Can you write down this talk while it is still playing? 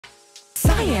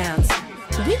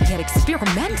SciAnts. We get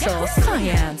experimental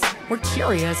science. We're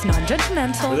curious,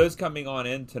 non-judgmental. For those coming on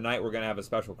in tonight, we're going to have a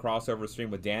special crossover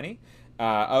stream with Danny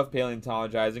of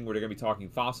Paleontologizing. We're going to be talking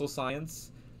fossil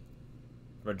science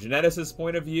from a geneticist's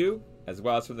point of view, as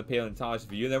well as from the paleontologist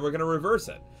view. And then we're going to reverse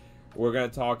it. We're going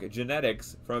to talk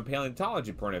genetics from a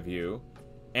paleontology point of view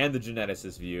and the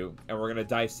geneticist view, and we're going to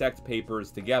dissect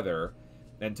papers together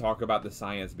and talk about the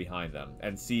science behind them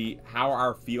and see how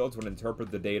our fields would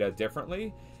interpret the data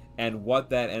differently and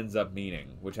what that ends up meaning,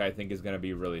 which I think is going to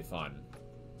be really fun,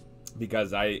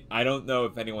 because I don't know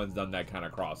if anyone's done that kind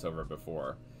of crossover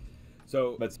before.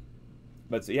 So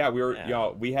but yeah,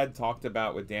 we had talked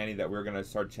about with Danny that we were going to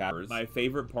start chatting. My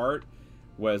favorite part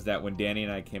was that when Danny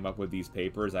and I came up with these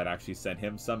papers, I'd actually sent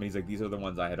him some, and he's like, these are the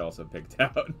ones I had also picked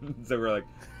out. So we're like,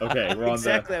 okay, we're on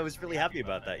exactly. I was really happy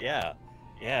about that.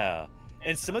 Yeah.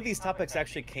 And some of these topics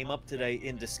actually came up today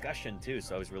in discussion too,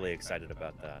 so I was really excited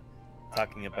about that.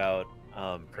 Talking about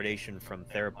predation from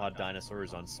theropod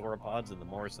dinosaurs on sauropods in the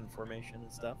Morrison Formation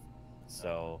and stuff.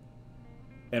 So,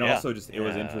 and also just it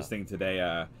was interesting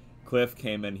today. Cliff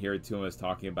came in here too and was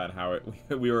talking about how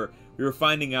we were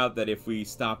finding out that if we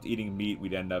stopped eating meat,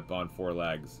 we'd end up on 4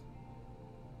 legs.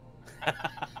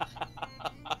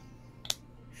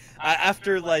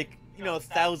 After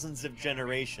thousands of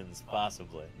generations,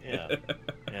 possibly.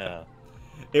 Yeah.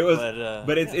 It was,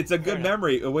 but it's a good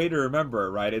memory, a way to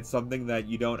remember, right? It's something that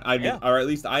you don't, or at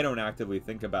least I don't actively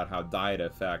think about how diet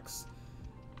affects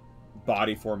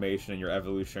body formation and your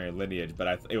evolutionary lineage.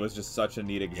 But it was just such a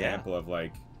neat example of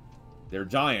they're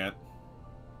giant.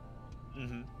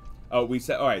 Mm-hmm. Oh, we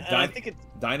said, all right. I think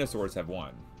dinosaurs have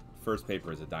won. First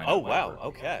paper is a dinosaur. Oh wow.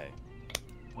 Okay.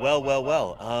 Well.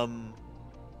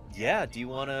 Yeah, do you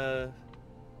want to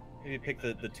maybe pick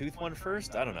the tooth one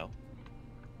first? I don't know.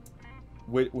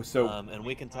 And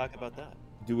we can talk about that.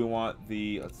 Do we want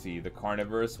the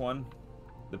carnivorous one?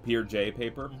 The Pier J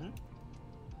paper? Mm-hmm.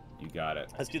 You got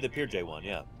it. Let's do the Pier J one,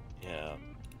 yeah.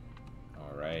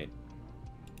 All right.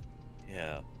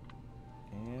 Yeah.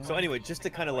 So anyway, just to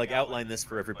kind of outline this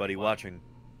for everybody watching,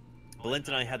 Belinda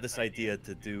and I had this idea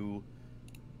to do,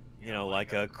 a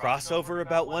crossover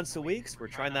about once a week. So we're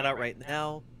trying that out right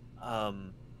now. I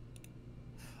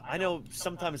know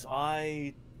sometimes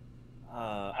I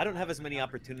don't have as many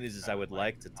opportunities as I would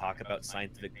like to talk about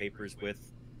scientific papers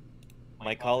with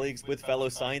my colleagues, with fellow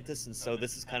scientists, and so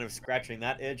this is kind of scratching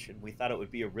that itch, and we thought it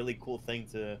would be a really cool thing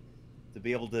to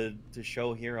be able to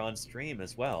show here on stream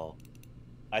as well.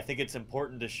 I think it's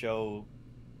important to show,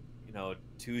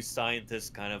 2 scientists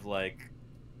kind of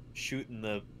shooting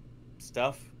the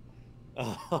stuff,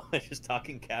 just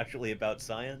talking casually about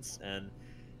science, and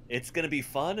it's going to be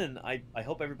fun, and I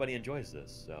hope everybody enjoys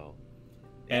this. So,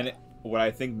 yeah. And what I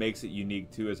think makes it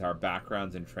unique too is our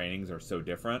backgrounds and trainings are so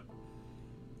different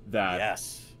that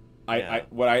yes.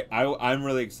 I'm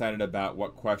really excited about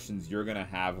what questions you're going to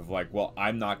have of well,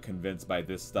 I'm not convinced by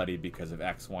this study because of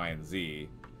X, Y, and Z.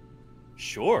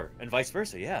 Sure, and vice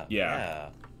versa. Yeah.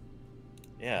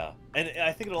 And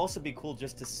I think it'll also be cool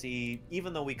just to see,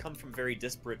 even though we come from very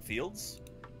disparate fields,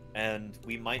 and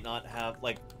we might not have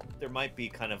there might be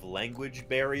kind of language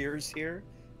barriers here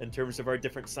in terms of our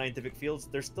different scientific fields,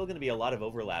 there's still going to be a lot of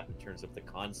overlap in terms of the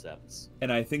concepts.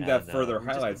 And I think that further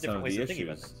highlights some of the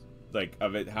issues,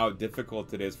 how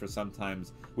difficult it is for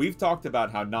sometimes. We've talked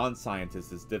about how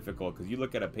non-scientists is difficult because you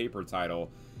look at a paper title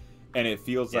and it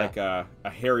feels like a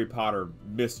Harry Potter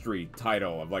mystery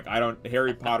title of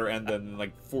Harry Potter and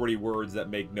then 40 words that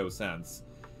make no sense.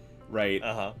 Right.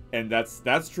 And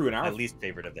that's true in our... My least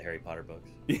favorite of the Harry Potter books.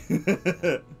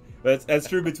 But that's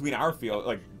true between our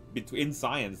field, between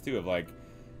science too, of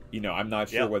I'm not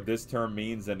sure what this term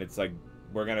means, and it's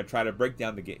we're gonna try to break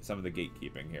down some of the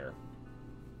gatekeeping here.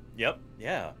 Yep.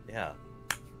 Yeah.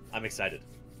 I'm excited.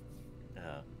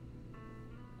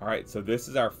 All right, so this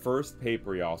is our first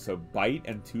paper, y'all. So bite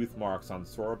and tooth marks on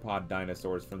sauropod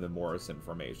dinosaurs from the Morrison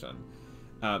Formation.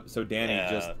 So Danny,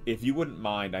 just if you wouldn't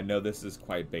mind, I know this is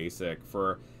quite basic,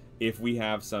 for if we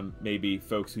have some maybe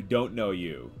folks who don't know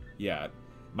you yet,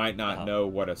 might not know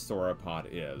what a sauropod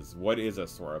is. What is a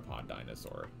sauropod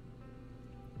dinosaur?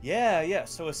 Yeah.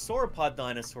 So a sauropod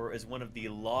dinosaur is one of the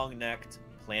long-necked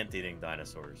plant-eating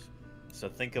dinosaurs. So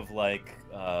think of I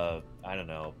don't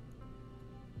know,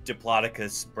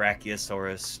 Diplodocus,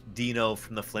 Brachiosaurus, Dino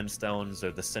from the Flintstones,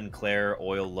 or the Sinclair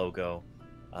oil logo.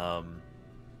 Sauropods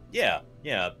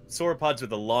are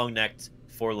the long-necked,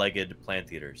 four-legged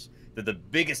plant eaters. They're the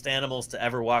biggest animals to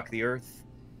ever walk the earth,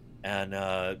 and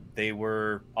they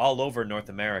were all over North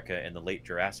America in the late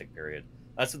Jurassic period.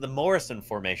 That's what the Morrison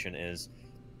Formation is.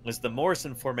 The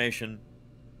Morrison Formation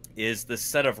is the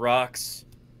set of rocks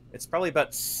it's probably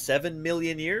about 7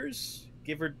 million years,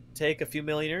 give or take a few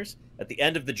million years, at the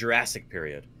end of the Jurassic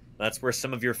period. That's where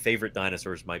some of your favorite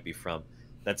dinosaurs might be from.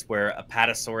 That's where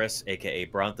Apatosaurus, aka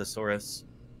Brontosaurus,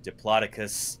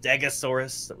 Diplodocus,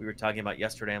 Stegosaurus, that we were talking about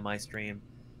yesterday on my stream,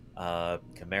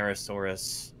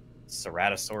 Camarasaurus,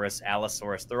 Ceratosaurus,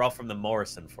 Allosaurus, they're all from the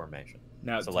Morrison Formation.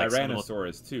 Now, so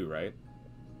Tyrannosaurus too, right?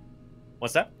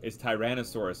 What's that? Is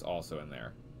Tyrannosaurus also in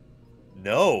there?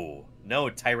 No,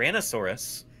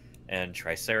 Tyrannosaurus and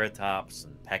Triceratops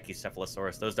and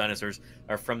Pachycephalosaurus, those dinosaurs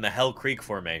are from the Hell Creek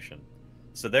Formation.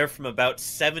 So they're from about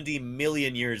 70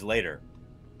 million years later.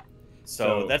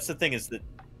 So that's the thing is that...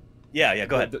 Yeah,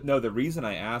 go ahead. No, the reason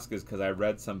I ask is because I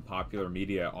read some popular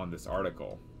media on this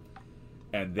article.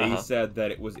 And they said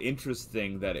that it was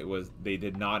interesting that they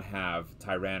did not have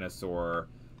Tyrannosaur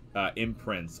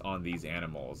imprints on these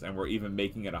animals. And were even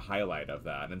making it a highlight of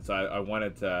that. And so I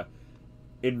wanted to...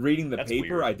 In reading the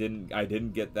paper, weird. I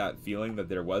didn't get that feeling that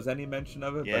there was any mention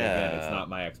of it. Yeah. But again, it's not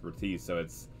my expertise, so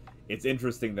it's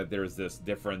interesting that there's this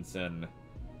difference in.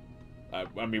 I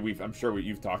mean, I'm sure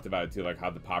you've talked about it too, like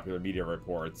how the popular media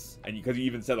reports, and because you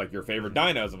even said like your favorite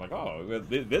dinos. I'm like, oh,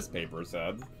 this paper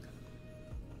said.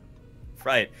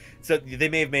 Right. So they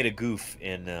may have made a goof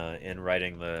in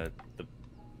writing the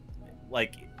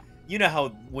like, you know how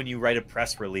when you write a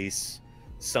press release,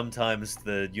 sometimes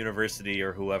the university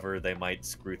or whoever, they might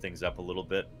screw things up a little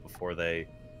bit before they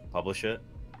publish it.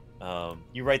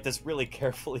 You write this really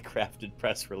carefully crafted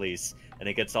press release, and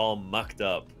it gets all mucked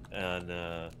up, and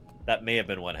that may have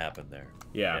been what happened there.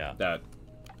 Yeah. That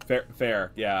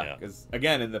fair. Yeah, because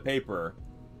again, in the paper,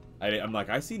 I'm like,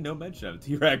 I see no mention of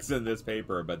T-Rex in this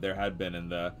paper, but there had been in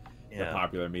the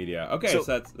popular media. Okay, so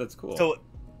that's cool. So,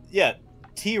 yeah,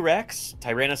 T-Rex,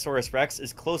 Tyrannosaurus Rex,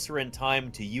 is closer in time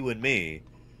to you and me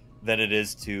than it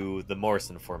is to the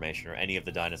Morrison Formation or any of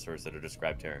the dinosaurs that are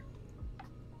described here.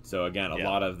 So again, a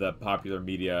lot of the popular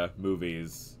media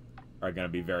movies are going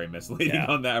to be very misleading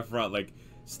on that front. Like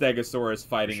Stegosaurus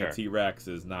fighting a T-Rex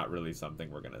is not really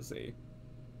something we're going to see.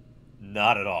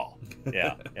 Not at all.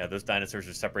 Yeah, those dinosaurs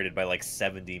are separated by like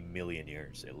 70 million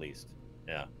years at least.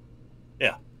 Yeah.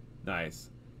 Nice.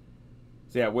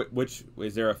 So yeah, which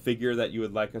is there a figure that you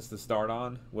would like us to start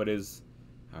on?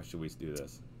 How should we do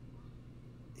this?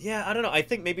 Yeah, I don't know. I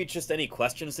think maybe just any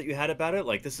questions that you had about it.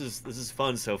 Like this is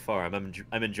fun so far.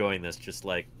 I'm enjoying this. Just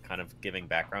like kind of giving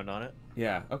background on it.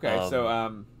 Yeah. Okay.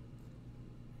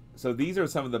 So these are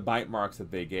some of the bite marks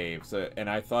that they gave. And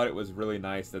I thought it was really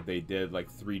nice that they did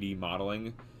like 3D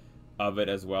modeling of it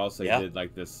as well. So they did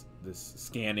like this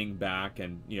scanning back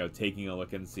and taking a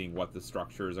look and seeing what the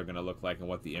structures are going to look like and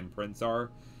what the imprints are.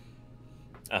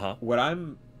 What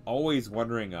I'm always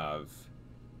wondering of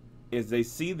is they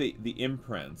see the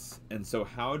imprints, and so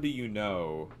how do you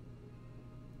know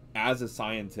as a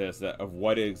scientist of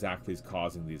what exactly is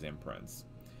causing these imprints,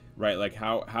 right? Like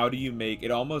how do you make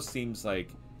it? Almost seems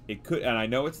like it could, and I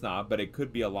know it's not, but it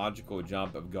could be a logical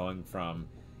jump of going from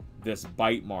this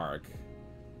bite mark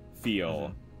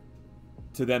feel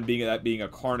to then being a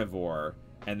carnivore,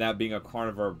 and that being a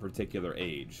carnivore of a particular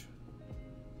age.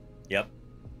 Yep,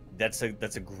 that's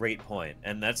a great point,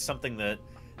 and that's something that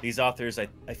these authors, I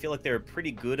feel like they're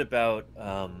pretty good about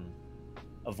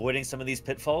avoiding some of these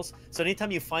pitfalls. So anytime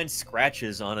you find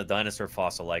scratches on a dinosaur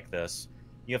fossil like this,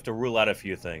 you have to rule out a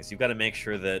few things. You've got to make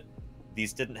sure that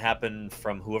these didn't happen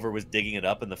from whoever was digging it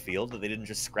up in the field, that they didn't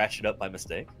just scratch it up by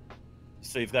mistake.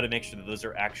 So you've got to make sure that those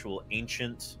are actual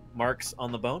ancient marks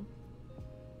on the bone.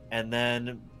 And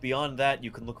then beyond that,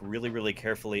 you can look really, really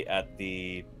carefully at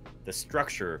the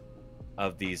structure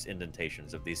of these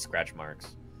indentations, of these scratch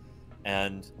marks.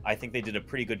 And I think they did a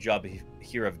pretty good job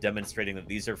here of demonstrating that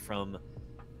these are from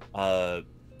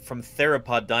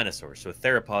theropod dinosaurs. So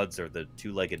theropods are the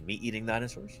two-legged meat-eating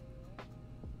dinosaurs.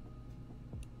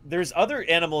 There's other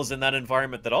animals in that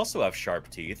environment that also have sharp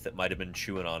teeth that might have been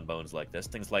chewing on bones like this,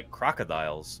 things like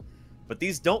crocodiles. But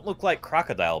these don't look like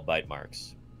crocodile bite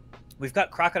marks. We've got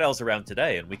crocodiles around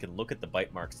today, and we can look at the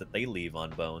bite marks that they leave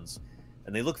on bones,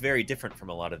 and they look very different from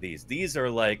a lot of these. These are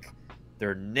like...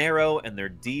 They're narrow and they're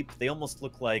deep. They almost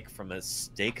look like from a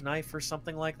steak knife or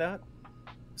something like that.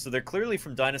 So they're clearly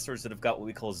from dinosaurs that have got what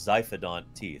we call zyphodont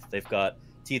teeth. They've got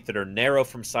teeth that are narrow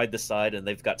from side to side, and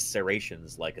they've got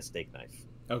serrations like a steak knife.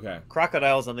 Okay.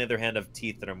 Crocodiles, on the other hand, have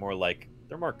teeth that are more like,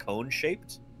 they're more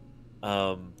cone-shaped.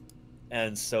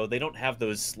 And so they don't have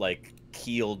those, like,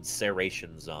 keeled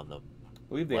serrations on them. I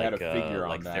believe they had a figure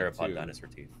on that, theropod too. Dinosaur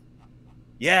teeth.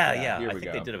 Yeah, I think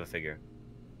they did have a figure.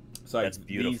 So that's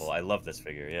beautiful. I love this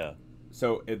figure, yeah.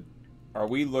 So are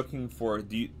we looking for...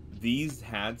 these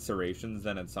had serrations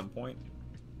then at some point?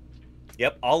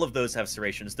 Yep, all of those have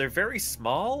serrations. They're very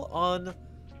small on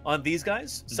on these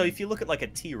guys. So if you look at like a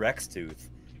T-Rex tooth,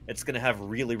 it's going to have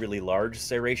really, really large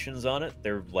serrations on it.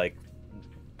 They're like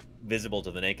visible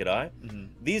to the naked eye.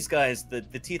 These guys, the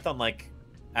teeth on like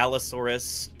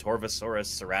Allosaurus,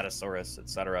 Torvosaurus, Ceratosaurus,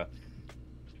 etc.,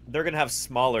 they're going to have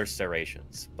smaller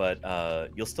serrations, but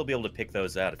you'll still be able to pick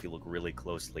those out if you look really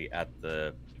closely at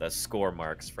the score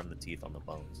marks from the teeth on the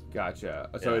bones. Gotcha.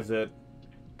 So is it...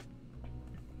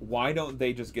 Why don't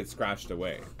they just get scratched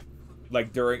away?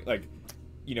 Like during, like,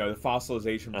 you know, the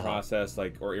fossilization process,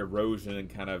 like, or erosion, and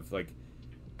kind of like,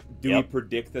 do we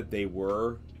predict that they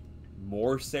were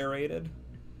more serrated?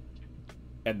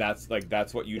 And that's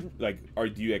what you like, or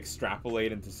do you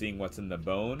extrapolate into seeing what's in the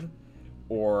bone,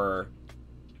 or?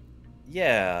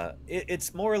 Yeah,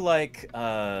 it's more like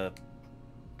so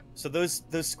those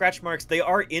scratch marks, they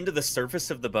are into the surface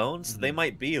of the bones. They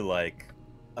might be like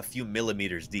a few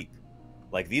millimeters deep.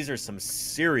 Like these are some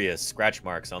serious scratch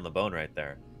marks on the bone right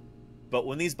there. But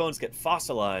when these bones get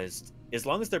fossilized, as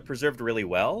long as they're preserved really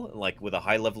well, like with a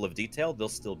high level of detail, they'll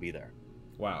still be there.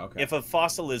 Wow, okay. If a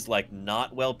fossil is like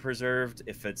not well preserved,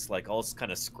 if it's like all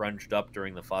kind of scrunched up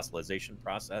during the fossilization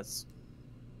process,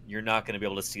 you're not going to be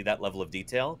able to see that level of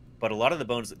detail. But a lot of the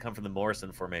bones that come from the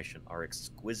Morrison Formation are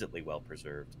exquisitely well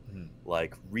preserved.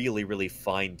 Like really, really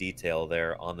fine detail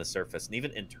there on the surface, and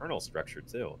even internal structure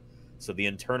too. So the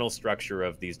internal structure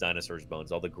of these dinosaurs'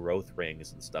 bones, all the growth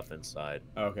rings and stuff inside,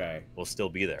 will still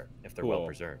be there if they're well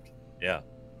preserved. Yeah,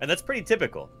 and that's pretty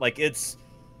typical. Like it's,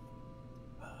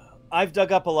 I've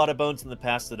dug up a lot of bones in the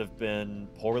past that have been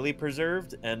poorly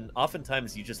preserved, and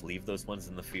oftentimes you just leave those ones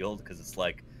in the field because it's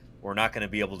like, we're not going to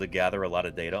be able to gather a lot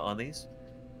of data on these.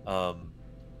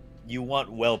 You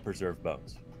want well-preserved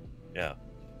bones. Yeah.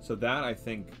 So that, I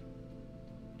think,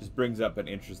 just brings up an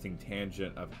interesting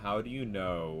tangent of how do you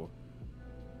know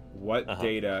what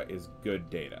data is good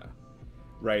data,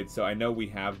 right? So I know we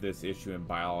have this issue in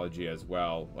biology as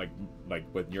well, like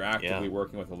when you're actively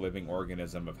working with a living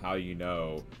organism, of how you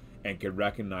know and can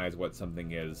recognize what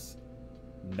something is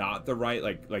not the right,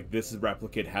 like this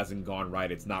replicate hasn't gone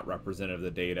right, it's not representative of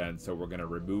the data, and so we're going to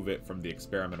remove it from the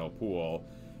experimental pool,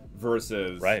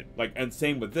 versus like, and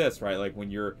same with this, right? Like when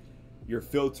you're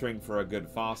filtering for a good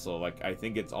fossil, like I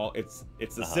think it's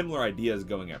the similar ideas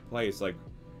going at place. Like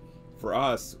for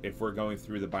us, if we're going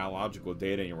through the biological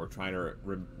data and we're trying to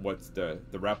what's the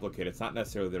replicate, it's not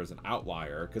necessarily there's an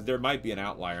outlier, because there might be an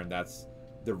outlier and that's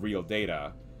the real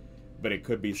data, but it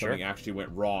could be something actually went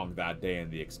wrong that day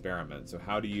in the experiment. So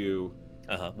how do you,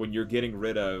 when you're getting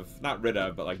not rid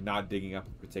of, but like not digging up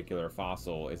a particular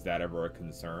fossil, is that ever a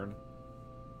concern?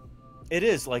 It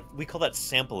is. Like, we call that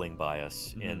sampling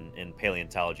bias in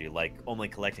paleontology, like only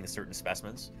collecting certain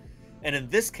specimens. And in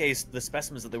this case, the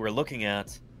specimens that they were looking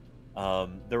at,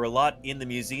 there were a lot in the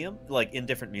museum, like in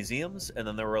different museums, and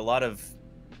then there were a lot of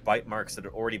bite marks that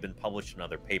had already been published in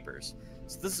other papers.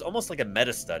 So this is almost like a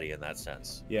meta study in that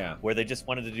sense. Yeah. Where they just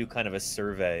wanted to do kind of a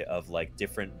survey of like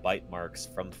different bite marks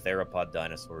from theropod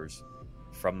dinosaurs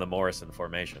from the Morrison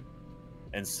Formation.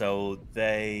 And so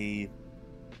they,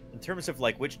 in terms of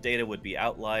like which data would be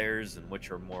outliers and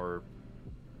which are more,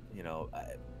 you know,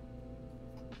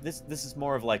 this is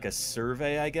more of like a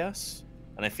survey, I guess.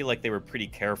 And I feel like they were pretty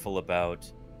careful about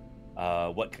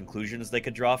what conclusions they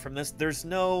could draw from this.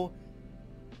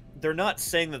 They're not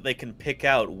saying that they can pick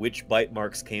out which bite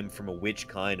marks came from which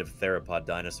kind of theropod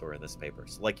dinosaur in this paper.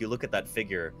 So like you look at that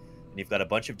figure and you've got a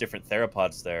bunch of different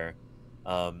theropods there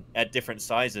at different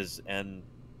sizes, and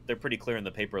they're pretty clear in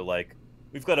the paper, like,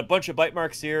 we've got a bunch of bite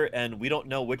marks here and we don't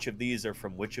know which of these are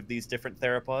from which of these different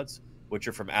theropods, which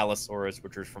are from Allosaurus,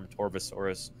 which are from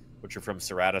Torvosaurus, which are from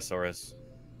Ceratosaurus.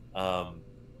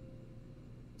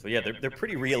 So yeah, they're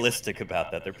pretty realistic about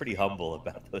that. They're pretty humble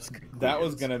about those conclusions. That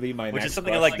was gonna be my next which is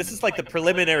something question. like, this is like the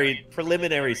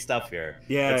preliminary stuff here.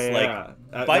 Yeah, it's yeah.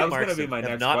 Like bite marks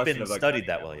have not been studied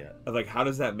that well yet. Like, how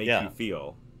does that make you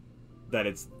feel? That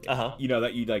it's you know,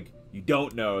 that you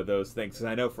don't know those things. Because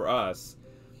I know for us,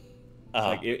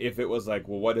 like if it was like,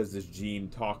 well, what does this gene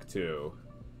talk to?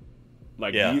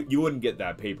 Like you wouldn't get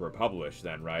that paper published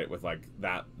then, right? With like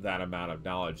that amount of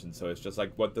knowledge. And so it's just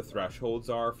like what the thresholds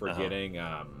are for getting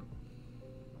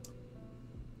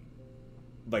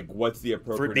like what's the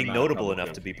appropriate for it being amount of notable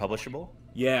enough to be publishable.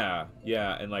 Yeah,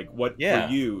 and like what for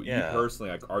you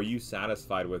personally, like, are you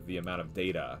satisfied with the amount of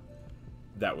data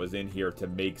that was in here to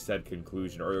make said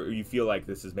conclusion, or you feel like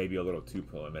this is maybe a little too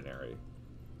preliminary?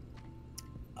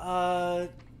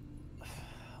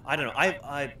 I don't know.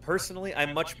 I personally,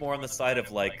 I'm much more on the side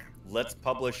of like, let's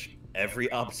publish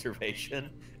every observation,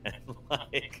 and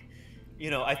like, you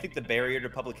know, I think the barrier to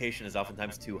publication is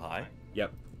oftentimes too high.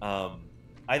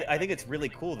 I think it's really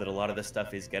cool that a lot of this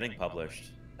stuff is getting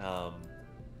published.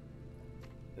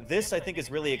 this I think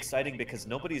is really exciting because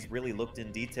nobody's really looked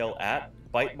in detail at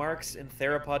bite marks in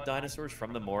theropod dinosaurs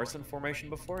from the Morrison Formation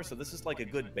before, so this is like a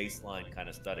good baseline kind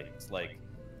of study. It's like,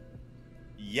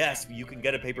 yes, you can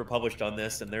get a paper published on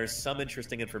this, and there's some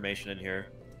interesting information in here.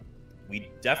 We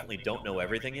definitely don't know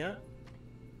everything yet,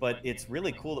 but it's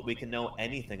really cool that we can know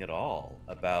anything at all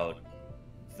about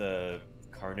the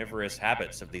carnivorous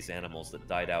habits of these animals that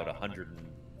died out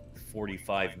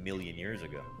 145 million years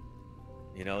ago.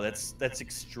 You know, that's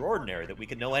extraordinary that we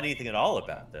can know anything at all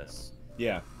about this.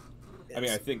 Yeah. I mean,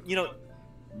 I think, you know,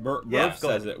 Murph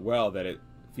says it well, that it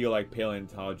feel like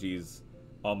paleontology's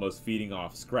almost feeding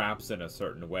off scraps in a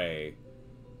certain way,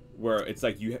 where it's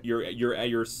like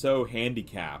you're so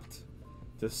handicapped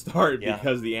to start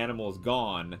because the animal's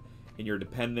gone and you're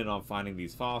dependent on finding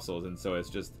these fossils. And so it's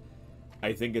just,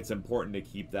 I think it's important to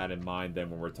keep that in mind then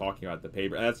when we're talking about the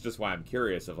paper. And that's just why I'm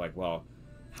curious of like, well,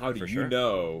 how do you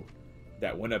know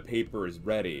that when a paper is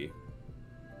ready?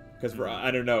 Because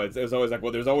I don't know, it's always like,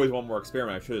 well, there's always one more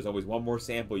experiment. I'm sure there's always one more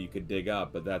sample you could dig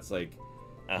up, but that's like,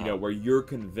 you know, where you're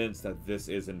convinced that this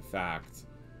is in fact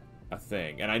a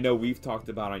thing. And I know we've talked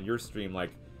about on your stream,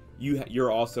 like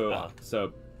you're also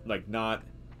so like not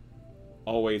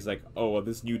always like, oh, well,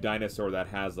 this new dinosaur that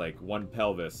has like one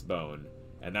pelvis bone,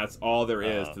 and that's all there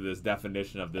is to this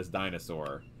definition of this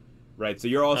dinosaur, right? So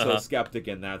you're also a skeptic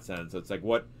in that sense. So it's like,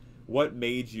 what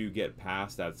made you get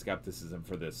past that skepticism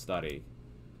for this study,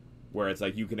 where it's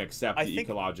like you can accept the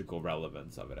ecological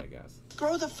relevance of it, I guess?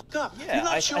 Grow the fuck up. Yeah, You're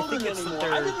not I children think it's anymore.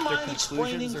 that I didn't mind conclusions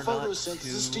explaining are not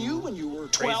photosynthesis to too you when you were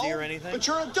crazy 12, or anything. but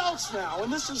you're adults now,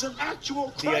 and this is an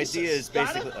actual crisis. The idea is Got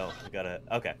basically... it? Oh, I gotta...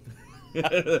 Okay.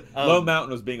 Low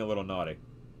Mountain was being a little naughty.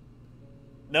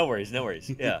 No worries, no worries.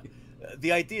 Yeah.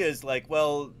 The idea is like,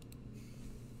 well...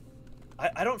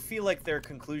 I don't feel like their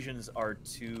conclusions are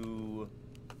too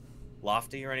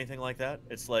lofty or anything like that.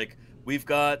 It's like, we've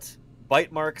got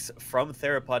bite marks from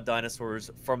theropod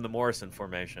dinosaurs from the Morrison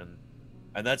Formation,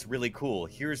 and that's really cool.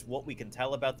 Here's what we can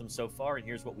tell about them so far, and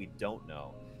here's what we don't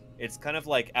know. It's kind of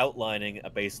like outlining a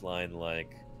baseline,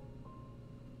 like,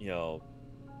 you know,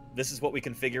 this is what we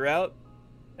can figure out,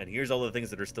 and here's all the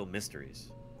things that are still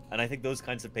mysteries. And I think those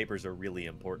kinds of papers are really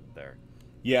important there.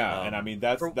 Yeah, and I mean,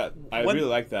 I really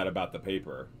like that about the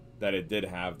paper, that it did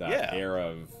have that air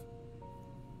of,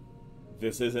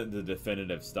 this isn't the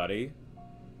definitive study,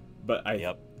 but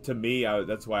to me,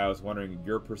 that's why I was wondering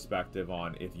your perspective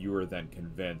on if you were then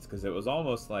convinced, because it was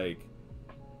almost like,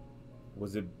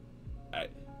 was it,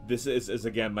 this is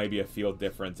again, maybe a field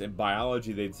difference. In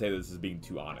biology, they'd say this is being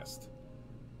too honest.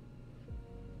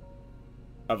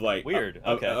 Of like, weird,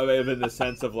 of in the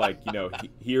sense of like, you know,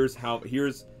 here's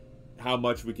how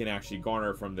much we can actually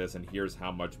garner from this, and here's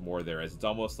how much more there is. It's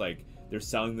almost like they're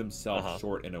selling themselves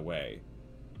short in a way.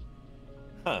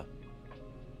 Huh.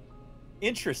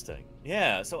 Interesting.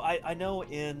 Yeah, so I know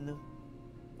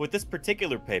with this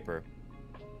particular paper,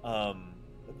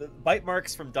 the bite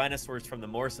marks from dinosaurs from the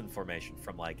Morrison Formation,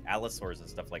 from like allosaurs and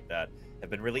stuff like that, have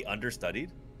been really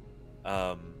understudied.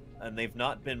 And they've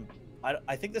not been...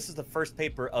 I think this is the first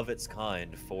paper of its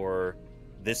kind for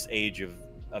this age of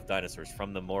dinosaurs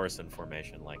from the Morrison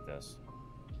Formation like this.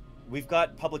 We've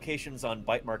got publications on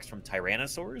bite marks from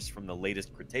tyrannosaurs from the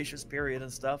latest Cretaceous period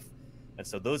and stuff, and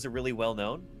so those are really well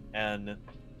known, and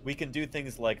we can do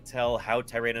things like tell how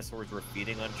tyrannosaurs were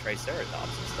feeding on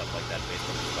triceratops and stuff like that based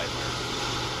on these bite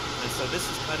marks. And so this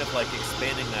is kind of like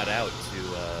expanding that out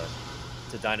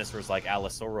to dinosaurs like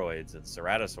allosauroids and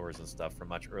ceratosaurs and stuff from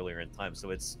much earlier in time. So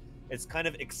it's kind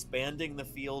of expanding the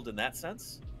field in that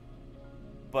sense.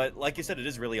 But like you said, it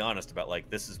is really honest about like,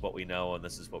 this is what we know and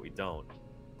this is what we don't.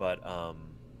 But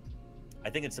I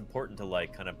think it's important to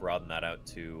like kind of broaden that out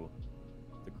to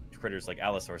the critters like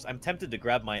allosaurus. I'm tempted to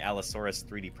grab my Allosaurus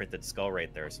 3D printed skull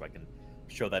right there so I can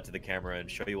show that to the camera and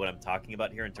show you what I'm talking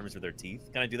about here in terms of their teeth.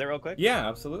 Can I do that real quick? Yeah,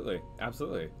 absolutely.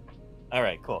 Absolutely. All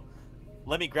right, cool.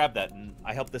 Let me grab that, and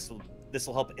I hope this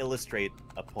will help illustrate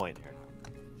a point here.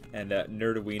 And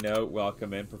Nerdowino,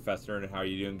 welcome in, Professor. And how are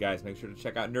you doing, guys? Make sure to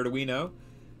check out Nerdowino,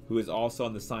 who is also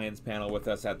on the science panel with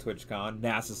us at TwitchCon,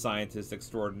 NASA scientist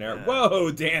extraordinaire. Yeah.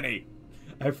 Whoa, Danny!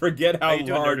 I forget how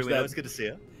large that. It's good to see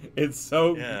you. It's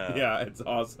so it's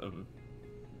awesome.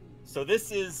 So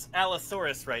this is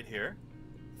Allosaurus right here,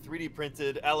 3D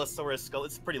printed Allosaurus skull.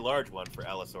 It's a pretty large one for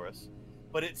Allosaurus,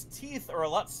 but its teeth are a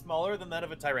lot smaller than that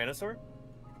of a Tyrannosaur.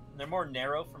 They're more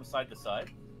narrow from side to side.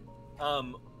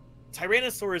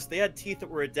 Tyrannosaurs, they had teeth that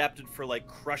were adapted for like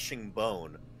crushing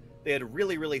bone. They had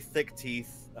really, really thick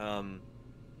teeth.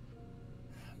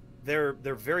 They're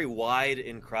very wide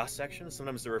in cross section.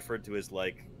 Sometimes they're referred to as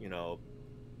like, you know,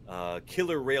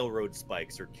 killer railroad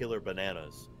spikes or killer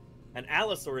bananas. And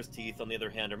Allosaurus teeth, on the other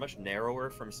hand, are much narrower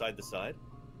from side to side.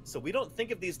 So we don't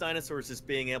think of these dinosaurs as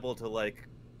being able to, like,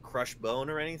 crush bone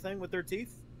or anything with their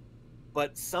teeth.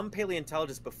 But some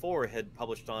paleontologists before had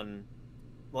published on,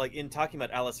 like, in talking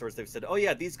about Allosaurs, they've said, oh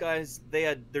yeah, these guys,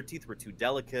 their teeth were too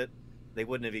delicate. They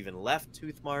wouldn't have even left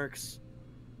tooth marks.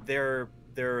 They're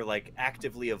like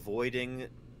actively avoiding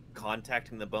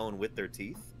contacting the bone with their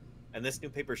teeth. And this new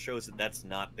paper shows that that's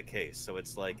not the case. So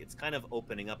it's like, it's kind of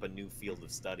opening up a new field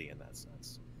of study in that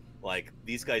sense. Like,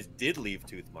 these guys did leave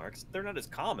tooth marks. They're not as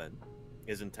common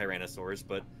as in Tyrannosaurs,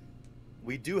 but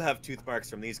we do have tooth marks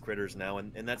from these critters now,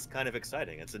 and that's kind of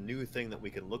exciting. It's a new thing that we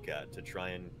can look at to try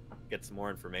and get some more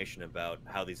information about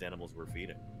how these animals were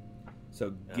feeding.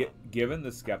 So given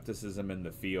the skepticism in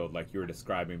the field, like you were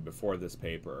describing before this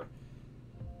paper,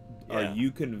 are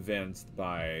you convinced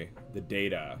by the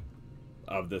data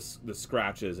of the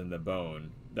scratches in the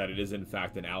bone that it is in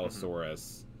fact an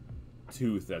Allosaurus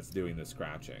tooth that's doing the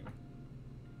scratching?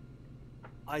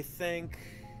 I think...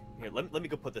 Here, let me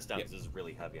go put this down because this is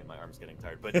really heavy and my arm's getting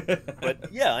tired.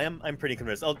 But yeah, I'm pretty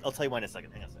convinced. I'll tell you why in a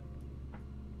second. Hang on a second.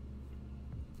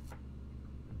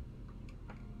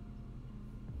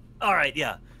 All right,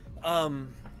 yeah.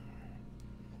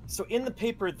 So in the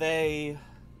paper, they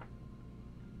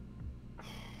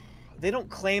don't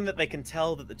claim that they can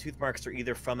tell that the tooth marks are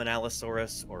either from an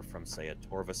Allosaurus or from, say, a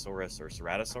Torvosaurus or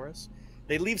Ceratosaurus.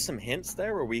 They leave some hints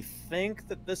there where we think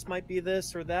that this might be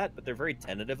this or that, but they're very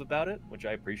tentative about it, which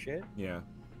I appreciate. Yeah.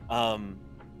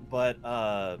 But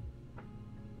I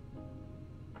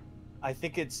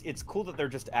think it's cool that they're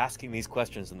just asking these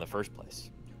questions in the first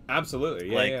place. Absolutely.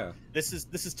 Yeah, like, yeah. This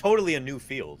is totally a new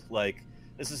field. Like,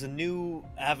 this is a new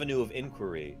avenue of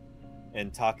inquiry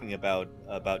and talking about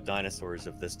dinosaurs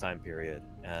of this time period.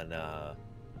 And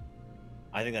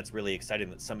I think that's really exciting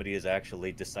that somebody has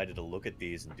actually decided to look at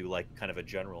these and do like kind of a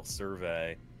general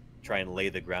survey, try and lay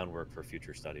the groundwork for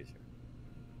future studies here.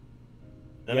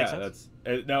 That makes sense?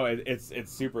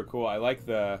 It's super cool. I like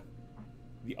the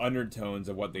undertones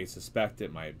of what they suspect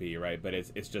it might be, right? But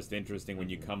it's just interesting when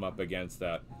you come up against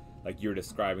that, like you're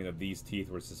describing, that these teeth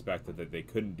were suspected that they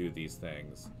couldn't do these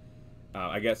things.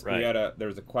 I guess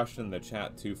there's a question in the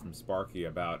chat too from Sparky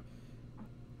about,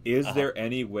 is there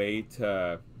any way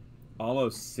to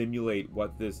almost simulate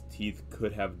what this teeth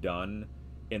could have done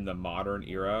in the modern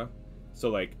era? So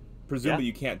like, presumably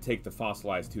you can't take the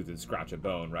fossilized tooth and scratch a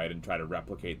bone, right, and try to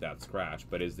replicate that scratch,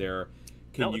 but is there...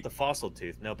 With the fossil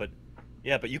tooth, no, but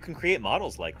yeah, but you can create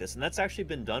models like this, and that's actually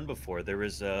been done before. There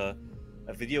was a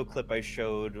video clip I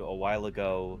showed a while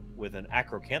ago with an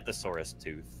Acrocanthosaurus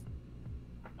tooth.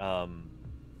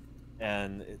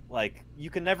 And like, you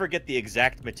can never get the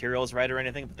exact materials right or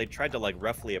anything, but they tried to like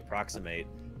roughly approximate,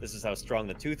 this is how strong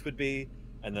the tooth would be,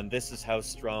 and then this is how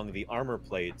strong the armor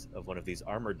plate of one of these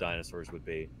armored dinosaurs would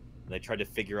be. And they tried to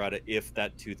figure out if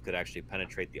that tooth could actually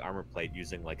penetrate the armor plate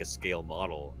using like a scale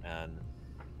model. And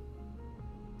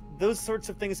those sorts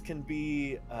of things can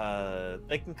be,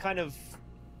 they can kind of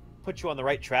put you on the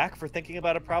right track for thinking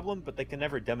about a problem, but they can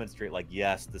never demonstrate like,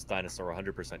 yes, this dinosaur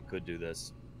 100% could do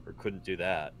this or couldn't do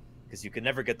that, because you can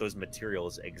never get those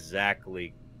materials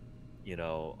exactly, you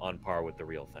know, on par with the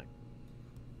real thing.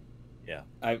 Yeah.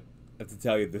 I have to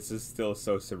tell you, this is still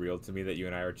so surreal to me that you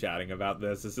and I are chatting about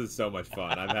this. This is so much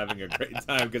fun. I'm having a great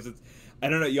time because it's, I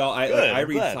don't know, y'all, I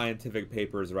read scientific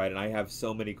papers, right, and I have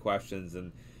so many questions,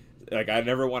 and like, I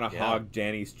never want to hog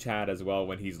Danny's chat as well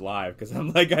when he's live, because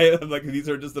I'm like, these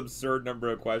are just absurd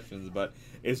number of questions, but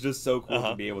it's just so cool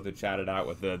to be able to chat it out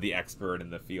with the expert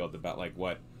in the field about like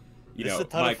what, you know, a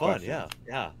ton my of fun. questions.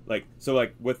 Yeah. Like, so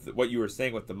like with what you were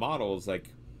saying with the models, like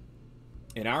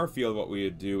in our field, what we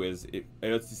would do is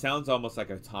it sounds almost like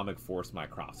atomic force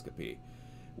microscopy,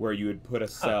 where you would put a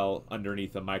cell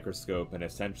underneath a microscope and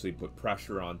essentially put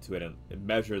pressure onto it and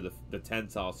measure the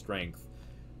tensile strength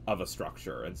of a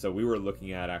structure. And so we were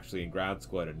looking at, actually in grad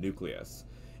school, at a nucleus,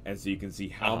 and so you can see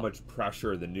how much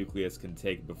pressure the nucleus can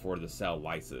take before the cell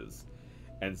lyses.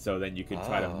 And so then you can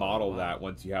try to model that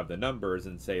once you have the numbers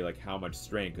and say like how much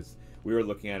strain, because we were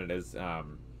looking at it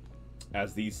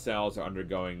as these cells are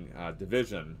undergoing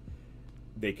division,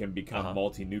 they can become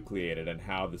multinucleated, and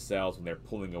how the cells, when they're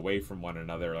pulling away from one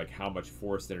another, like how much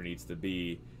force there needs to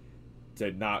be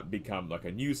to not become like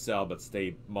a new cell but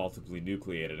stay multiply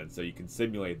nucleated. And so you can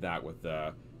simulate that with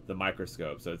the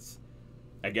microscope. So it's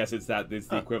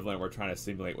the equivalent we're trying to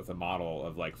simulate with a model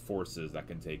of like forces that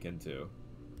can take into.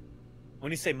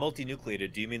 When you say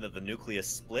multinucleated, do you mean that the nucleus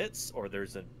splits, or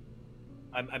there's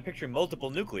I'm picturing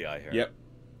multiple nuclei here. Yep.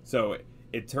 So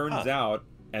it turns out,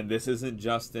 and this isn't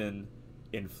just in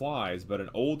flies, but an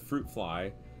old fruit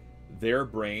fly, their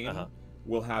brain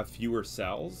will have fewer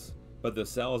cells, but the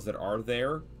cells that are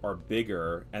there are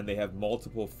bigger, and they have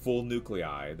multiple full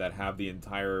nuclei that have the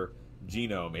entire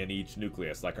genome in each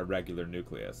nucleus, like a regular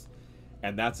nucleus.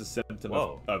 And that's a symptom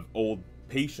of old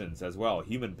patients as well,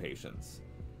 human patients.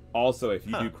 Also, if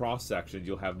you do cross sections,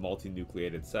 you'll have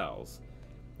multinucleated cells,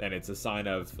 and it's a sign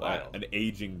of an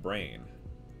aging brain.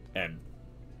 And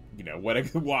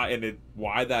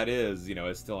why that is,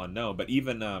 is still unknown. But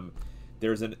even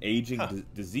there's an aging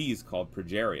disease called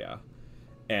progeria,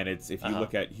 and it's if you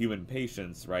look at human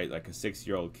patients, right, like a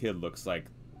 6-year-old kid looks like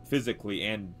physically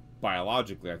and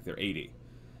biologically like they're 80.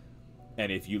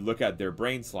 And if you look at their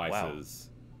brain slices,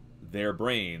 their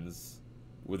brains,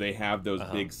 where they have those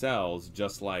big cells,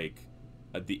 just like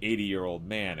the 80-year-old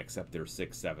man, except they're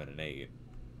 6, 7, and 8.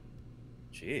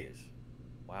 Jeez,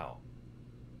 wow.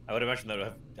 I would imagine that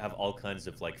would have all kinds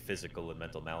of like physical and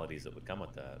mental maladies that would come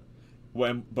with that.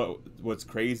 But what's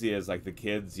crazy is like the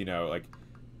kids, like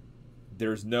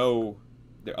there's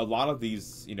a lot of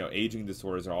these, aging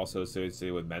disorders are also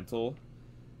associated with mental,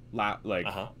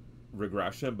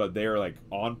 regression, but they're like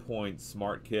on point,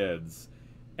 smart kids,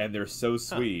 and they're so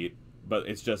sweet. But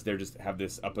it's just they just have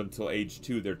this up until age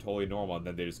 2, they're totally normal, and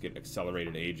then they just get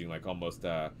accelerated aging, like almost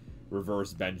a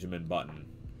reverse Benjamin Button,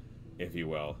 if you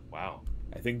will. Wow.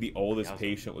 I think the oldest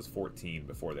patient was 14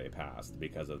 before they passed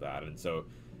because of that, and so.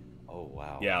 Oh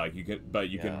wow. Yeah, like you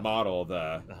can model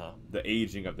the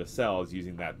aging of the cells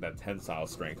using that tensile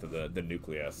strength of the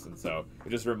nucleus, and so it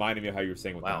just reminded me of how you were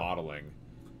saying with the modeling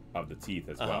of the teeth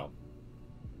as well.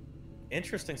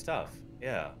 Interesting stuff.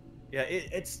 Yeah,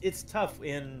 it's tough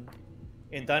in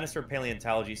dinosaur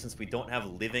paleontology, since we don't have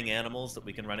living animals that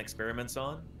we can run experiments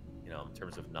on, in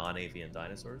terms of non-avian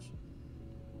dinosaurs.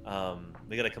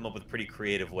 We got to come up with pretty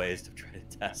creative ways to try to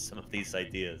test some of these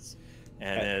ideas,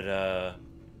 and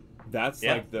that's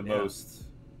like the most.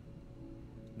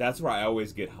 That's where I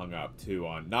always get hung up too,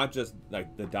 on not just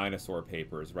like the dinosaur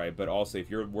papers, right? But also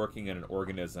if you're working in an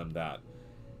organism that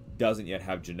doesn't yet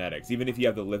have genetics, even if you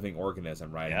have the living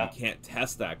organism, right? And you can't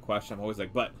test that question. I'm always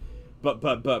like, but, there's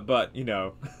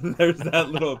that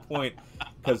little point,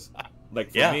 because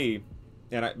like for me,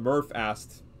 and Murph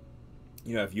asked,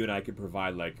 if you and I could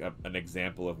provide like an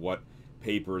example of what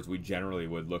papers we generally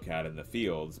would look at in the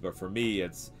fields, but for me,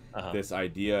 it's this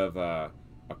idea of a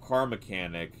car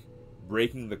mechanic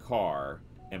breaking the car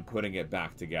and putting it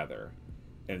back together.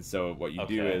 And so what you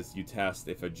do is you test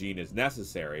if a gene is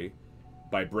necessary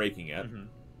by breaking it,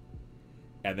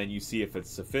 and then you see if it's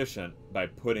sufficient by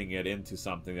putting it into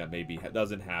something that maybe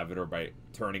doesn't have it, or by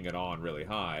turning it on really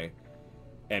high.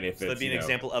 And if that'd be an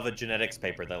example of a genetics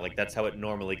paper that that's how it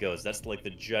normally goes. That's like the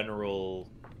general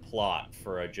plot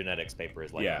for a genetics paper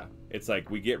is like it's like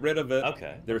we get rid of it.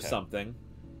 There's something.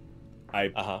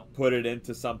 I put it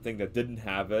into something that didn't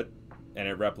have it, and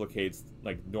it replicates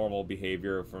like normal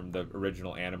behavior from the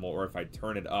original animal. Or if I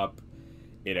turn it up,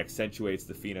 it accentuates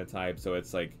the phenotype. So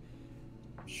it's like,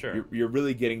 you're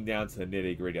really getting down to the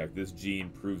nitty gritty. Like this gene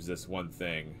proves this one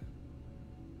thing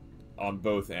on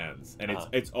both ends, and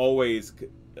it's always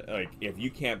like if you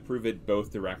can't prove it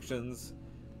both directions,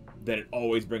 then it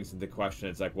always brings into question.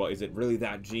 It's like, well, is it really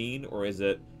that gene, or is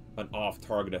it an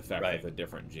off-target effect of a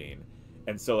different gene?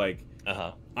 And so like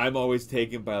I'm always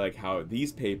taken by like how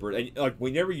these papers, and like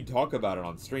whenever you talk about it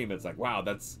on stream, it's like, wow,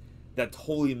 that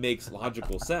totally makes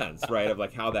logical sense, right? Of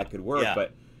like how that could work,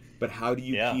 but how do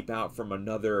you keep out from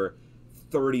another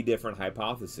 30 different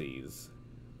hypotheses,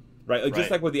 right? Like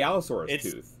just like with the Allosaurus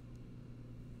tooth.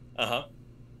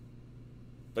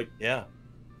 Like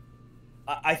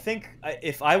I think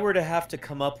if I were to have to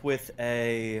come up with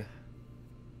a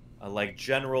like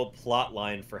general plot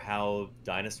line for how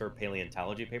dinosaur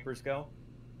paleontology papers go,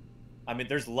 I mean,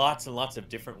 there's lots and lots of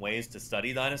different ways to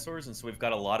study dinosaurs, and so we've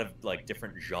got a lot of like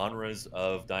different genres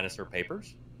of dinosaur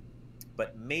papers.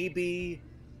 But maybe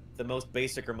the most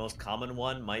basic or most common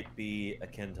one might be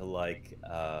akin to like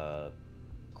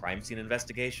crime scene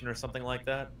investigation or something like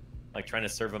that, like trying to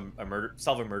solve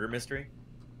a murder mystery,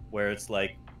 where it's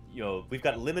like, we've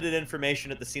got limited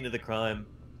information at the scene of the crime.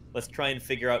 Let's try and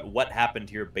figure out what happened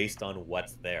here based on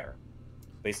what's there,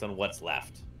 based on what's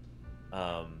left.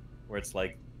 Where it's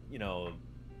like,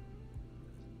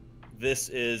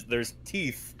 there's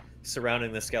teeth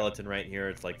surrounding the skeleton right here.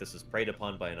 It's like this is preyed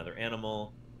upon by another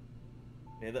animal.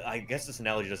 I guess this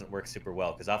analogy doesn't work super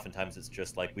well, because oftentimes it's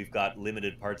just like we've got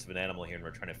limited parts of an animal here, and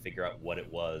we're trying to figure out what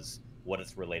it was, what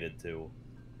it's related to,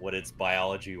 what its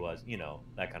biology was,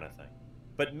 that kind of thing.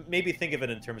 But maybe think of it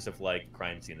in terms of like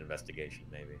crime scene investigation,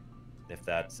 maybe, if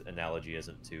that analogy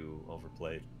isn't too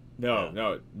overplayed. No,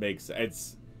 it makes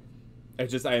it's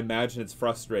just, I imagine it's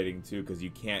frustrating too, because you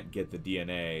can't get the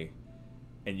DNA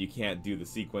and you can't do the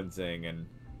sequencing, and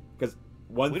because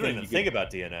one we thing don't even think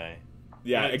about DNA.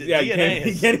 Yeah, You know, yeah, DNA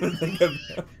you can't even think of.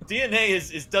 DNA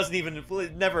is doesn't even,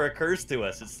 it never occurs to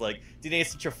us. It's like DNA is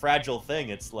such a fragile thing.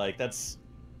 It's like that's,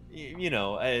 you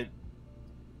know,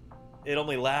 it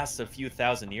only lasts a few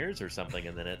thousand years or something,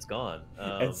 and then it's gone.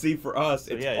 And see, for us,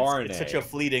 so it's yeah, RNA. It's such a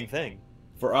fleeting thing.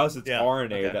 For us, it's Yeah, RNA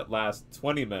okay. that lasts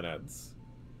 20 minutes.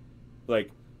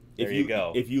 Like, if There you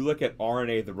go. if you look at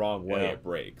RNA the wrong way, Yeah. it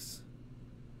breaks.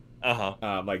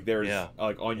 Uh-huh. There's Yeah.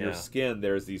 like on your Yeah. skin,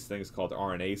 there's these things called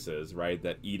RNases, right,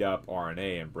 that eat up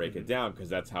RNA and break it down because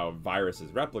that's how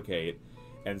viruses replicate.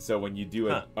 And so when you do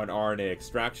an RNA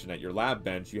extraction at your lab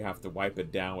bench, you have to wipe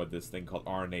it down with this thing called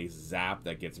RNase zap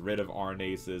that gets rid of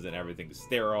RNases and everything's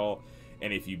sterile.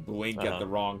 And if you blink at the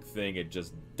wrong thing, it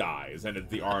just dies and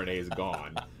the RNA is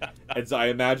gone. And so I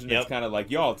imagine it's kind of like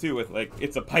y'all too, with like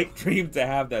it's a pipe dream to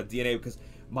have that DNA, because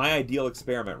my ideal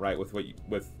experiment, right, with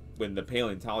when the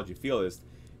paleontology field is,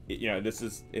 you know, this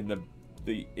is in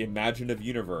the imaginative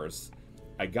universe.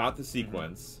 I got the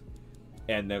sequence,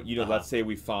 and then, you know, let's say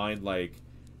we find like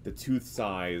the tooth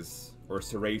size or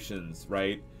serrations,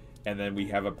 right? And then we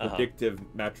have a predictive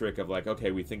metric of like, okay,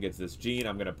 we think it's this gene.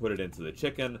 I'm going to put it into the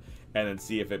chicken and then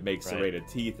see if it makes serrated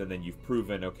teeth. And then you've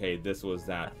proven, okay, this was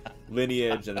that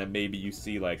lineage. And then maybe you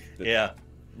see like,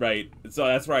 right. So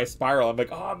that's where I spiral. I'm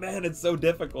like, oh man, it's so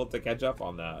difficult to catch up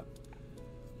on that.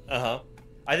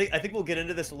 I think we'll get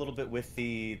into this a little bit with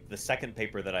the second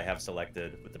paper that I have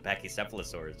selected with the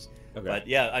pachycephalosaurs. Okay. But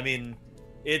yeah, I mean,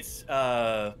 it's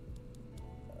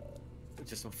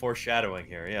just some foreshadowing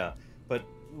here, yeah. But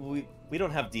we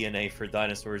don't have DNA for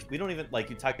dinosaurs. We don't even, like,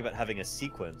 you talk about having a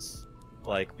sequence.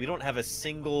 Like, we don't have a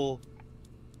single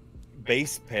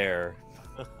base pair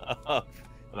of,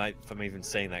 if I'm even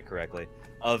saying that correctly,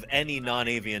 of any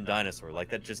non-avian dinosaur. Like,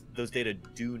 that just, those data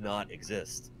do not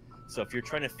exist. So if you're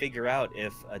trying to figure out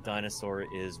if a dinosaur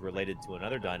is related to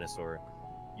another dinosaur,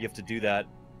 you have to do that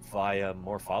via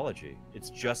morphology. It's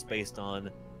just based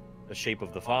on the shape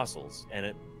of the fossils,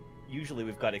 and usually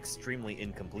we've got extremely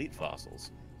incomplete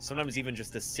fossils. Sometimes even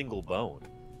just a single bone,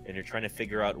 and you're trying to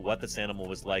figure out what this animal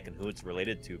was like and who it's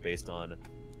related to based on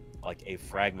like a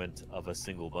fragment of a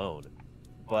single bone.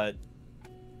 But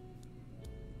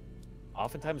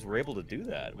oftentimes we're able to do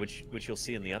that, which you'll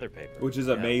see in the other paper. Which is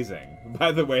amazing,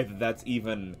 by the way, that's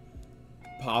even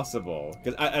possible.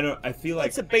 Because I feel like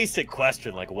it's a basic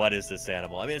question, like, what is this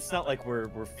animal? I mean, it's not like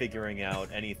we're figuring out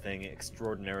anything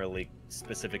extraordinarily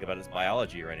specific about its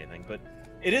biology or anything, but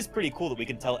it is pretty cool that we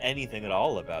can tell anything at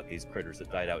all about these critters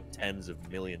that died out tens of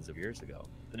millions of years ago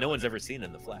that no one's ever seen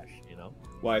in the flesh, you know?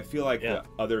 Well, I feel like the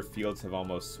other fields have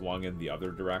almost swung in the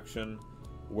other direction,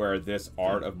 where this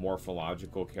art of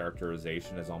morphological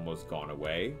characterization has almost gone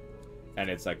away, and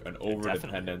it's like an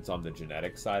over-dependence on the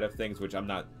genetic side of things, which I'm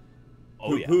not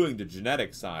poo-pooing the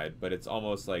genetic side, but it's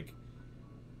almost like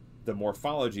the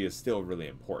morphology is still really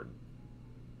important.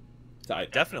 So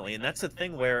Definitely, and that's the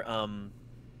thing where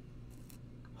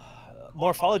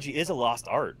morphology is a lost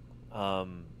art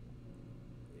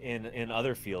in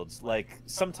other fields. Like,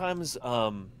 sometimes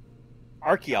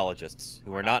archaeologists,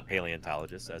 who are not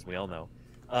paleontologists, as we all know,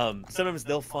 sometimes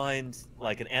they'll find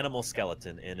like an animal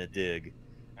skeleton in a dig,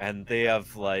 and they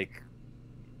have, like,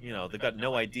 you know, they've got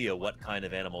no idea what kind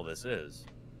of animal this is.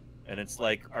 And it's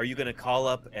like, are you going to call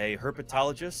up a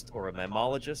herpetologist or a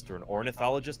mammologist or an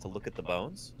ornithologist to look at the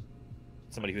bones?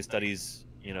 Somebody who studies,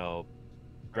 you know,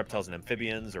 reptiles and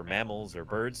amphibians or mammals or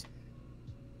birds?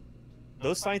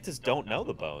 Those scientists don't know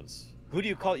the bones. Who do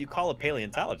you call? You call a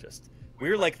paleontologist.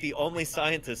 We're like the only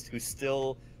scientists who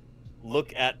still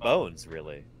look at bones,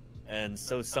 really. And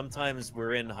so sometimes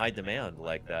we're in high demand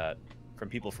like that from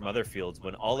people from other fields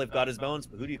when all they've got is bones.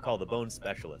 But who do you call the bone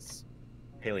specialists?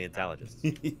 Paleontologists.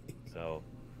 So,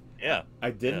 yeah.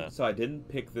 I didn't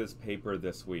pick this paper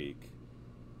this week,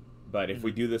 but if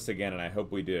we do this again, and I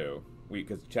hope we do,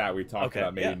 because chat, we talked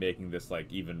about maybe making this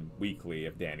like even weekly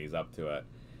if Danny's up to it.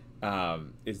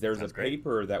 There's a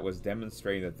paper that was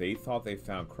demonstrating that they thought they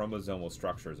found chromosomal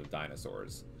structures of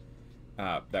dinosaurs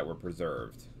that were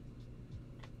preserved.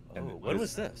 And when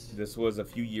was this? This was a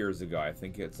few years ago. I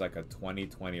think it's like a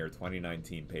 2020 or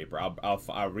 2019 paper.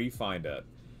 I'll re-find it,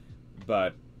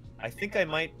 but I think I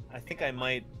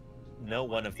might know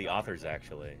one of the authors,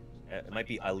 actually. It might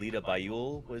be Alida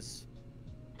Bayul was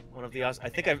one of the authors. I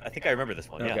think I remember this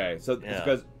one. Okay, so it's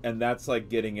because, and that's like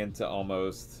getting into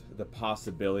almost the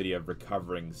possibility of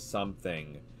recovering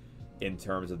something in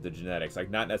terms of the genetics, like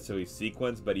not necessarily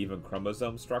sequence, but even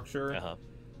chromosome structure.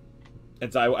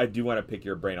 And so I do want to pick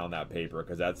your brain on that paper,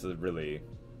 because that's a really,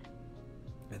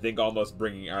 I think, almost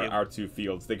bringing our two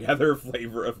fields together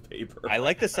flavor of paper. I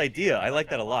like this idea. I like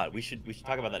that a lot. We should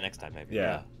talk about that next time, maybe.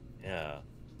 Yeah.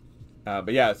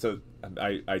 But yeah, so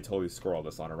I totally scrolled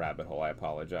us on a rabbit hole. I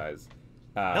apologize.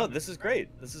 No, this is great.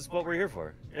 This is what we're here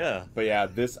for. Yeah. But yeah,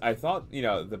 I thought,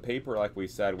 the paper, like we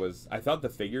said, I thought the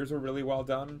figures were really well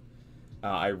done.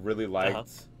 I really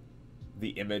liked the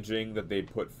imaging that they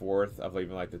put forth of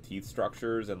even like the teeth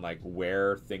structures and like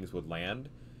where things would land.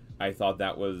 I thought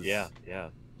that was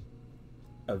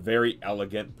a very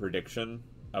elegant prediction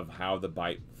of how the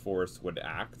bite force would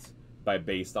act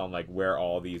based on like where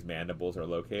all these mandibles are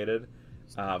located.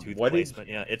 Yeah,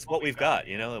 it's what we've got.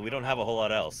 We don't have a whole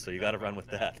lot else, so you got to run with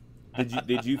that.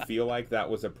 Did you feel like that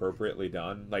was appropriately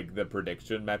done, like the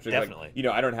prediction metric? Definitely. Like,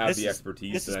 I don't have the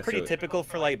expertise. This is pretty typical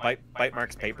for like bite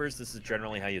marks papers. This is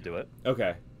generally how you do it.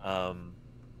 Okay.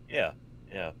 Yeah.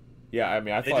 I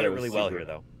mean, I they thought did it was really well here,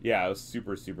 though. Yeah, it was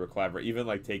super, super clever. Even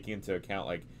like taking into account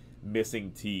like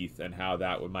missing teeth and how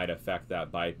that might affect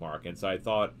that bite mark. And so I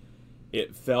thought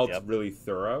it felt really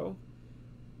thorough.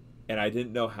 And I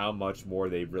didn't know how much more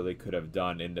they really could have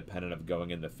done independent of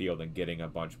going in the field and getting a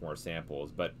bunch more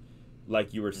samples. But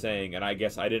like you were saying, and I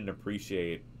guess I didn't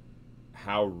appreciate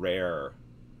how rare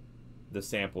the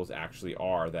samples actually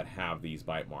are that have these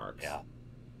bite marks. Yeah.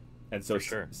 And so, for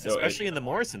sure. Especially in the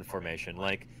Morrison Formation.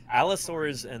 Like,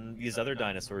 allosaurs and these other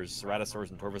dinosaurs, ceratosaurs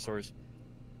and torvosaurs,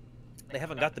 they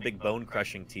haven't got the big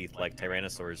bone-crushing teeth like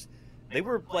tyrannosaurs. They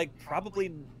were, like,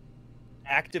 probably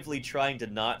actively trying to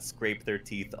not scrape their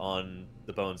teeth on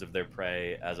the bones of their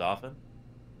prey as often.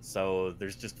 So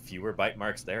there's just fewer bite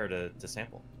marks there to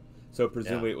sample. So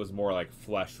presumably it was more like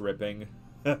flesh ripping,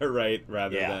 right?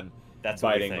 Rather than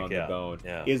biting on the bone.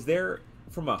 Yeah. Is there,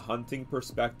 from a hunting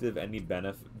perspective, any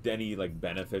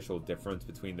beneficial difference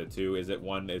between the two? Is it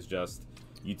one is just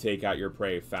you take out your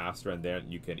prey faster and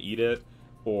then you can eat it,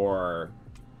 or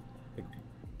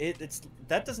it's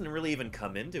that doesn't really even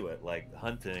come into it, like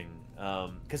hunting,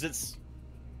 because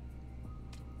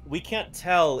we can't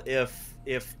tell if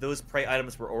those prey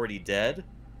items were already dead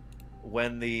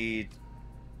when the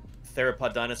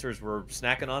theropod dinosaurs were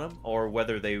snacking on them, or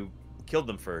whether they killed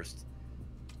them first.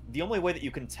 The only way that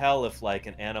you can tell if like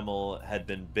an animal had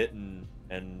been bitten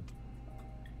and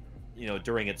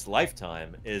during its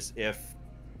lifetime is if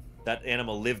that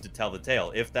animal lived to tell the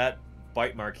tale. If that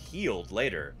bite mark healed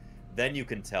later, then you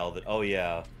can tell that, oh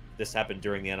yeah, this happened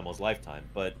during the animal's lifetime.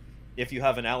 But if you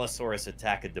have an Allosaurus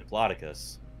attack a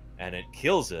Diplodocus and it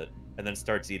kills it and then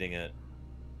starts eating it,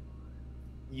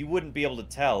 you wouldn't be able to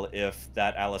tell if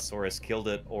that Allosaurus killed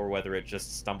it or whether it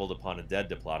just stumbled upon a dead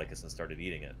Diplodocus and started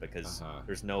eating it, because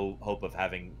there's no hope of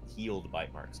having healed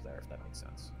bite marks there, if that makes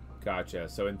sense. Gotcha.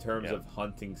 So in terms of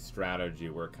hunting strategy,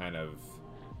 we're kind of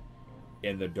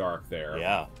in the dark there.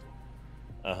 Yeah.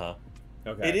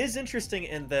 Okay. It is interesting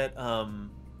in that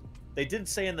they did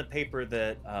say in the paper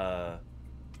that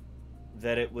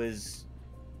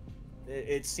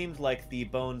it seemed like the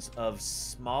bones of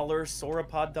smaller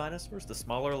sauropod dinosaurs, the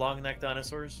smaller long-necked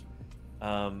dinosaurs,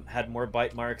 had more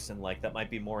bite marks, and like that might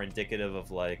be more indicative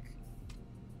of like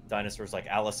dinosaurs like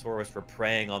Allosaurus were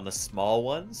preying on the small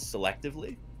ones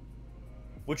selectively,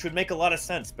 which would make a lot of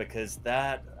sense, because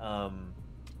that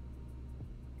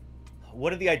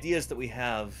one of the ideas that we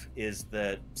have is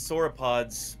that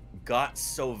sauropods got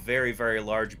so very, very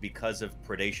large because of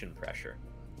predation pressure.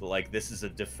 Like, this is a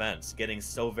defense. Getting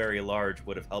so very large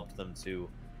would have helped them to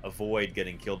avoid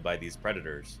getting killed by these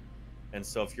predators. And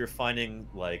so if you're finding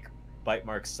like bite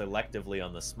marks selectively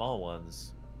on the small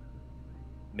ones,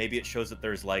 maybe it shows that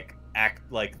there's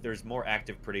there's more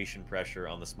active predation pressure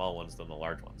on the small ones than the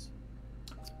large ones.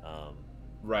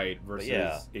 Right,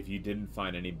 versus if you didn't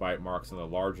find any bite marks on the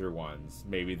larger ones,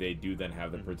 maybe they do then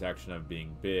have the protection of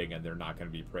being big and they're not going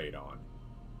to be preyed on.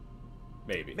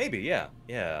 Maybe,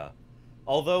 yeah.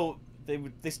 Although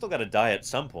they still got to die at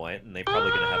some point, and they're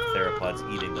probably going to have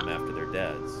theropods eating them after they're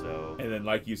dead. So, and then,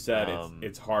 like you said,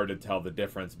 it's hard to tell the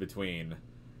difference between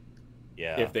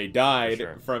if they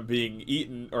died from being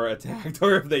eaten or attacked,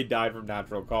 or if they died from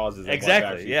natural causes.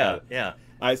 Exactly. Yeah.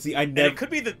 I see. I never. And it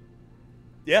could be the.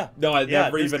 Yeah. No, I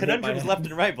never even. Conundrums left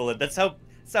and right, bullet. That's how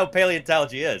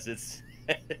paleontology is. It's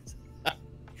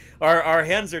our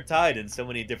hands are tied in so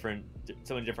many different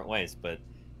ways, but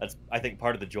that's, I think,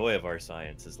 part of the joy of our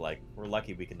science is like we're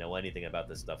lucky we can know anything about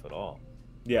this stuff at all.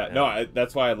 Yeah. No,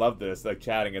 that's why I love this. Like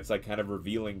chatting, it's like kind of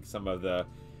revealing some of the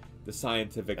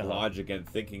scientific logic and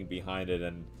thinking behind it,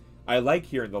 and I like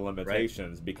hearing the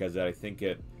limitations because I think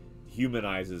it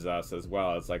humanizes us as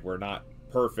well. It's like we're not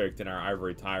perfect in our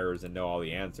ivory towers and know all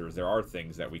the answers. There are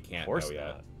things that we can't know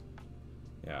yet.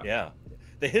 Yeah.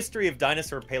 The history of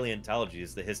dinosaur paleontology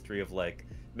is the history of like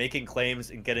making claims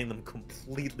and getting them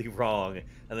completely wrong,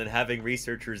 and then having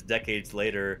researchers decades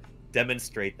later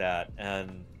demonstrate that,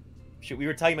 and Shit, we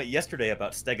were talking about yesterday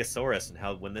about Stegosaurus and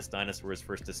how when this dinosaur was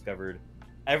first discovered,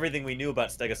 everything we knew about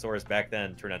Stegosaurus back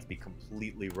then turned out to be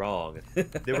completely wrong.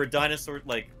 There were dinosaurs,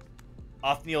 like,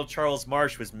 Othniel Charles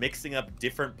Marsh was mixing up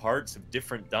different parts of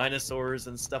different dinosaurs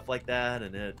and stuff like that,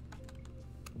 and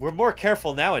we're more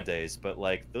careful nowadays, but,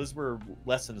 like, those were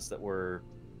lessons that were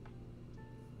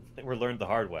learned the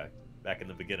hard way back in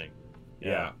the beginning.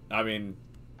 Yeah, I mean,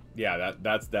 yeah,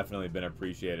 that's definitely been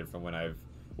appreciated from when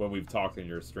we've talked in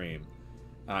your stream.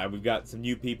 We've got some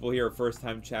new people here. First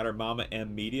time chatter, Mama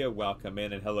M Media, welcome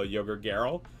in, and hello Yogurt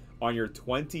Garrel on your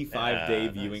 25-day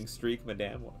viewing streak,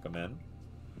 Madame. Welcome in.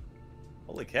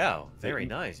 Holy cow! Very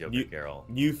nice, Yogurt Garrel.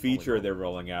 New feature they're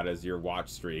rolling out is your watch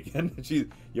streak, and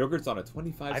Yogurt's on a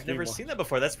 25. I've never seen that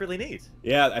before. That's really neat.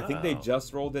 Yeah, I think they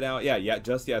just rolled it out. Yeah,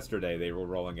 just yesterday they were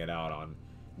rolling it out on.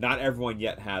 Not everyone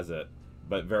yet has it,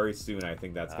 but very soon I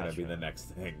think that's going to be the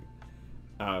next thing.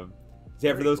 So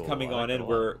yeah, for those coming on in,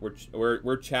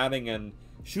 we're chatting and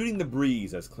shooting the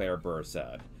breeze, as Claire Burr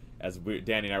said, as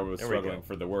Danny and I were struggling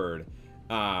for the word,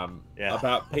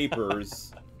 about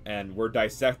papers, and we're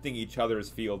dissecting each other's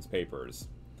fields papers,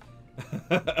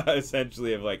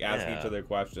 essentially, of like asking each other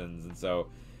questions. And so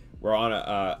we're on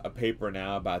a paper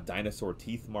now about dinosaur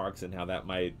teeth marks and how that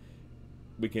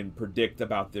we can predict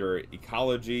about their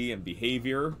ecology and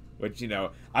behavior, which, you know,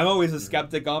 I'm always a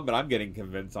skeptic on, but I'm getting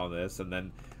convinced on this. And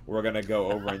then we're going to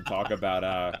go over and talk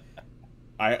about,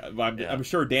 I'm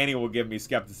sure Danny will give me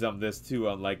skepticism on this too,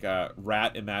 on like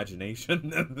rat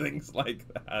imagination and things like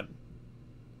that.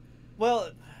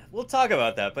 Well, we'll talk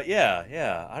about that, but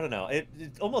yeah, I don't know. It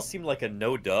almost seemed like a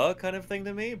no-duh kind of thing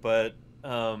to me, but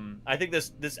I think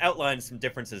this outlines some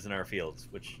differences in our fields,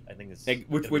 which I think is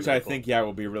which I think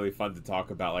will be really fun to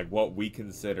talk about, like what we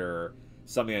consider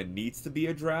something that needs to be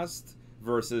addressed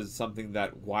versus something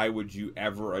that why would you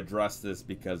ever address this,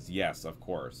 because yes, of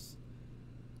course.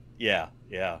 Yeah.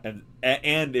 And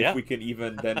if we can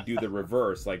even then do the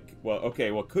reverse, like, well, okay,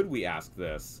 well, could we ask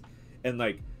this? And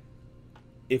like,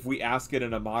 if we ask it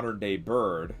in a modern day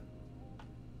bird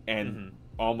and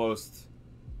almost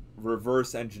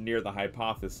reverse engineer the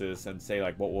hypothesis and say,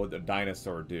 like, what would a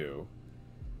dinosaur do?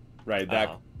 Right?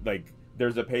 That like,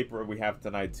 there's a paper we have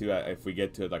tonight too, if we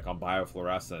get to it, like on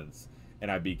biofluorescence, and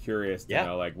I'd be curious to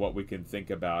know like what we can think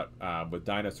about with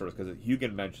dinosaurs, because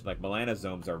Hugen mentioned like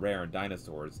melanosomes are rare in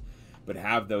dinosaurs, but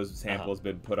have those samples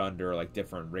been put under like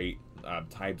different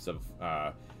types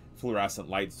of fluorescent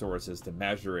light sources to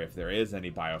measure if there is any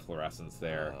biofluorescence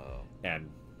there? And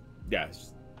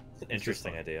it's an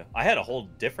interesting idea. I had a whole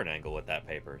different angle with that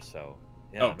paper, so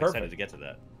I'm excited to get to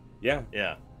that.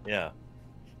 Yeah.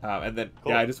 And then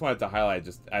I just wanted to highlight,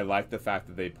 I like the fact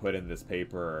that they put in this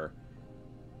paper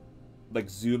like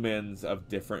zoom ins of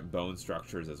different bone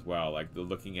structures as well, like they're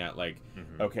looking at like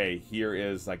okay, here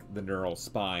is like the neural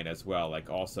spine as well, like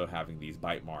also having these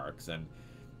bite marks. And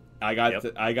I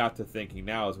got to thinking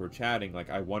now as we're chatting, like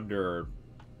I wonder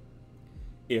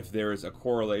if there's a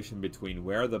correlation between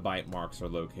where the bite marks are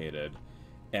located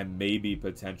and maybe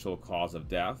potential cause of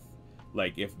death.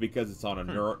 Like if, because it's on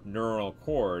a neural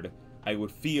cord, I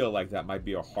would feel like that might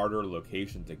be a harder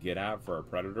location to get at for a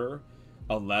predator,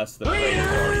 unless the prey is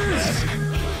already dead.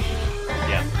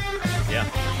 Yeah,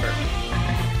 sure.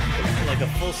 Like a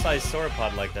full-size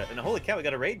sauropod like that, and holy cow, we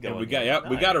got a raid going. And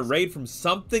we got a raid from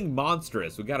something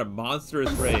monstrous. We got a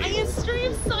monstrous raid. SciAnts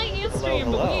stream.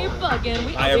 We're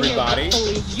bugging. Hi everybody.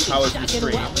 How was your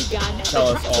stream? Tell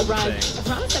us all the things. I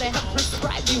promise that I have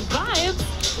prescribed you vibes.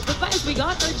 The vibes we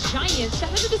got are giant.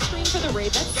 Shout out to the stream for the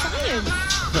raid. That's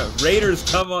SciAnts. Raiders,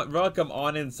 welcome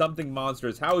on in. Something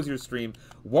monstrous. How was your stream?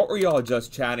 What were y'all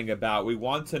just chatting about? We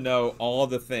want to know all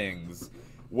the things.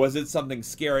 Was it something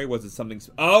scary? Was it something...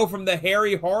 Oh, from the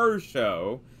Harry Horror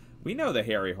Show. We know the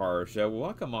Harry Horror Show.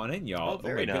 Welcome on in, y'all. Oh,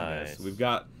 very nice. We've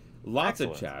got lots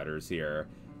of chatters here.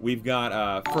 We've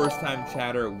got first-time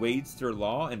chatter Wadester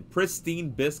Law and Pristine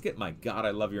Biscuit. My God,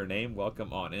 I love your name.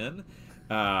 Welcome on in.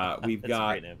 We've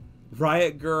got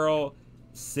Riot Girl,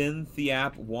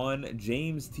 Cynthiap1,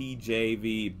 James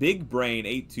TJV, Big Brain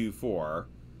 824.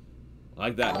 I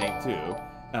like that name, too.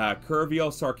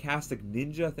 Curvial Sarcastic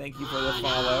Ninja, thank you for the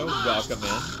follow. Welcome in.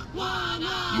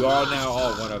 You are now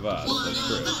all one of us. That's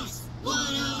true.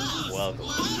 Welcome.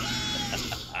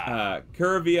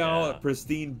 Curvial,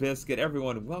 Pristine Biscuit,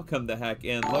 everyone, welcome the heck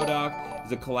in. Lodoc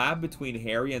is a collab between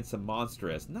Harry and some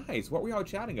monstrous. Nice. What were y'all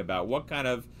chatting about? What kind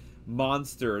of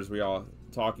monsters were y'all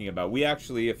talking about? We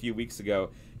actually, a few weeks ago,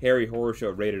 Harry Horror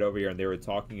Show raided over here, and they were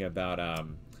talking about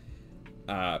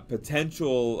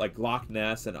potential like Loch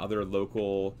Ness and other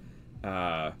local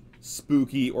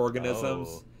spooky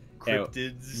organisms.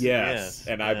 Cryptids. Yes.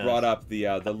 And I brought up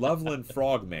the Loveland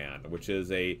Frogman, which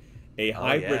is a a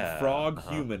hybrid yeah.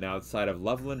 frog-human outside of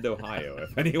Loveland, Ohio,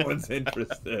 if anyone's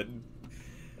interested.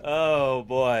 Oh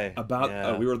boy.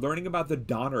 About we were learning about the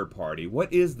Donner Party.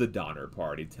 What is the Donner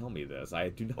Party? Tell me this. I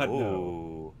do not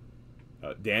know.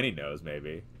 Danny knows,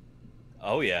 maybe.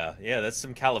 Oh yeah, that's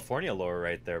some California lore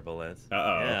right there, Bullet.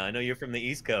 Yeah, I know you're from the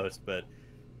East Coast, but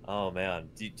oh man,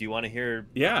 do you want to hear?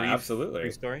 Yeah, absolutely.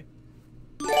 Brief story.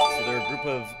 So there were a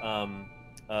group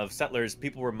of settlers.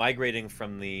 People were migrating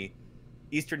from the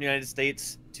eastern United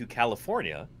States to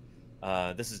California.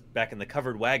 This is back in the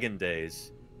covered wagon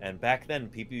days, and back then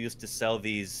people used to sell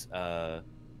these.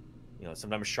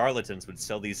 Sometimes charlatans would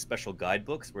sell these special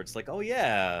guidebooks where it's like, oh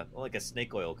yeah, well, like a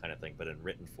snake oil kind of thing, but in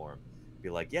written form. Be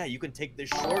like, yeah, you can take this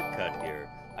shortcut here.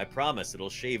 I promise it'll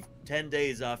shave 10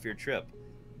 days off your trip.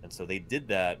 And so they did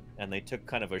that, and they took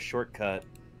kind of a shortcut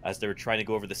as they were trying to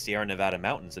go over the Sierra Nevada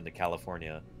mountains into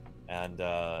California. And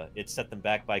it set them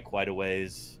back by quite a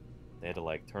ways. They had to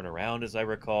like turn around, as I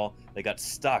recall. They got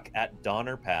stuck at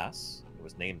Donner Pass. It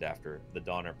was named after the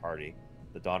Donner Party,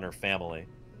 the Donner family.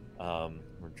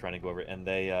 We're trying to go over, and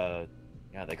they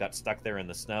got stuck there in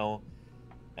the snow.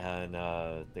 And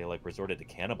they like resorted to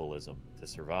cannibalism to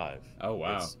survive. Oh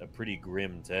wow! It's a pretty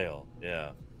grim tale.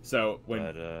 Yeah. So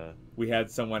when we had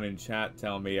someone in chat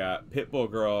tell me, Pitbull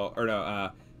Girl, or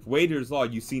no, Wader's Law,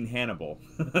 you've seen Hannibal.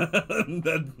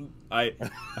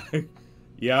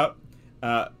 Yep.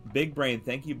 Big Brain,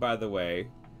 thank you, by the way,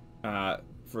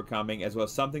 for coming, as well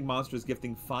as Something Monstrous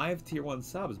gifting 5 tier 1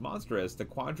 subs. Monstrous, the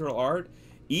Quadral Art,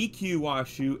 EQ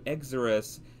Washu,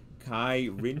 Exorus, Kai,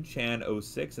 Rinchan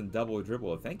 06, and Double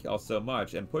Dribble. Thank you all so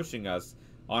much, and pushing us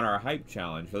on our hype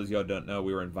challenge. For those of you who don't know,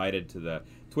 we were invited to the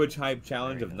Twitch hype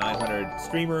challenge of 900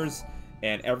 streamers,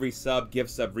 and every sub,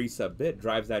 gift sub, resub bit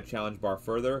drives that challenge bar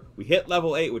further. We hit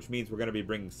level 8, which means we're going to be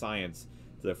bringing SciAnts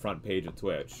to the front page of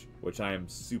Twitch, which I am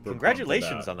super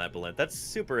Congratulations on that, Balint. That's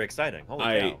super exciting. Holy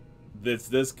cow.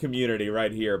 This community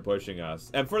right here pushing us.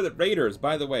 And for the Raiders,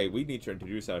 by the way, we need to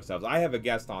introduce ourselves. I have a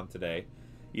guest on today.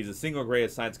 He's the single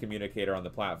greatest science communicator on the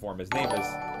platform. His name is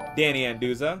Danny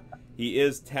Anduza. He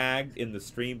is tagged in the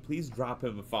stream. Please drop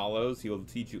him follows. He will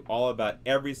teach you all about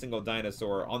every single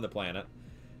dinosaur on the planet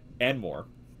and more.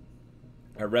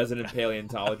 A resident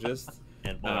paleontologist.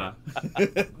 And more.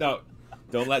 No,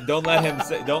 don't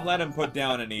let him put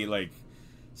down any like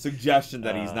suggestion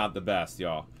that he's not the best,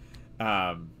 y'all.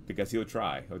 Because he'll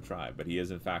try, but he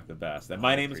is in fact the best. And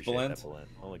my name is Balint.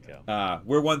 Holy cow.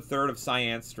 We're 1/3 of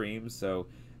SciAnts streams, so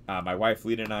my wife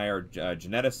Lita and I are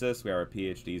geneticists. We are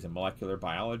PhDs in molecular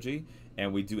biology,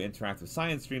 and we do interactive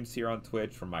science streams here on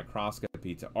Twitch, from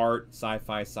microscopy to art,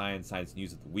 sci-fi, science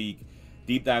news of the week,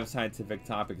 deep dive scientific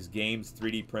topics, games,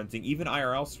 3D printing, even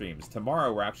IRL streams.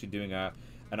 Tomorrow we're actually doing an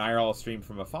IRL stream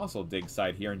from a fossil dig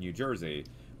site here in New Jersey,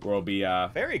 where we'll be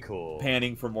very cool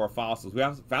panning for more fossils. We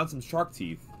found some shark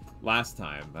teeth last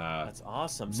time. That's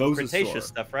awesome. Some Cretaceous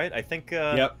stuff, right? I think.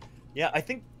 Yep. Yeah, I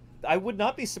think I would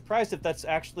not be surprised if that's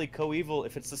actually coeval,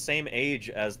 if it's the same age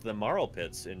as the marl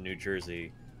pits in New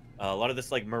Jersey. A lot of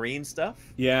this like marine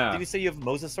stuff. Yeah. Did you say you have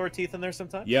mosasaur teeth in there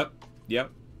sometimes? Yep. Yeah.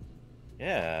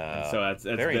 And so it's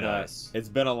very been nice. It's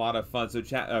been a lot of fun. So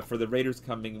for the Raiders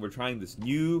coming, we're trying this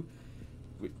new.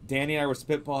 Danny and I were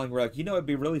spitballing. We're like, it'd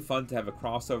be really fun to have a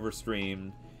crossover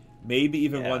stream, maybe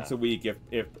even once a week,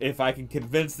 if I can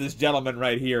convince this gentleman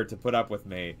right here to put up with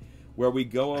me, where we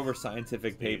go over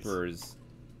scientific papers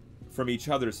from each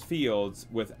other's fields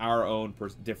with our own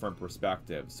different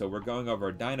perspectives. So we're going over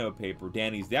a dino paper.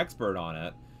 Danny's the expert on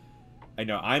it. I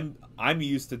know I'm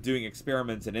used to doing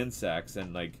experiments in insects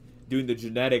and like doing the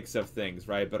genetics of things,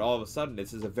 right? But all of a sudden,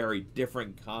 this is a very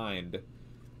different kind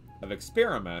of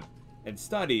experiment and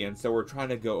study, and so we're trying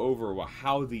to go over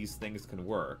how these things can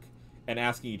work, and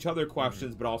asking each other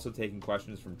questions, but also taking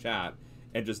questions from chat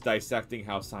and just dissecting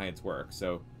how science works.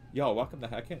 So, y'all, welcome the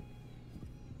heck in.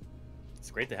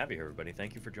 It's great to have you here, everybody.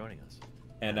 Thank you for joining us.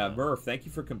 And Murph, thank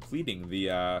you for completing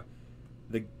the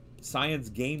Science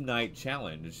Game Night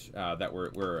Challenge that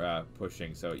we're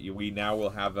pushing. So we now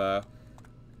will have a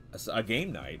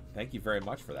game night. Thank you very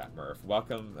much for that, Murph.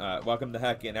 Welcome the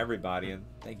heck in, everybody, and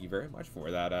thank you very much for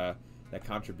that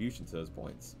contribution to those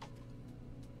points.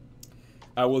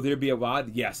 Will there be a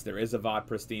VOD? Yes, there is a VOD,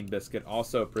 Pristine Biscuit.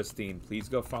 Also, Pristine, please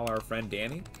go follow our friend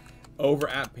Danny over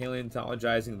at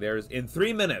Paleontologizing. There's in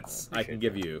 3 minutes I can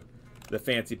give you the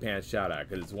fancy pants shout out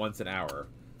because it's once an hour.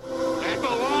 That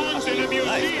belongs in a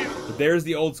museum. But there's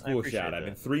the old school shout out.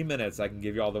 In 3 minutes I can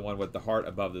give you all the one with the heart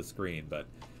above the screen, but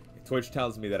Twitch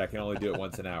tells me that I can only do it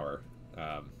once an hour.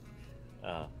 I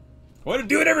want to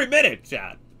do it every minute,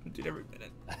 chat. Do it every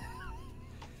minute.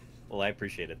 Well, I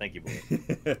appreciate it. Thank you,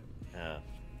 boy.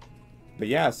 But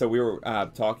yeah, so we were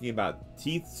talking about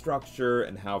teeth structure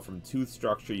and how from tooth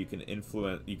structure you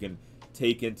can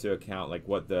take into account like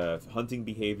what the hunting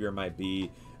behavior might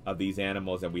be of these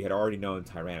animals. And we had already known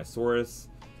Tyrannosaurus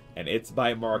and its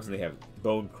bite marks, and they have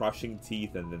bone-crushing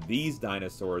teeth. And then these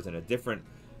dinosaurs in a different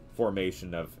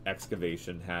formation of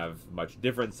excavation have much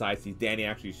different size teeth. Danny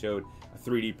actually showed a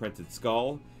 3D printed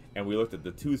skull, and we looked at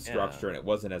the tooth structure, and it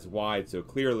wasn't as wide. So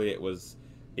clearly it was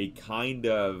a kind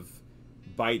of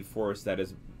bite force that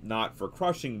is not for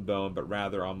crushing bone, but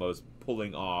rather almost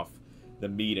pulling off the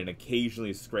meat and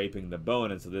occasionally scraping the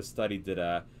bone. And so this study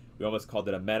we almost called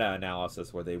it a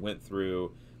meta-analysis, where they went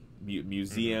through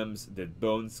museums, did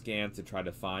bone scans to try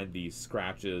to find these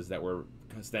scratches that were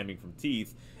stemming from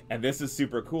teeth. And this is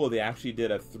super cool. They actually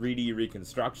did a 3D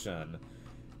reconstruction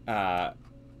and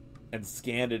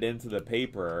scanned it into the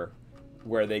paper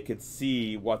where they could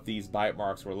see what these bite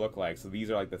marks would look like. So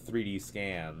these are like the 3D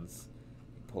scans.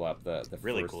 Pull up the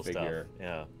really first cool figure.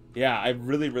 Stuff. Yeah, I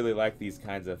really like these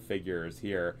kinds of figures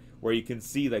here, where you can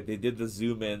see like they did the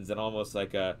zoom ins and almost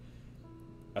like a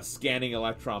scanning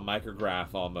electron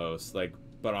micrograph almost, like,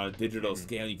 but on a digital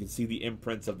scale. You can see the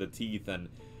imprints of the teeth. And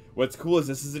what's cool is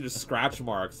this isn't just scratch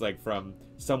marks like from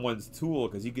someone's tool,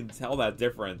 because you can tell that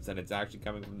difference, and it's actually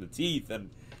coming from the teeth, and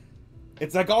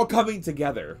it's like all coming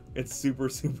together. It's super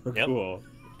cool.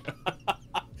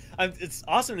 It's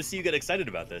awesome to see you get excited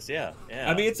about this. Yeah.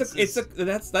 I mean,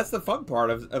 that's the fun part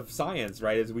of science,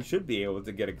 right? Is we should be able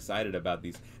to get excited about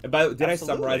these. And did I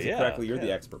summarize it correctly? You're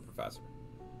the expert, Professor.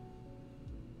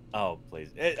 Oh,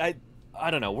 please. I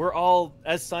don't know. We're all,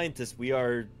 as scientists,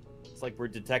 it's like we're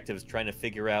detectives trying to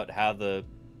figure out how the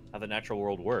natural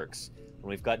world works. And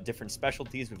we've got different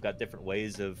specialties. We've got different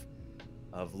ways of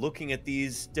looking at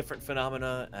these different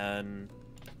phenomena, and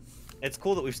it's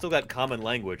cool that we've still got common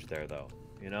language there, though.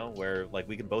 You know, where like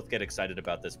we can both get excited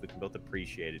about this, we can both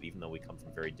appreciate it, even though we come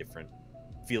from very different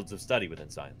fields of study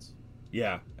within science.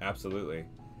 Yeah, absolutely.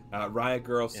 Riot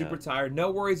Girl, super tired.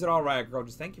 No worries at all, Riot Girl.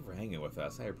 Just thank you for hanging with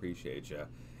us. I appreciate you.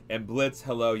 And Blitz,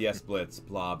 hello. Yes, Blitz.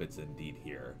 Blob, it's indeed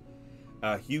here.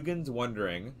 Hugin's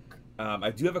wondering, I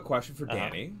do have a question for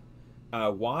Danny.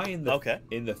 Why in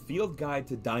the field guide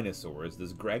to dinosaurs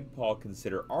does Greg Paul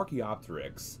consider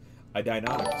Archaeopteryx a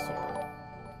Deinonychosaur?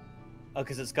 Oh,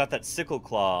 because it's got that sickle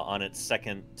claw on its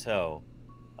second toe,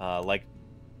 like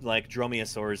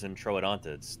dromaeosaurs and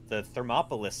troodontids. The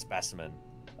Thermopolis specimen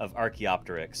of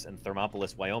Archaeopteryx in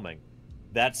Thermopolis, Wyoming,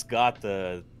 that's got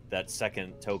that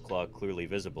second toe claw clearly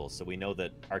visible. So we know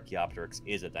that Archaeopteryx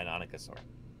is a Deinonychosaur.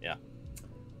 Yeah.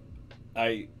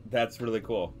 That's really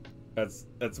cool. That's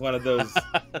one of those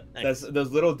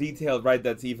those little details, right?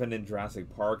 That's even in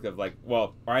Jurassic Park of like,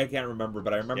 well, I can't remember,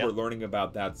 but I remember learning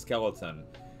about that skeleton,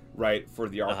 right, for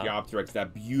the Archaeopteryx,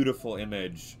 that beautiful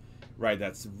image, right,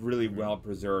 that's really well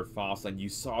preserved fossil, and you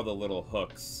saw the little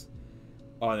hooks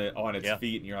on its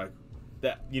feet, and you're like,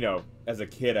 that, you know, as a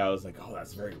kid I was like, oh,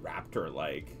 that's very raptor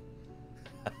like.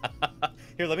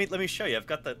 Here, let me show you. I've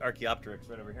got the Archaeopteryx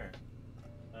right over here.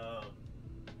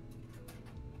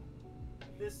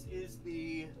 This is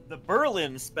the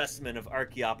Berlin specimen of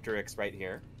Archaeopteryx right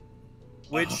here,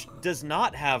 which does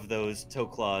not have those toe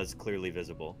claws clearly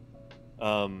visible.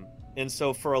 And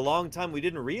so for a long time, we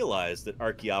didn't realize that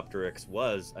Archaeopteryx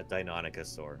was a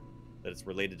Deinonychosaur, that it's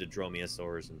related to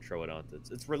dromaeosaurs and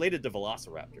troodontids. It's related to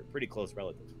Velociraptor, pretty close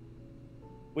relatives.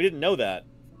 We didn't know that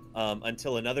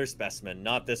until another specimen,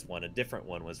 not this one, a different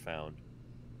one was found.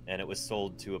 And it was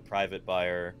sold to a private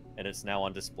buyer, and it's now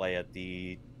on display at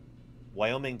the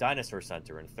Wyoming Dinosaur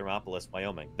Center in Thermopolis,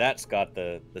 Wyoming. That's got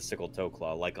the sickle toe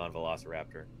claw, like on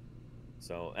Velociraptor.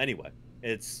 So anyway,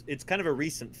 it's kind of a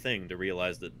recent thing to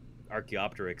realize that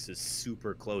Archaeopteryx is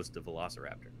super close to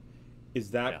Velociraptor.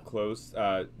 Is that close?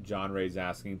 John Ray's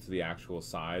asking, to the actual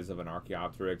size of an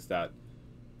Archaeopteryx, that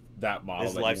model.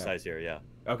 It's life size here, yeah.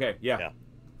 Okay, yeah.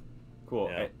 Cool.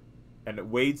 Yeah.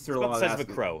 And Wade Sirlaw, about the size of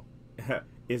a crow.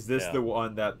 Is this the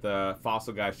one that the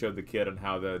fossil guy showed the kid on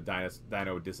how the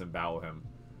dino would disembowel him?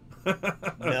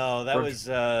 No, that was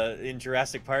in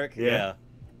Jurassic Park. Yeah.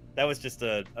 That was just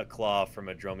a claw from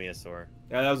a dromaeosaur.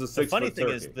 Yeah, that was a 6 The funny thing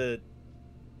is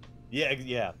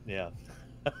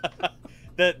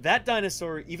that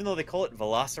dinosaur, even though they call it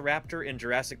Velociraptor in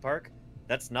Jurassic Park,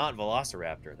 that's not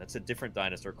Velociraptor. That's a different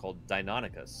dinosaur called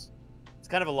Deinonychus. It's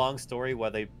kind of a long story why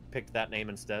they picked that name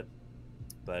instead.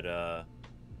 But,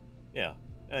 yeah.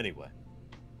 Anyway.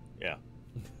 Yeah.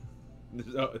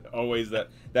 There's always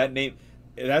that name.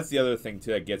 That's the other thing,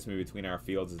 too, that gets me between our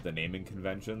fields, is the naming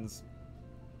conventions.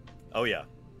 Oh, yeah.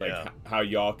 Like how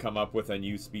y'all come up with a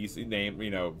new species name,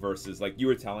 you know, versus like you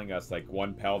were telling us, like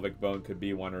one pelvic bone could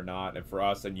be one or not, and for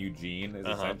us a new gene is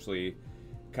essentially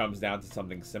comes down to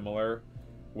something similar,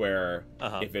 where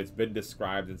if it's been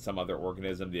described in some other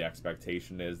organism, the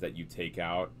expectation is that you take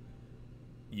out,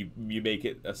 you make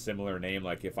it a similar name.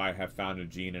 Like if I have found a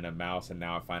gene in a mouse and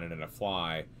now I find it in a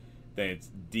fly, then it's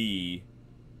D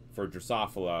for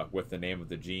Drosophila with the name of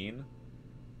the gene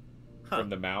from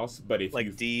the mouse. But if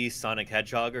like D Sonic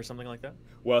Hedgehog or something like that?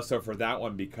 Well, so for that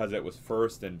one, because it was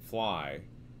first in fly,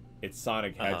 it's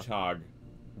Sonic Hedgehog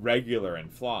regular in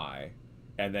fly,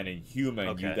 and then in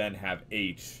human you then have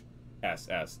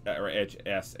HSS or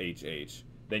HSHH.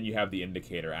 Then you have the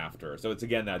indicator after. So it's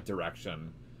again that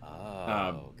direction.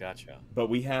 Oh, gotcha. But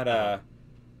we had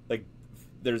like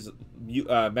there's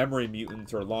memory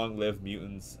mutants or long-lived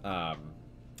mutants, or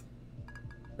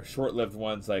short-lived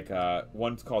ones. Like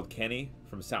one's called Kenny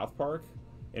from South Park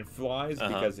in flies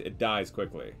because it dies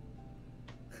quickly.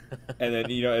 And then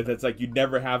it's like you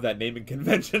never have that naming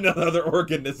convention on other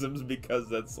organisms because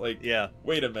that's like,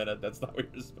 wait a minute, that's not what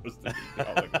you're supposed to be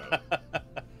calling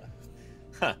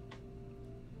them.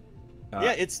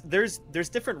 Yeah, there's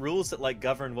different rules that like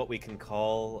govern what we can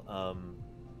call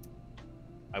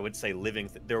I would say living.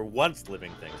 There were once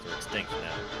living things; they're extinct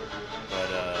now. But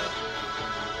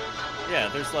yeah,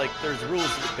 there's rules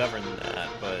that govern that.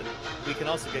 But we can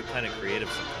also get kind of creative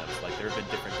sometimes. Like there have been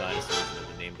different dinosaurs that have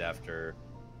been named after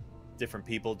different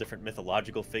people, different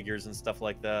mythological figures, and stuff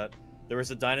like that. There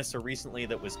was a dinosaur recently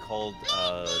that was called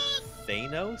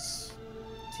Thanos.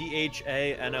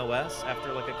 Thanos,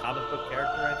 after like a comic book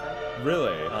character, I think.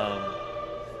 Really?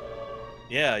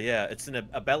 Yeah. It's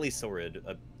a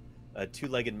bellisaurid, a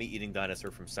two-legged meat-eating dinosaur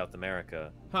from South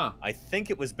America. Huh. I think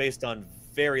it was based on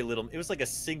very little. It was like a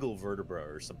single vertebra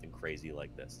or something crazy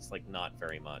like this. It's like not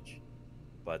very much,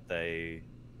 but they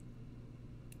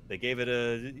gave it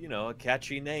a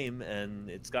catchy name, and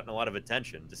it's gotten a lot of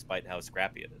attention despite how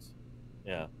scrappy it is.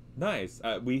 Yeah. Nice.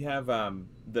 We have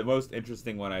the most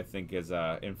interesting one I think is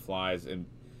in flies, and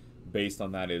based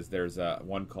on that is there's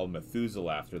one called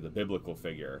Methuselah after the biblical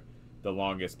figure, the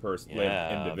longest lived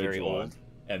individual, very old.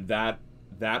 And that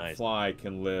fly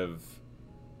can live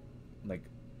like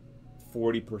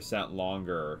 40%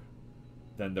 longer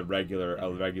than the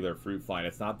regular fruit fly. And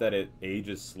it's not that it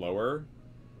ages slower;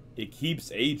 it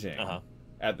keeps aging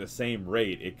at the same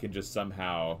rate. It can just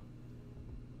somehow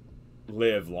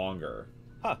live longer.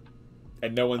 Huh.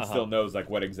 And no one still knows like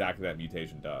what exactly that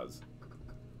mutation does.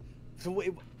 So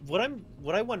what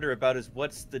I wonder about is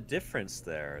what's the difference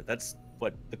there? That's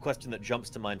what the question that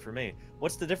jumps to mind for me.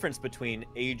 What's the difference between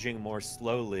aging more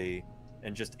slowly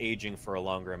and just aging for a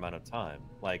longer amount of time?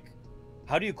 Like,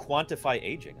 how do you quantify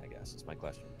aging, I guess, is my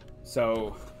question.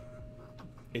 So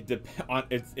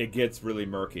it gets really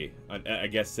murky. I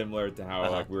guess similar to how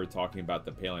like we were talking about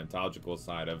the paleontological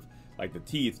side of like the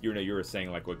teeth, you were saying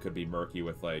like what could be murky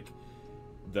with like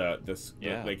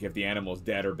like if the animal's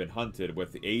dead or been hunted.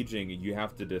 With the aging, you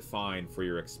have to define for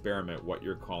your experiment what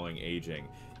you're calling aging.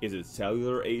 Is it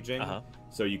cellular aging?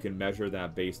 So you can measure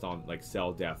that based on like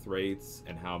cell death rates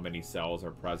and how many cells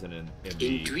are present in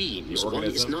the dreams, the organism. one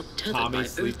is not tethered Tommy by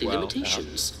sleep earthly well.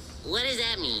 limitations. What does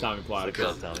that mean? Tommy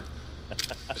Platypus.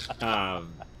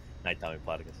 Night Tommy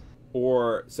Platypus.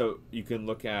 Or so you can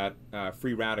look at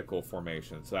free radical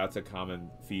formation. So that's a common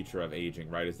feature of aging,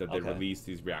 right? Is that they release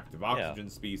these reactive oxygen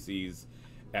species,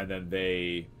 and then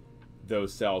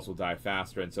those cells will die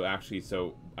faster. And so actually,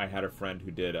 I had a friend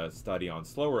who did a study on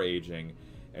slower aging,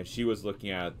 and she was looking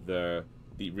at the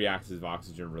reactive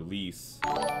oxygen release.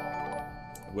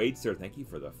 Wade, sir, thank you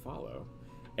for the follow.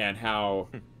 And how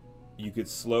you could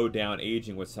slow down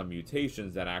aging with some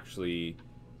mutations that actually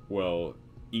will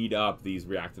eat up these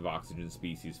reactive oxygen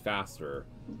species faster,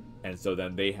 and so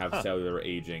then they have cellular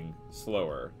aging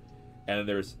slower. And then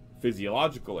there's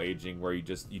physiological aging, where you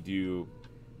do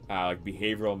like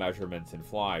behavioral measurements in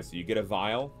flies. So you get a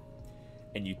vial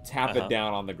and you tap it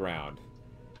down on the ground,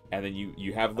 and then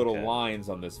you have little lines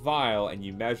on this vial, and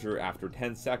you measure after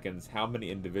 10 seconds how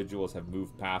many individuals have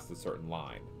moved past a certain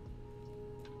line.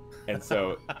 And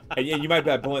so and you might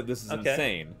be like, this is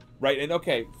insane, right? And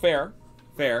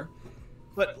fair.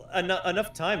 But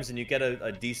enough times and you get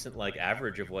a decent like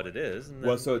average of what it is. And then,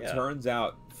 well, so it turns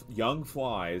out young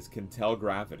flies can tell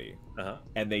gravity,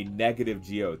 and they negative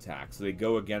geotack. So they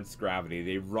go against gravity.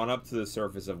 They run up to the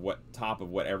surface of top of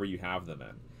whatever you have them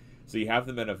in. So you have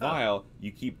them in a vial.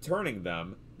 You keep turning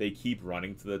them. They keep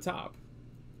running to the top.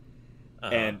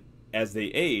 And as they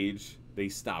age, they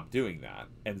stop doing that.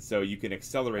 And so you can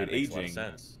accelerate aging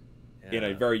in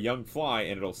a very young fly,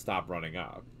 and it'll stop running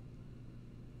up.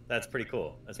 That's pretty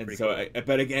cool. That's pretty cool.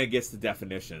 But again, it gets to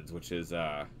definitions, which is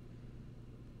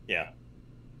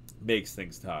makes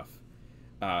things tough.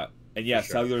 And yeah, For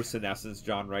sure. cellular senescence,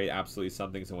 John, right? Absolutely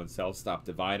something. So when cells stop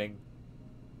dividing,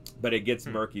 but it gets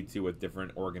murky too with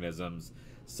different organisms.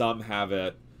 Some have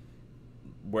it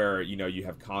where, you know, you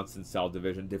have constant cell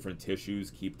division, different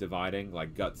tissues keep dividing,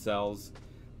 like gut cells,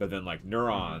 but then like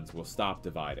neurons will stop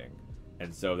dividing.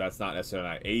 And so that's not necessarily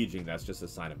not aging, that's just a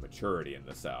sign of maturity in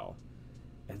the cell.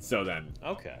 And so then,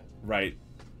 right,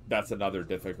 that's another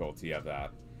difficulty of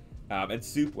that. And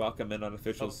Soup, welcome in,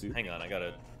 unofficial Soup. Hang on,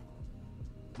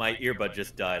 my earbud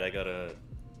just died. I gotta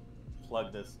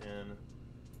plug this in,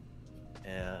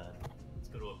 and let's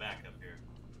go to a backup here.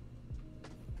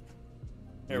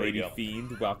 There Lady we go.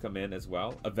 Fiend, welcome in as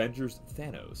well. Avengers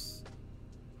Thanos.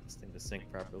 This thing to sync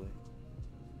properly.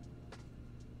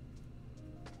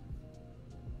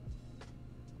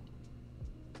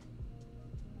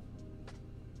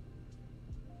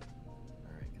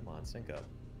 All right, come on, sync up.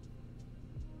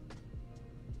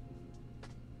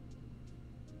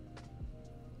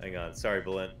 Hang on, sorry,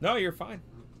 Belen. No, you're fine.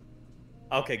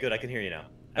 Okay, good. I can hear you now.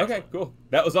 Okay, cool.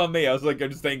 That was on me. I was like, I'm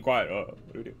just staying quiet. Oh,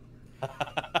 what do we do?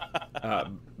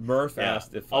 Murph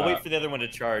asked if... I'll wait for the other one to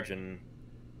charge, and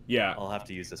yeah, I'll have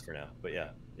to use this for now. But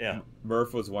yeah.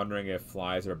 Murph was wondering if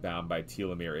flies are bound by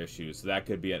telomere issues. So that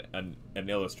could be an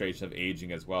illustration of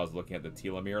aging as well as looking at the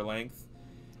telomere length.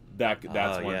 That's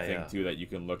one thing, too, that you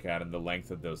can look at in the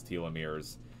length of those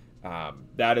telomeres.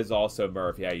 That is also,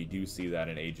 Murph, yeah, you do see that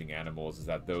in aging animals, is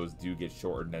that those do get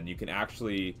shortened, and you can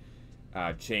actually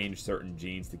change certain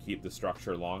genes to keep the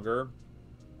structure longer,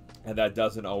 and that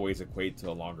doesn't always equate to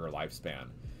a longer lifespan,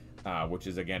 which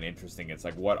is, again, interesting. It's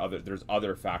like there's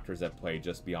other factors at play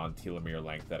just beyond telomere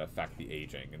length that affect the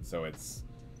aging, and so it's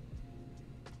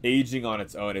aging on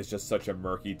its own is just such a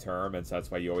murky term, and so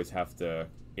that's why you always have to,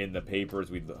 in the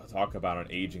papers we talk about on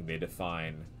aging, they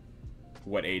define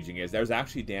what aging is. There's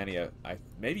actually, Danny,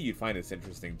 maybe you'd find this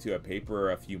interesting too, a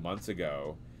paper a few months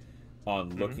ago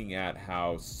on looking at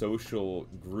how social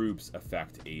groups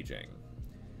affect aging.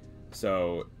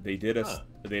 So they did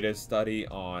a study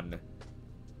on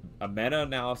a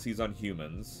meta-analysis on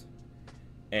humans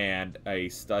and a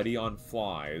study on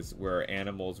flies where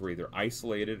animals were either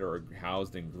isolated or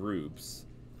housed in groups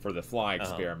for the fly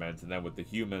experiment, and then with the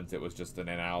humans it was just an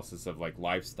analysis of like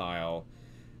lifestyle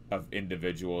of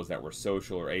individuals that were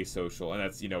social or asocial. And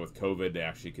that's, you know, with COVID they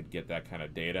actually could get that kind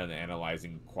of data and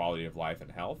analyzing quality of life and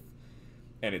health.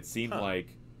 And it seemed like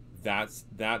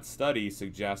that study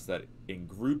suggests that in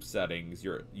group settings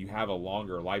you have a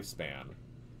longer lifespan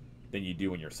than you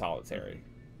do when you're solitary.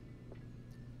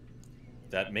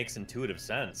 That makes intuitive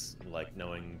sense, like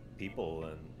knowing people,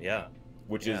 and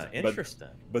which is interesting.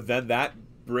 But then that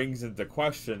brings into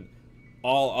question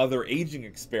all other aging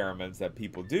experiments that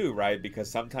people do, right? Because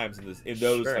sometimes in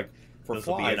those like for those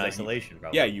flies, will be in like, isolation,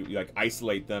 probably. you like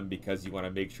isolate them because you want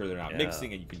to make sure they're not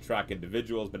mixing, and you can track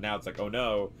individuals. But now it's like, oh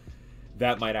no,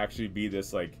 that might actually be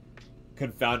this like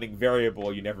confounding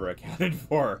variable you never accounted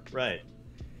for. Right.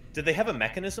 Did they have a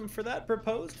mechanism for that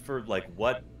proposed, for like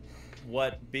what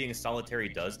being solitary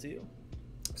does to you?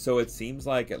 So it seems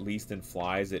like, at least in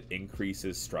flies, it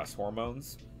increases stress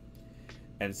hormones.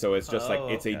 And so it's just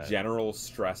it's a general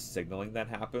stress signaling that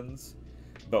happens.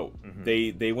 But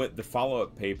they went, the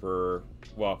follow-up paper,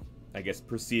 well, I guess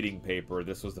preceding paper,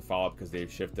 this was the follow-up because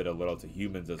they've shifted a little to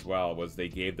humans as well, was they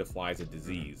gave the flies a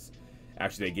disease.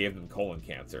 Actually, they gave them colon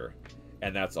cancer.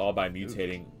 And that's all by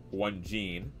mutating one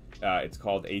gene. It's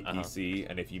called APC,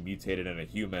 and if you mutate it in a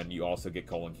human, you also get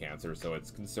colon cancer, so it's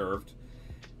conserved.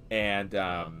 And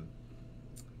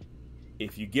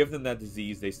if you give them that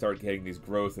disease, they start getting these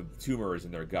growth of tumors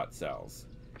in their gut cells.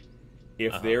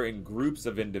 If they're in groups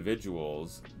of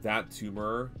individuals, that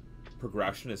tumor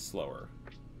progression is slower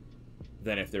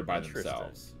than if they're by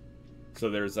themselves. So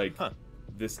there's like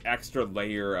this extra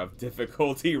layer of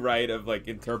difficulty, right, of like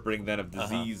interpreting then of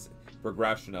disease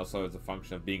progression also as a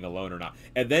function of being alone or not.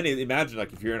 And then imagine,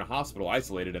 like, if you're in a hospital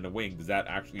isolated in a wing, does that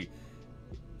actually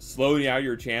slow down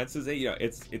your chances? You know,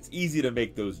 it's easy to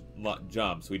make those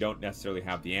jumps. We don't necessarily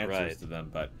have the answers to them,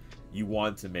 but you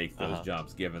want to make those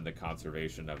jumps given the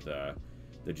conservation of the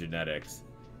genetics.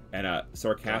 And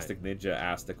Sarcastic Ninja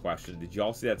asked the question, did you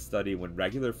all see that study when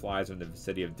regular flies are in the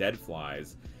vicinity of dead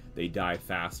flies, they die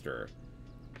faster?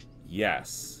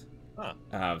 Yes.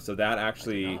 So that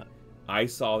actually, I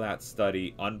saw that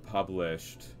study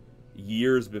unpublished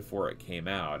years before it came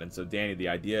out. And so, Danny, the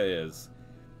idea is,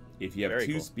 if you have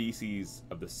two species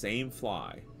of the same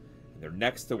fly, and they're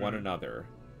next to one another,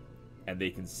 and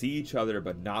they can see each other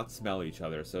but not smell each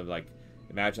other. So, like,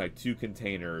 imagine like two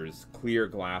containers, clear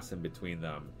glass in between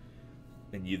them,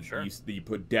 and you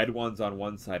put dead ones on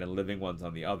one side and living ones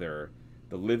on the other.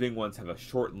 The living ones have a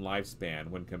shortened lifespan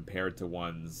when compared to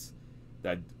ones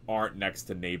that aren't next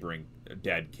to neighboring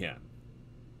dead kin.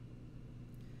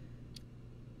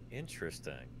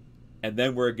 Interesting. And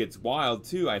then where it gets wild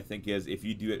too, I think, is if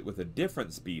you do it with a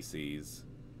different species,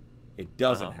 it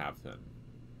doesn't have them.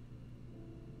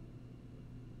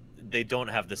 They don't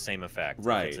have the same effect.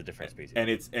 Right. If it's a different species. And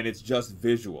it's just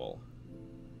visual.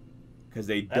 Because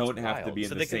they don't have to be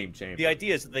in the same chamber. The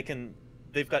idea is that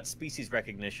they've got species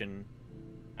recognition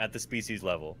at the species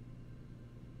level.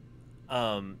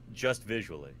 Just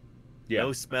visually. Yeah.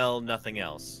 No smell, nothing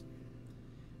else.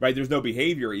 Right, there's no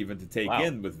behavior even to take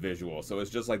in with visual. So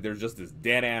it's just like there's just this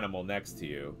dead animal next to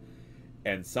you.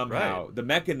 And somehow the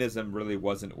mechanism really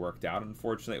wasn't worked out,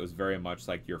 unfortunately. It was very much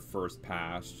like your first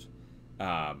pass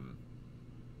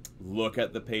look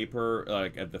at the paper,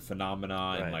 like at the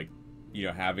phenomena, and like, you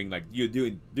know, having like you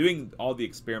doing all the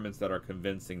experiments that are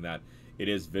convincing that it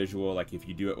is visual. Like if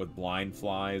you do it with blind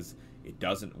flies, it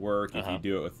doesn't work. If you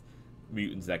do it with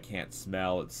mutants that can't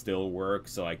smell, it still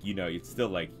works. So like, you know, it's still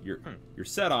like you're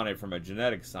set on it from a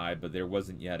genetic side, but there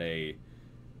wasn't yet a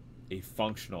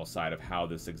functional side of how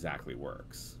this exactly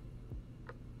works.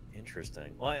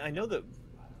 Interesting. Well, I know that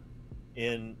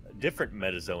in different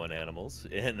metazoan animals,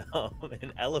 in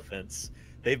elephants,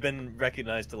 they've been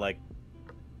recognized to like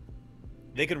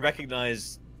they can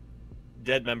recognize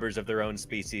dead members of their own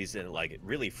species, and like it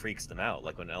really freaks them out.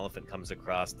 Like when an elephant comes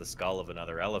across the skull of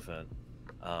another elephant.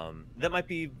 That might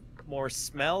be more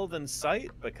smell than sight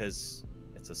because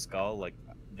it's a skull. Like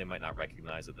they might not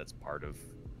recognize that that's part of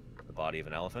the body of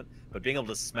an elephant, but being able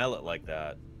to smell it like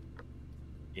that,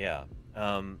 yeah,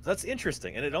 that's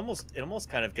interesting. And it almost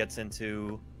kind of gets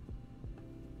into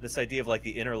this idea of like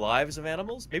the inner lives of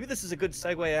animals. Maybe this is a good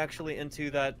segue actually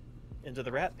into the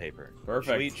rat paper.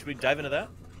 Perfect. Should we dive into that?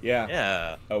 Yeah.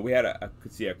 Yeah. Oh, we had a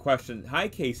question. Hi,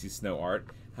 Casey Snow Art.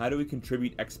 How do we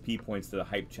contribute XP points to the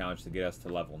hype challenge to get us to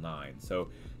level 9? So,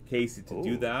 Casey, to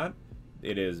do that,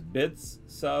 it is bits,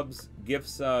 subs, gift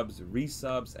subs,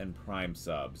 resubs, and prime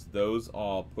subs. Those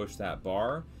all push that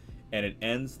bar, and it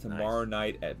ends tomorrow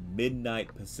night at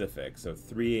midnight Pacific. So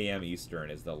 3 a.m.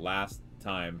 Eastern is the last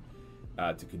time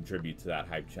to contribute to that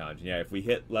hype challenge. And yeah, if we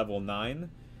hit level 9,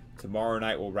 tomorrow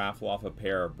night we'll raffle off a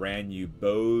pair of brand new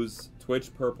Bose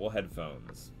Twitch Purple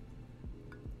headphones.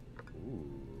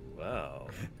 Ooh. Wow.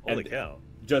 Holy cow.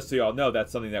 Just so y'all know,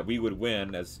 that's something that we would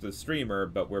win as the streamer,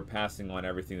 but we're passing on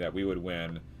everything that we would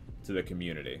win to the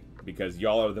community. Because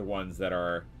y'all are the ones that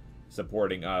are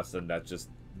supporting us, and that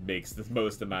just makes the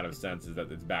most amount of sense is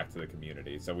that it's back to the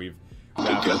community. So we've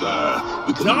raffled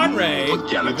off John Ray.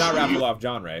 We've not raffled off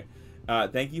John Ray.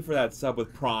 Thank you for that sub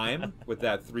with Prime, with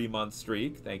that 3-month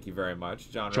streak. Thank you very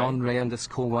much, John Ray. John Ray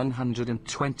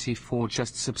 _124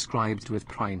 just subscribed with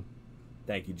Prime.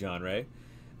 Thank you, John Ray.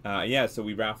 Yeah, so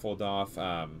we raffled off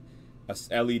a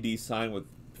LED sign with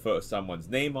someone's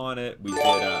name on it. We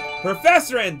did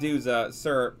Professor Anduza,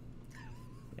 sir.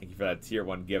 Thank you for that tier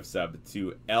 1 gift sub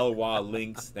to Elwa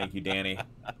Links. Thank you, Danny.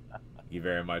 Thank you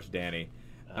very much, Danny.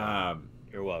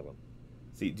 You're welcome.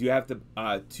 See, do you have to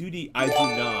 2D? I do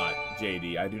not,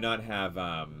 JD. I do not have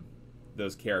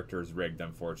those characters rigged,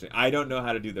 unfortunately. I don't know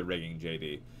how to do the rigging,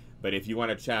 JD. But if you want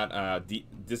to chat,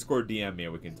 Discord DM me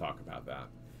and we can talk about that.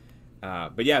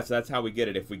 But yeah, so that's how we get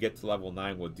it. If we get to level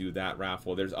 9, we'll do that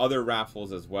raffle. There's other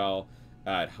raffles as well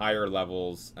at higher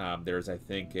levels. There's, I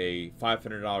think, a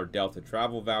 $500 Delta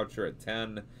travel voucher at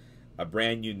 10, a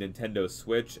brand new Nintendo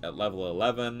Switch at level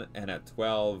 11, and at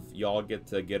 12, y'all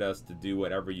get us to do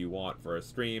whatever you want for a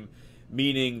stream,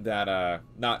 meaning that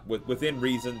not within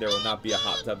reason, there will not be a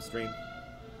hot tub stream.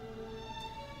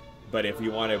 But if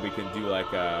you wanted, we can do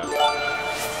like a...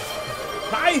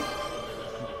 Hi!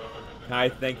 Kai,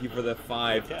 thank you for the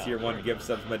 5 tier 1 gift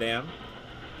subs, madame.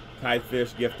 Kai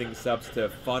Fish gifting subs to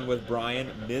Fun with Brian,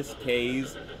 Miss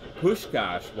K's,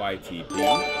 Pushkash YTP.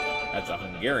 That's a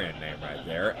Hungarian name right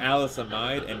there. Alice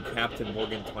Amide and Captain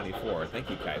Morgan 24. Thank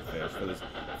you, Kai Fish, for this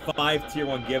 5 tier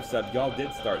 1 gift subs. Y'all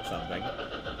did start something.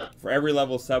 For every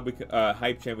level sub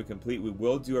hype chain we complete, we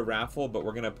will do a raffle, but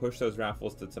we're gonna push those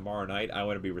raffles to tomorrow night. I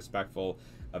want to be respectful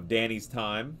of Danny's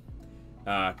time.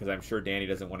 Because I'm sure Danny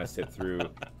doesn't want to sit through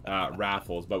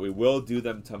raffles, but we will do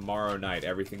them tomorrow night,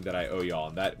 everything that I owe y'all,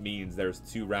 and that means there's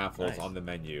 2 raffles on the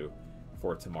menu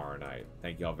for tomorrow night.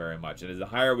 Thank y'all very much. And as the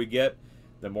higher we get,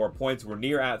 the more points. We're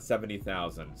near at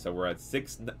 70,000, so we're at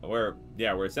we're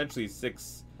essentially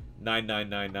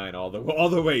 69999 all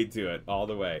the way to it, all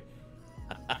the way.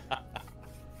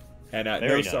 And no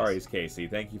nice. Sorries, Casey.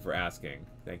 Thank you for asking.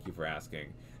 Thank you for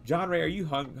asking. John Ray, are you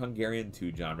Hungarian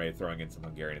too, John Ray? Throwing in some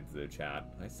Hungarian into the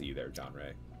chat. I see you there, John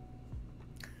Ray.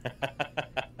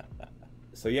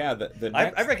 So yeah, the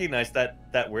next... I recognize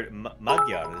that word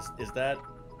Magyar. Is that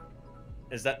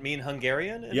Does that mean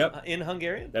Hungarian? Yep. In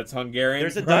Hungarian? That's Hungarian.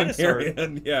 There's a dinosaur.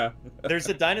 Hungarian, yeah. There's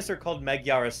a dinosaur called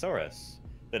Magyarosaurus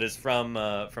that is from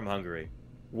Hungary.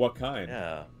 What kind?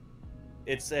 Yeah.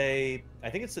 I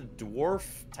think it's a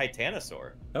dwarf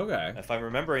titanosaur. Okay. If I'm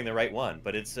remembering the right one,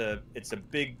 but it's a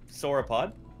big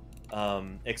sauropod.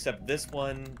 Except this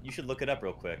one, you should look it up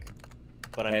real quick.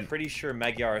 But I'm pretty sure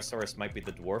Magyarosaurus might be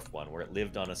the dwarf one, where it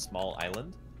lived on a small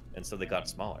island, and so they got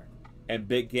smaller. And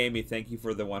Bit Gamey, thank you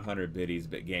for the 100 biddies,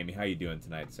 Bit Gamey. How you doing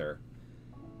tonight, sir?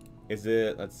 Is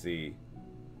it? Let's see.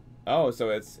 Oh, so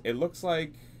it looks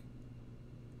like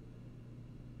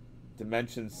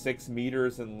dimension 6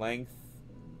 meters in length,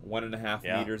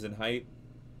 1.5 meters in height.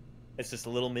 It's just a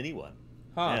little mini one.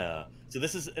 Huh. Yeah. So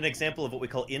this is an example of what we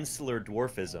call insular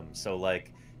dwarfism. So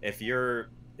like if your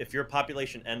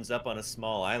population ends up on a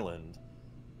small island,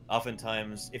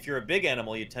 oftentimes if you're a big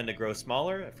animal, you tend to grow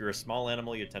smaller. If you're a small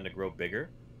animal, you tend to grow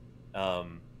bigger.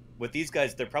 With these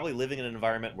guys, they're probably living in an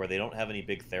environment where they don't have any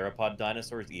big theropod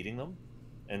dinosaurs eating them,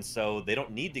 and so they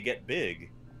don't need to get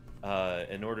big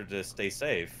in order to stay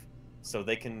safe. So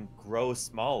they can grow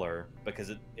smaller because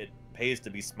it pays to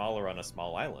be smaller on a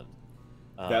small island.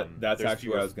 That's actually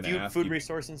what I was going to ask food you.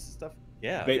 resources and stuff.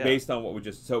 Yeah, Based on what we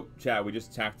just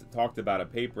talked about a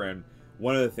paper, and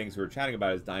one of the things we were chatting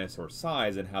about is dinosaur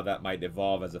size and how that might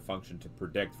evolve as a function to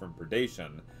predict from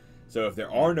predation. So if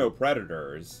there are no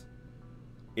predators,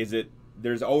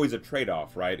 there's always a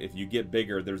trade-off, right? If you get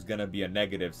bigger, there's going to be a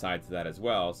negative side to that as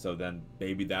well. So then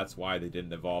maybe that's why they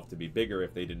didn't evolve to be bigger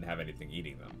if they didn't have anything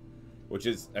eating them, which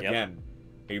is again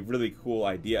a really cool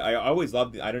idea. I always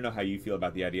love I don't know how you feel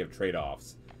about the idea of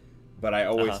trade-offs, but I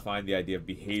always find the idea of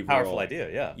behavioral, powerful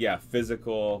idea, yeah,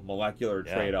 physical, molecular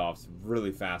trade-offs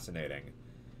really fascinating.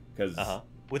 Because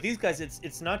with these guys,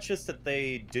 it's not just that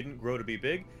they didn't grow to be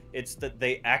big; it's that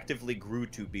they actively grew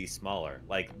to be smaller.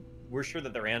 Like we're sure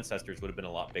that their ancestors would have been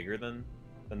a lot bigger than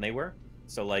they were.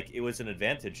 So like it was an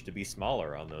advantage to be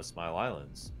smaller on those small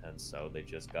islands, and so they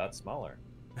just got smaller.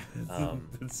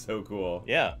 That's so cool.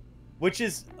 Yeah, which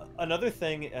is another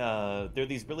thing. They're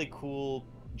these really cool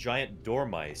giant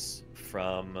dormice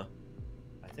from,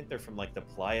 I think they're from like the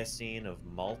Pliocene of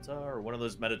Malta or one of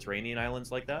those Mediterranean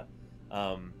islands like that.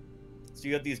 So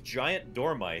you have these giant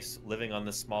dormice living on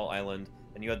this small island,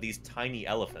 and you have these tiny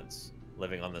elephants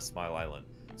living on this small island.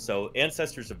 So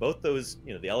ancestors of both those,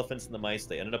 the elephants and the mice,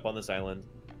 they ended up on this island.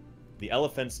 The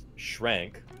elephants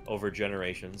shrank over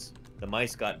generations. The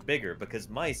mice got bigger because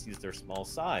mice use their small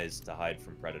size to hide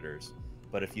from predators.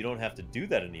 But if you don't have to do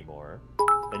that anymore,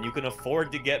 then you can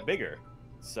afford to get bigger.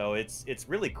 So it's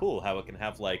really cool how it can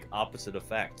have like opposite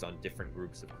effects on different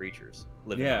groups of creatures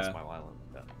living on a small island.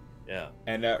 Yeah.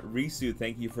 And Risu,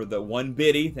 thank you for the 1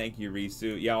 biddy. Thank you,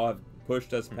 Risu. Y'all have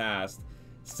pushed us past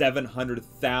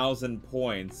 700,000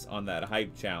 points on that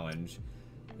hype challenge.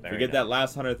 If we get that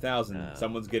last 100,000,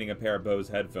 someone's getting a pair of Bose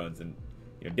headphones, and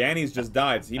Danny's just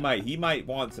died, so he might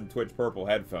want some Twitch purple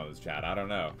headphones, Chad. I don't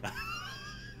know.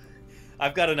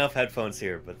 I've got enough headphones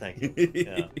here, but thank you.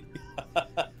 Yeah.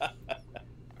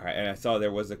 All right, and I saw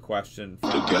there was a question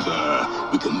from Together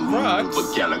we can rule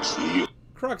the galaxy.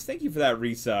 Crux, thank you for that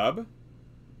resub.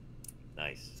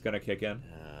 Nice. It's gonna kick in.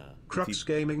 Crux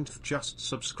Gaming just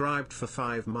subscribed for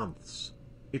 5 months.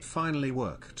 It finally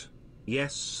worked.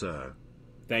 Yes, sir.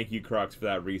 Thank you, Crux, for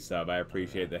that resub. I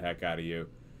appreciate the heck out of you.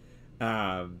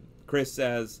 Chris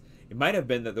says, it might have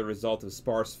been that the result of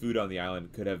sparse food on the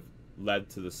island could have led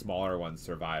to the smaller ones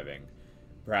surviving.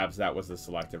 Perhaps that was the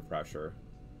selective pressure.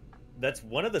 That's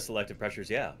one of the selective pressures,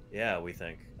 yeah. Yeah, we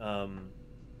think.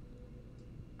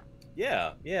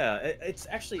 Yeah. It's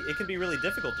actually, it can be really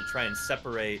difficult to try and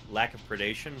separate lack of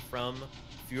predation from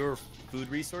fewer food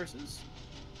resources.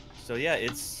 So yeah,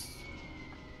 that's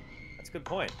a good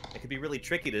point. It could be really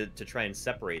tricky to try and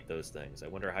separate those things. I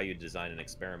wonder how you design an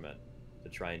experiment to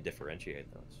try and differentiate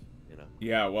those,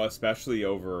 Yeah, well, especially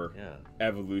over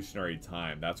evolutionary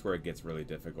time. That's where it gets really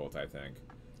difficult, I think.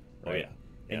 Right? Oh, yeah.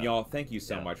 And y'all, thank you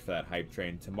so much for that hype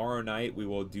train. Tomorrow night, we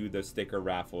will do the sticker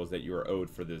raffles that you are owed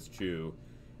for this chew.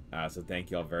 So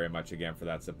thank you all very much again for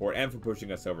that support and for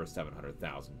pushing us over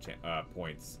 700,000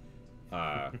 points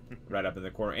right up in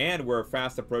the corner. And we're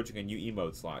fast approaching a new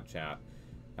emote slot, chat.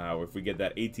 If we get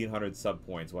that 1,800 sub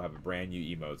points, we'll have a brand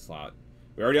new emote slot.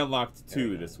 We already unlocked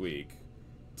 2 this week.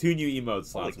 2 new emote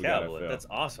slots. Holy cow, that's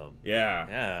awesome. Yeah.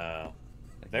 Yeah.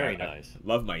 Very nice. I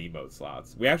love my emote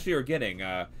slots. We actually are getting,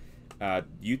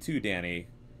 you too, Danny,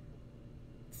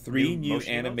 3 new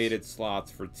animated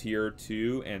slots for Tier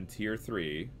 2 and Tier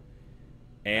 3.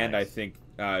 And I think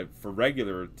for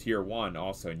regular Tier 1,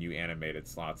 also new animated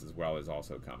slots as well is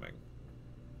also coming.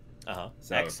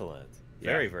 So, excellent.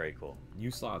 Very, very cool. New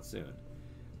slots soon.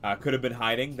 Could have been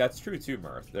hiding. That's true too,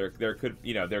 Mirth. There could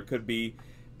there could be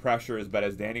pressures, but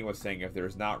as Danny was saying, if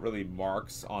there's not really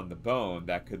marks on the bone,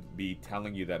 that could be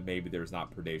telling you that maybe there's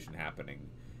not predation happening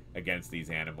against these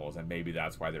animals, and maybe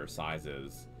that's why their size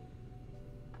is.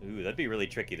 Ooh, that'd be really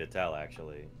tricky to tell,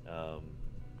 actually.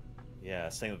 Yeah,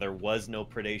 saying that there was no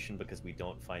predation because we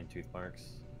don't find tooth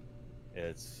marks.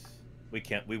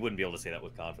 We wouldn't be able to say that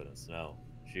with confidence. No,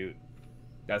 shoot.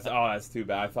 That's too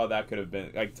bad. I thought that could have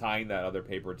been like tying that other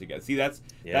paper together. See, that's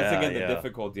again the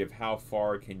difficulty of how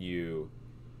far can you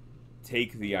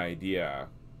take the idea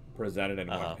presented in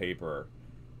one paper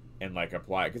and like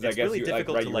apply it, because I guess it's really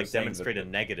difficult to like demonstrate a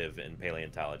negative in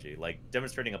paleontology. Like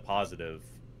demonstrating a positive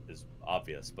is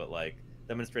obvious, but like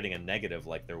demonstrating a negative,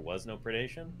 like there was no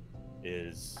predation,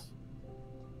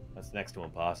 that's next to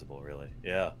impossible, really.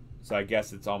 Yeah. So I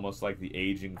guess it's almost like the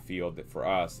aging field that for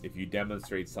us, if you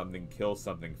demonstrate something kills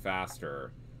something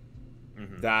faster,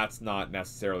 that's not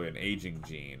necessarily an aging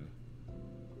gene.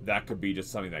 That could be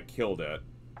just something that killed it.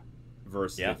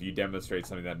 Versus if you demonstrate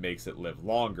something that makes it live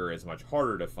longer, it's much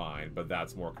harder to find, but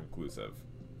that's more conclusive.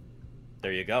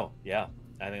 There you go. Yeah,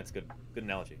 I think that's good. Good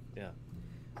analogy. Yeah.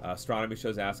 Astronomy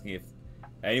Show's asking if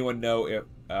anyone know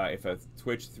if a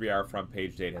Twitch 3-hour front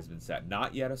page date has been set.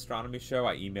 Not yet, Astronomy Show.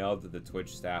 I emailed the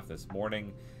Twitch staff this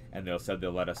morning, and they said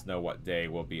they'll let us know what day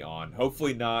we'll be on.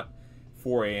 Hopefully not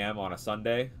 4 a.m. on a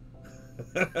Sunday.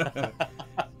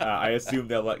 I assume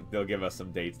they'll give us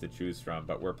some dates to choose from,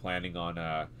 but we're planning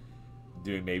on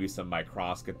doing maybe some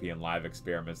microscopy and live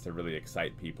experiments to really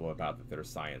excite people about that there's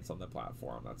science on the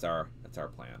platform. That's our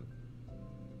plan.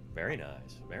 Very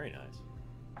nice. Very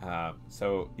nice.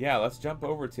 So yeah, let's jump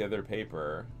over to the other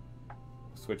paper.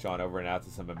 Switch on over now to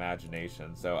some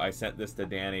imagination. So I sent this to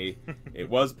Danny. It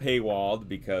was paywalled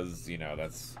because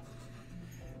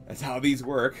that's how these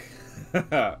work.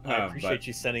 I appreciate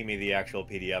you sending me the actual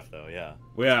PDF though. Yeah.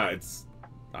 Well, yeah,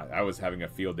 I was having a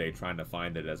field day trying to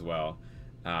find it as well.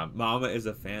 Mama is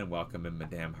a fan. Welcome in,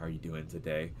 Madame. How are you doing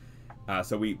today?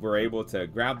 So we were able to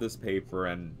grab this paper,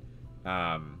 and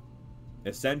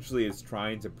essentially it's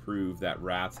trying to prove that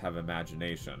rats have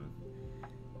imagination.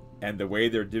 And the way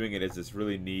they're doing it is this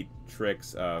really neat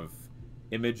tricks of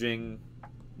imaging,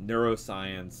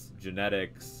 neuroscience,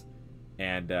 genetics,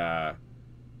 and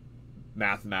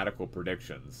mathematical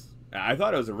predictions. I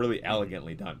thought it was a really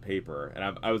elegantly done paper,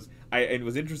 and I was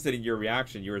interested in your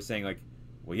reaction. You were saying like,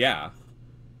 well, yeah.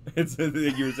 You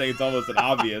were saying it's almost an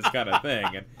obvious kind of thing,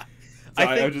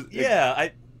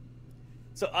 and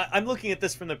so I'm looking at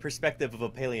this from the perspective of a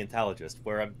paleontologist,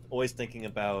 where I'm always thinking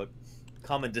about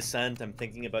common descent. I'm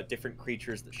thinking about different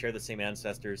creatures that share the same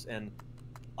ancestors, and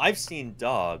I've seen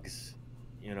dogs,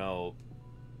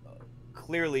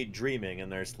 clearly dreaming in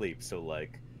their sleep. So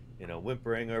like,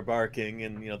 whimpering or barking,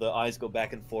 and the eyes go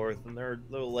back and forth, and their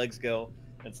little legs go.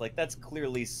 And it's like that's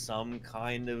clearly some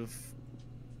kind of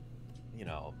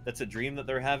that's a dream that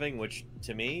they're having, which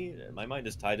to me, my mind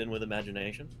is tied in with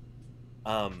imagination.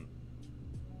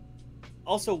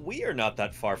 Also, we are not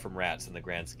that far from rats in the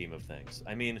grand scheme of things.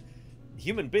 I mean,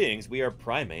 human beings, we are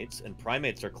primates, and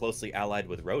primates are closely allied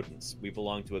with rodents. We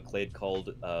belong to a clade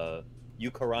called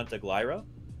Eucharontoglyra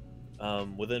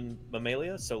within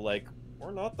Mammalia, so like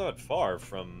we're not that far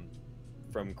from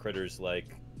critters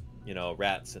like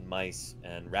rats and mice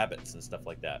and rabbits and stuff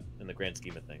like that in the grand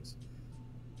scheme of things.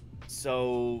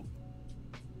 So,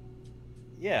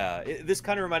 yeah, this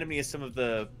kind of reminded me of some of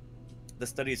the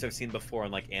studies I've seen before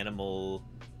on like animal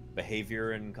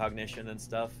behavior and cognition and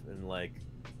stuff. And like,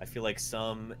 I feel like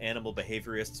some animal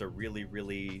behaviorists are really,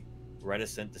 really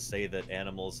reticent to say that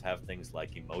animals have things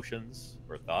like emotions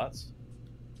or thoughts.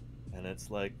 And it's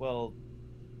like, well,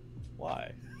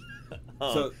 why?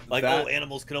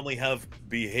 Animals can only have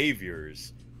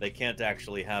behaviors. They can't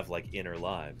actually have like inner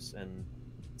lives. And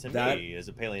to me, as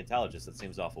a paleontologist, that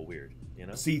seems awful weird,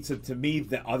 See, to me,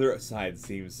 the other side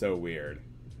seems so weird,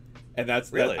 and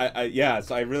that's really,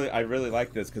 So I really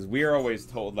like this, because we are always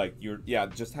told like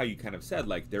just how you kind of said,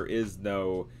 like there is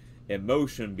no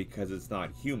emotion because it's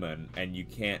not human, and you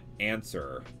can't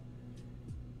answer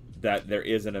that there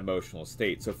is an emotional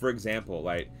state. So, for example,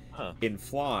 like in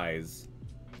flies,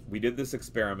 we did this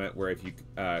experiment where if you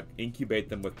incubate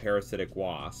them with parasitic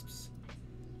wasps.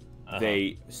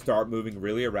 They start moving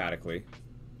really erratically.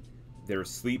 Their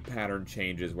sleep pattern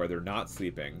changes where they're not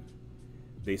sleeping.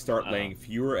 They start laying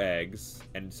fewer eggs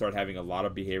and start having a lot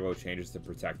of behavioral changes to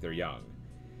protect their young.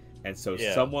 And so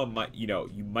someone might,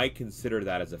 you might consider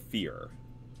that as a fear.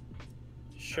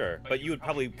 Sure, but you would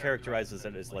probably characterize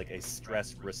it as like a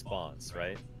stress response,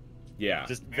 right? Yeah.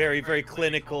 Just very, very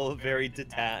clinical, very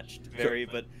detached,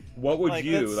 what would Like,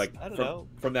 you, that's- like, I don't know.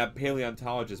 from that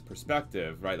paleontologist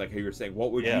perspective, right? Like how you were saying,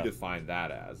 what would Yeah. you define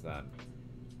that as then?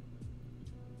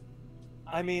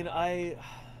 I mean, I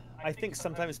think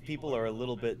sometimes people are a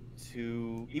little bit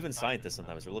too, even scientists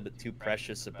sometimes are a little bit too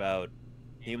precious about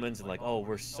humans and like, oh,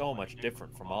 we're so much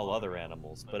different from all other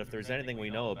animals. But if there's anything we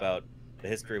know about the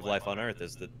history of life on Earth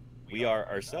is that we are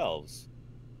ourselves,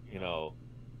 you know,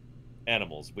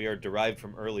 animals. We are derived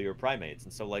from earlier primates.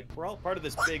 And so, like, we're all part of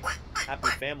this big, happy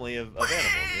family of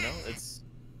animals, you know? It's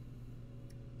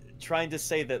trying to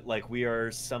say that, like, we are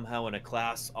somehow in a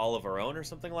class all of our own or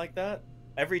something like that.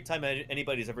 Every time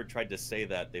anybody's ever tried to say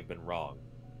that, they've been wrong.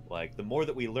 Like, the more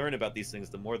that we learn about these things,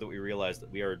 the more that we realize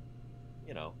that we are,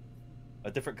 you know,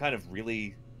 a different kind of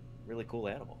really, really cool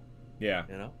animal. Yeah.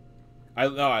 You know? I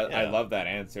Yeah. love that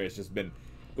answer. It's just been,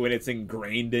 when it's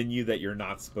ingrained in you that you're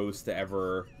not supposed to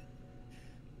ever...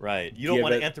 Right. You don't give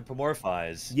want it- to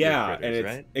anthropomorphize Yeah, your and critters, it's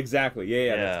right? exactly,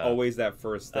 yeah. That's Yeah. always that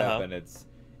first step, Uh-huh. and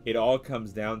it all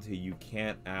comes down to you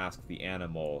can't ask the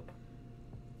animal,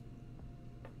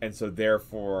 and so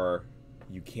therefore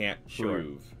you can't Sure.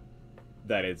 prove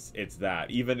that it's that,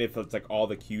 even if it's like all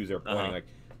the cues are pointing, Uh-huh.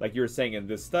 like you were saying in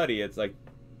this study, it's like,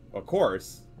 of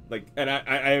course, like, and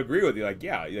I agree with you, like,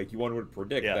 yeah, like one would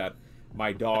predict Yeah. that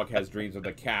my dog has dreams of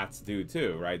the cats do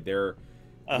too, right? They're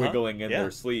Uh-huh. wiggling in Yeah.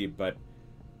 their sleep, but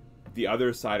the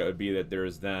other side would be that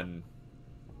there's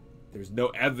no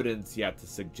evidence yet to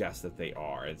suggest that they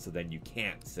are, and so then you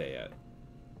can't say it.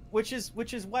 Which is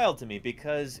wild to me,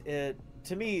 because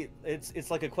to me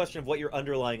it's like a question of what your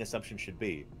underlying assumption should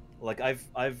be. Like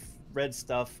I've read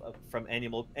stuff from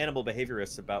animal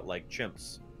behaviorists about like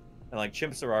chimps, and like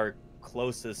chimps are our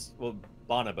closest, well,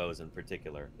 bonobos in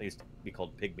particular. They used to be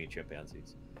called pygmy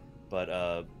chimpanzees, but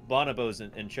bonobos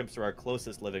and chimps are our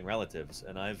closest living relatives,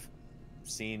 and I've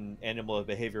seen animal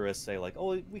behaviorists say like,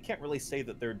 oh, we can't really say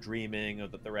that they're dreaming or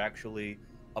that they're actually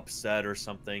upset or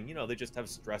something. You know, they just have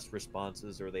stress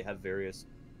responses or they have various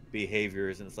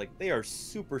behaviors, and it's like they are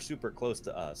super, super close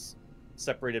to us,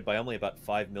 separated by only about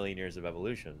 5 million years of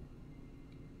evolution.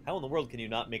 How in the world can you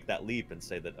not make that leap and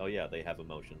say that, oh yeah, they have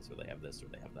emotions, or they have this, or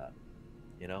they have that?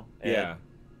 You know? And Yeah.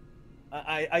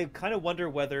 I kind of wonder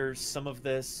whether some of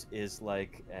this is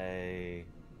like a...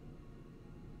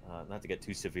 not to get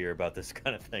too severe about this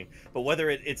kind of thing, but whether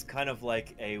it's kind of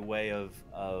like a way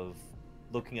of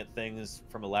looking at things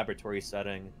from a laboratory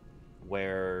setting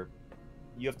where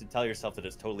you have to tell yourself that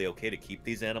it's totally okay to keep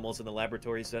these animals in the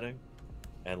laboratory setting,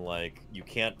 and like you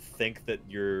can't think that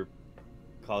you're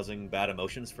causing bad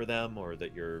emotions for them or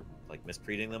that you're like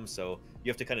mistreating them, so you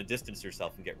have to kind of distance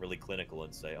yourself and get really clinical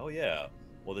and say, oh yeah,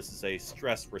 well, this is a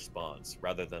stress response,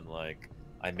 rather than like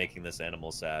I'm making this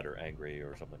animal sad or angry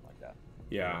or something like that.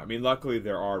 Yeah, I mean, luckily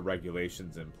there are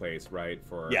regulations in place, right,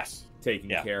 for Yes. taking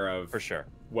Yeah, care of for sure.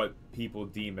 what people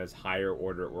deem as higher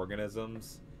order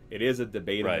organisms. It is a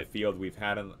debate in Right. the field we've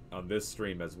had on this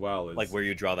stream as well. Is, Like where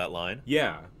you draw that line?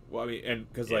 Yeah. Well, I mean, and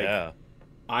because like Yeah.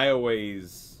 I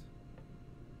always,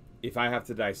 if I have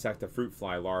to dissect a fruit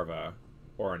fly larva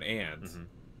or an ant, Mhm.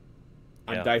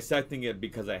 I'm Yeah. dissecting it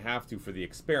because I have to for the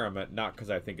experiment, not because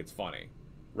I think it's funny,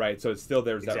 right? So it's still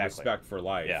there's that Exactly. respect for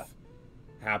life Yeah.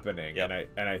 happening, Yep.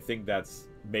 and I think that's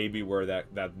maybe where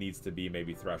that needs to be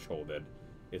maybe thresholded,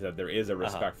 is that there is a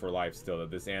respect for life still, that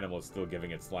this animal is still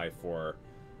giving its life for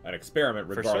an experiment,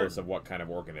 For regardless certain. of what kind of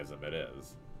organism it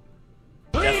is.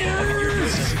 Definitely. I mean, you're doing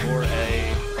this for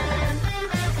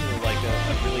like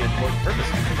a really important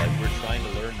purpose. Like we're trying to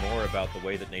learn more about the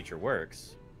way that nature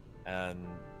works, and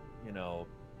you know,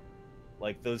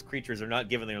 like those creatures are not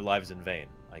giving their lives in vain.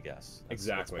 I guess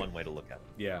Exactly. That's one way to look at it.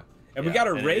 Yeah, and we got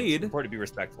a It's raid. important to be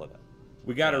respectful of that.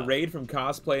 We got a Yeah. raid from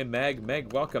Cosplay Meg.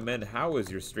 Meg, welcome in. How was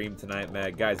your stream tonight,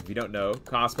 Meg? Guys, if you don't know,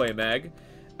 Cosplay Meg.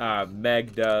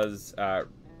 Meg does,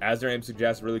 as their name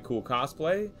suggests, really cool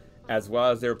cosplay, as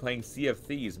well as they were playing Sea of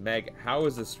Thieves. Meg, how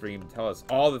was the stream? Tell us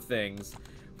all the things.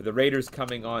 For the raiders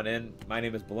coming on in, my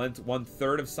name is Belent.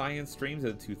 1/3 of SciAnts streams,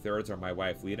 and 2/3 are my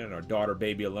wife, Lita, and our daughter,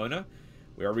 baby Alona.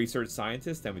 We are research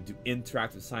scientists, and we do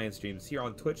interactive science streams here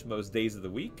on Twitch most days of the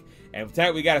week. And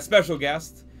tonight we got a special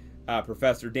guest.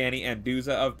 Professor Danny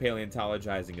Anduza of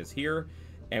Paleontologizing is here,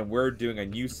 and we're doing a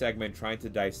new segment trying to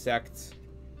dissect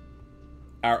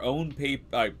our own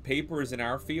papers in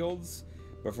our fields,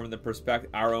 but from the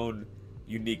our own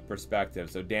unique perspective.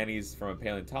 So Danny's from a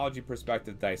paleontology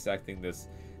perspective dissecting this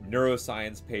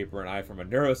neuroscience paper, and I from a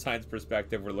neuroscience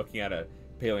perspective, we're looking at a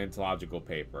paleontological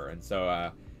paper. And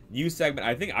so new segment.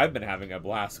 I think I've been having a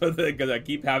blast with it because I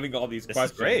keep having all these This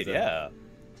questions. is great. and-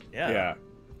 Yeah. yeah.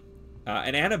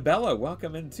 And Annabella,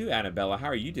 welcome in too, Annabella. How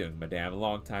are you doing, madame?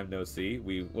 Long time no see.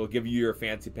 We will give you your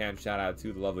fancy pants shout out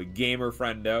to the lovely gamer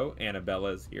friendo.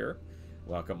 Annabella is here.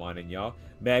 Welcome on in, y'all.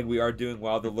 Meg, we are doing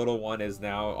well. The little one is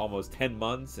now almost 10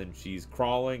 months, and she's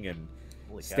crawling and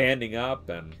standing up,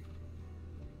 and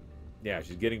yeah,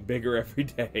 she's getting bigger every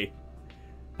day.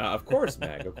 Of course,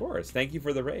 Meg, of course. Thank you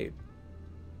for the raid.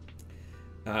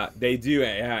 They do,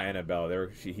 yeah, Annabelle.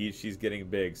 She's getting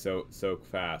big so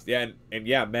fast. Yeah, and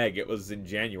yeah, Meg. It was in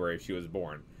January she was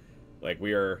born. Like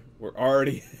we're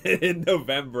already in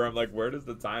November. I'm like, where does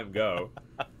the time go?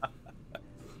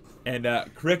 And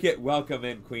Cricket, welcome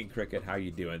in, Queen Cricket. How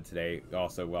you doing today?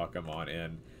 Also, welcome on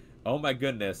in. Oh my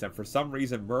goodness! And for some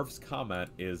reason, Murph's comment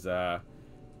is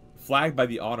flagged by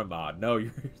the Automod. No,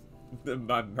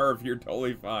 Murph, you're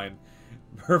totally fine.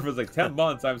 Murph was like 10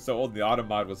 months. I'm so old. The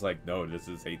Automod was like, no, this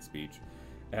is hate speech,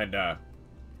 and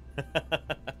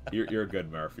you're good,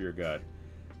 Murph. You're good.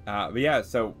 But yeah,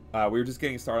 so we were just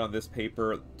getting started on this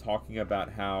paper, talking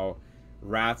about how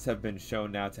rats have been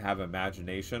shown now to have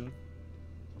imagination,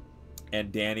 and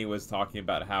Danny was talking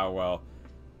about how, well,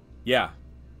 yeah,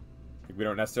 we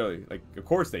don't necessarily like. Of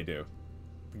course they do.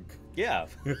 Yeah,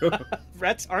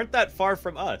 rats aren't that far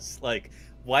from us. Like,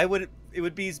 why would it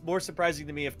would be more surprising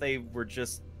to me if they were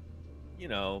just, you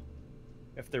know,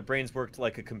 if their brains worked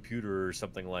like a computer or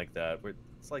something like that.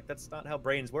 It's like, that's not how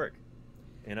brains work,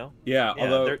 you know? Yeah,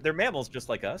 although they're mammals just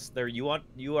like us. They're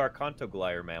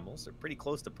contogliar mammals. They're pretty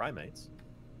close to primates.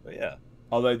 But yeah.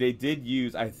 Although they did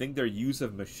use, I think their use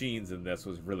of machines in this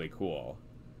was really cool.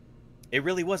 It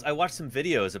really was. I watched some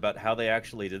videos about how they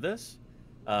actually did this.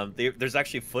 There's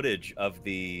actually footage of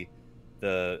the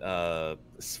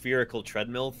spherical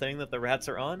treadmill thing that the rats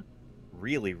are on.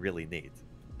 Really, really neat.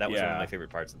 That was one of my favorite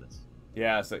parts of this.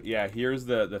 Yeah, so yeah, here's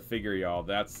the figure, y'all.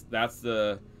 That's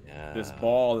this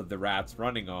ball that the rat's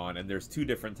running on, and there's two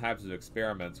different types of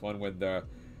experiments. One when the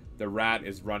rat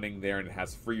is running there and it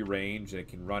has free range and it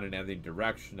can run in any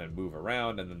direction and move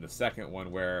around, and then the second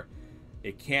one where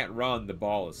it can't run, the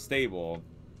ball is stable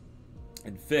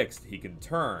and fixed, he can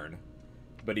turn,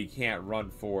 but he can't run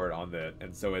forward on the,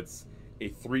 and so it's a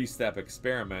 3-step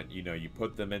experiment. You know, you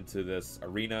put them into this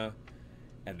arena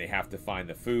and they have to find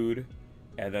the food,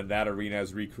 and then that arena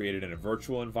is recreated in a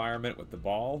virtual environment with the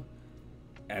ball,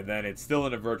 and then it's still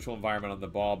in a virtual environment on the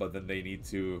ball, but then they need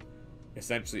to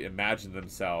essentially imagine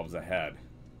themselves ahead.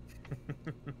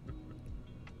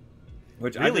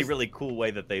 Which really cool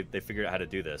way that they figured out how to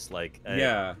do this. Like,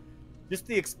 yeah, just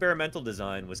the experimental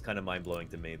design was kind of mind-blowing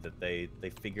to me, that they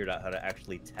figured out how to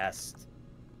actually test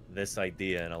this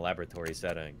idea in a laboratory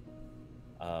setting.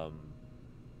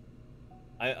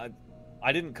 I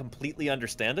didn't completely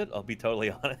understand it, I'll be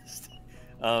totally honest.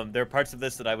 There are parts of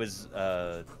this that I was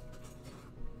I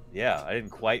didn't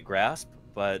quite grasp,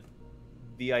 but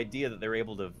the idea that they're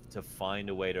able to find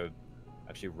a way to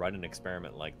actually run an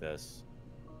experiment like this,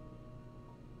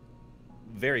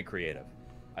 very creative.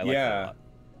 I like that a lot.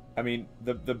 I mean,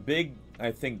 the big,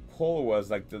 I think, pull was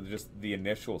like just the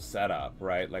initial setup,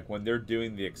 right? Like when they're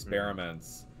doing the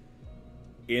experiments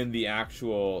in the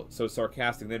actual, so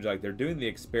Sarcastic Ninja, like they're doing the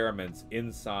experiments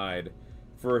inside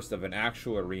first of an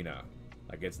actual arena.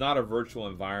 Like it's not a virtual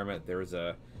environment. There's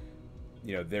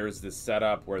this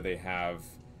setup where they have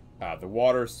the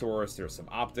water source, there's some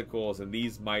opticals, and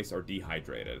these mice are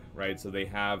dehydrated, right? So they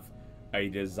have a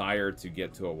desire to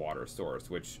get to a water source,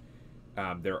 which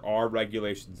there are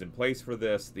regulations in place for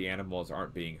this. The animals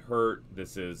aren't being hurt.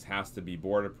 This has to be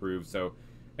board approved. So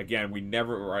again, we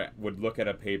never would look at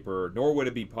a paper, nor would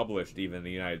it be published even in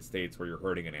the United States, where you're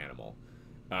hurting an animal.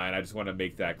 And I just want to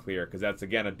make that clear, because that's,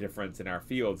 again, a difference in our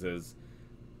fields is,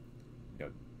 you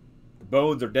know, the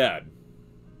bones are dead.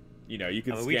 You know, you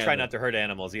can we try not to hurt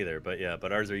animals either,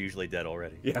 but ours are usually dead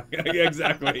already. Yeah,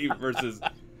 exactly. Versus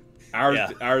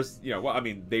ours, you know, well, I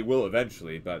mean, they will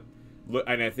eventually, but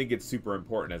and I think it's super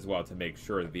important as well to make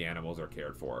sure that the animals are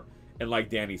cared for. And like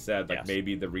Danny said, like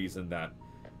maybe the reason that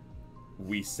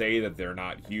we say that they're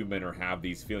not human or have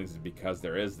these feelings is because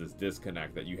there is this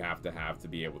disconnect that you have to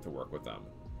be able to work with them.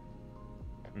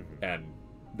 Mm-hmm. And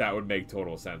that would make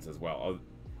total sense as well.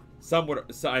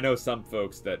 I know some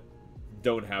folks that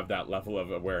don't have that level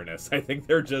of awareness. I think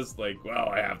they're just like, well,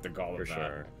 I have to call them that.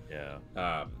 Sure.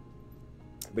 Yeah.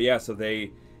 But yeah, so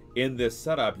in this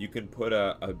setup, you can put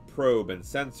a probe and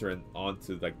sensor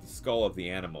onto like the skull of the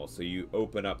animal. So you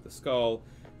open up the skull,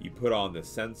 you put on the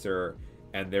sensor,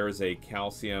 and there's a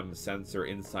calcium sensor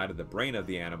inside of the brain of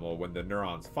the animal. When the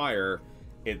neurons fire,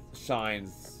 it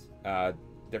shines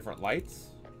different lights,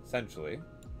 essentially.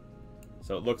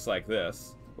 So it looks like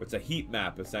this. It's a heat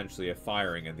map, essentially, of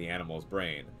firing in the animal's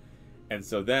brain. And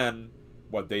so then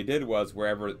what they did was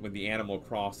when the animal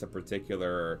crossed a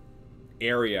particular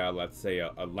area, let's say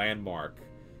a landmark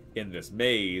in this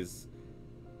maze,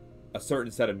 a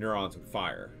certain set of neurons would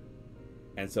fire.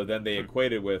 And so then they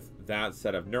equated with that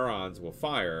set of neurons will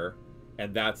fire,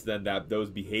 and that's then that's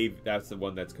the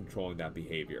one that's controlling that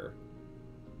behavior.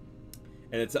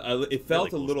 And it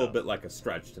felt really a little stuff. bit like a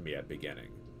stretch to me at the beginning.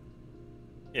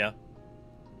 Yeah.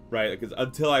 Right, because I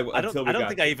don't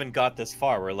think I even got this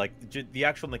far. Where like the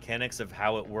actual mechanics of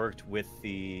how it worked with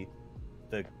the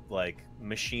like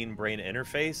machine brain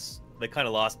interface, they kind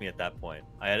of lost me at that point.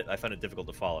 I found it difficult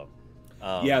to follow.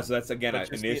 Yeah, so that's again an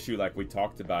just issue like we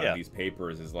talked about in these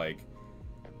papers is like,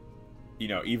 you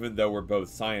know, even though we're both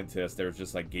scientists, there's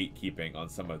just like gatekeeping on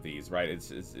some of these, right?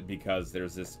 It's because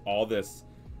there's all this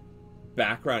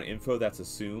background info that's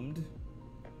assumed.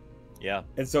 Yeah.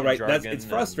 And so it's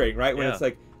frustrating, right? When it's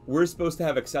like we're supposed to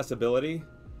have accessibility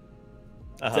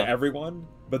to everyone,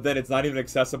 but then it's not even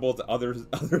accessible to other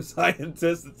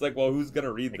scientists. It's like, well, who's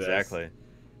gonna read this? Exactly.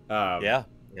 Yeah.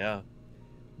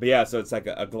 But yeah, so it's like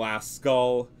a glass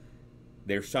skull.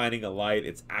 They're shining a light.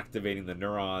 It's activating the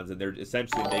neurons, and they're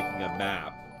essentially making a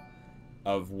map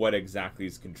of what exactly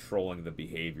is controlling the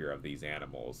behavior of these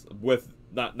animals, with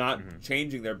not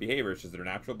changing their behavior. It's just their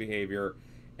natural behavior,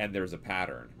 and there's a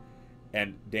pattern.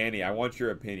 And Danny, I want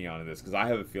your opinion on this because I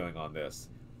have a feeling on this.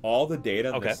 All the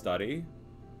data in this study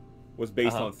was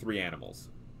based on 3 animals.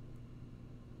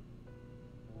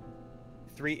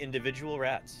 3 individual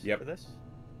rats for this?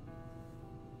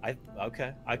 I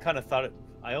kind of thought it.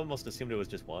 I almost assumed it was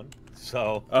just one.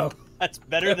 So that's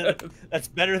better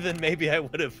than maybe I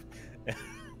would have.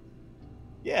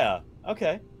 Yeah.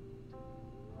 Okay.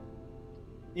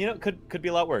 You know, could be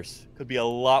a lot worse. Could be a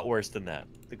lot worse than that.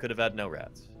 They could have had no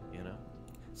rats. You know.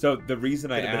 So the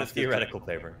reason I asked a theoretical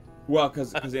paper. Well,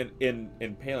 because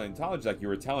in paleontology, like you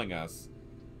were telling us,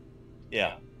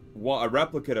 a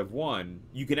replicate of one,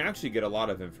 you can actually get a lot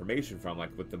of information from,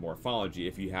 like with the morphology,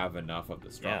 if you have enough of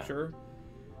the structure.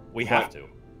 We have to.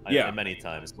 Many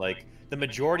times. Like the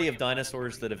majority of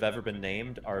dinosaurs that have ever been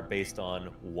named are based on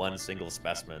one single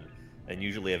specimen, and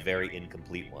usually a very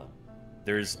incomplete one.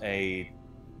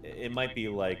 It might be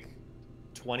like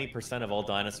 20% of all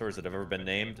dinosaurs that have ever been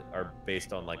named are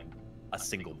based on like a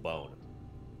single bone.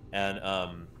 And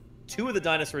 2 of the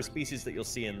dinosaur species that you'll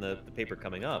see in the paper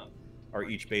coming up are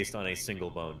each based on a single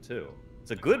bone too.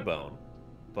 It's a good bone,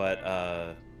 but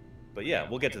yeah,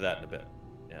 we'll get to that in a bit.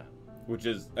 Yeah. Which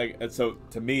is so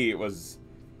to me it was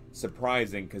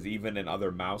surprising because even in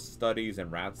other mouse studies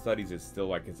and rat studies, it's still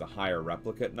like it's a higher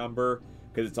replicate number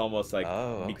because it's almost like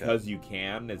because you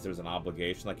can, there's an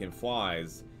obligation. Like in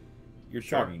flies, you're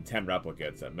talking 10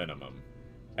 replicates at minimum,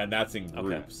 and that's in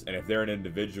groups. And if they're in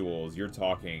individuals, you're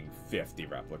talking 50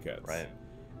 replicates. Right.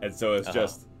 And so it's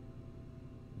just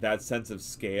that sense of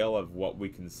scale of what we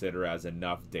consider as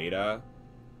enough data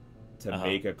to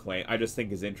make a claim, I just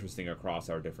think is interesting across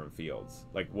our different fields.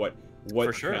 Like what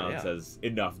counts as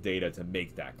enough data to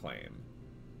make that claim?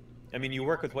 I mean, you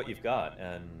work with what you've got,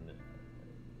 and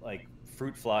like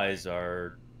fruit flies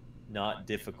are not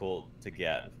difficult to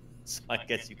get. So I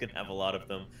guess you can have a lot of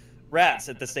them. Rats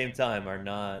at the same time are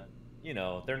not,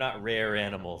 they're not rare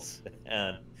animals,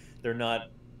 and they're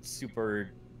not super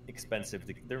expensive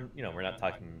to, we're not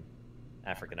talking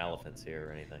African elephants here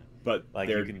or anything. But like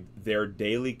their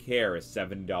daily care is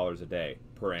 $70 a day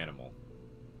per animal.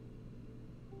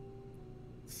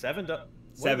 What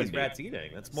are these rats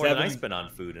eating? That's more than I spend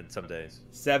on food in some days.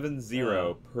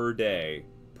 70 per day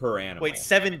per animal. Wait,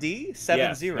 70?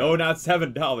 70? Yes. No, not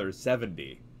 $7.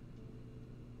 70.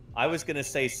 I was gonna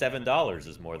say $7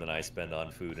 is more than I spend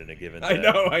on food in a given day. I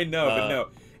know, but no.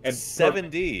 And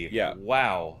 70.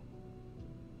 Wow.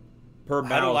 Per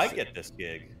mouse. How do I get this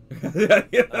gig? A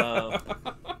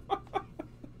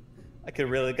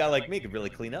guy like me could really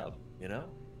clean up,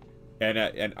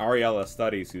 And Ariella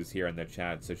Studies, who's here in the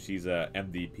chat, so she's a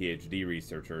MD PhD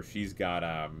researcher. She's got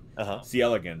C.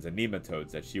 elegans and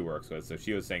nematodes that she works with. So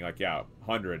she was saying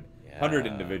 100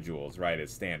 individuals, right,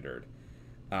 is standard.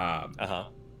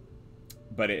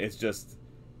 But it's just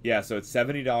so it's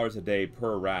 $70 a day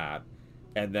per rat,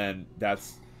 and then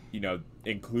that's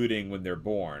including when they're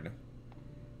born.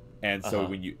 And so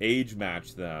when you age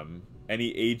match them,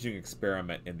 any aging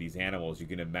experiment in these animals, you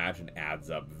can imagine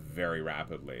adds up very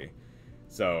rapidly.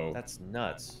 So that's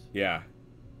nuts. Yeah.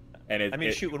 And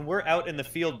shoot, when we're out in the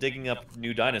field digging up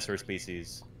new dinosaur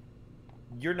species,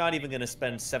 you're not even going to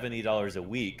spend $70 a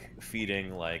week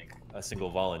feeding like a single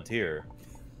volunteer.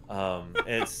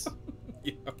 It's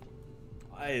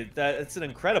it's an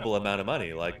incredible amount of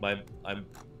money. Like I'm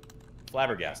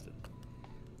flabbergasted.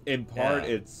 In part,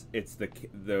 it's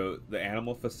the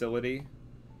animal facility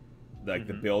like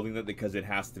the building, that because it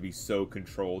has to be so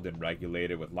controlled and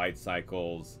regulated with light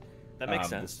cycles. That makes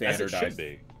sense. The As it standardized, should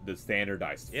be. the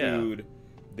standardized Yeah. food.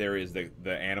 There is the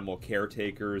animal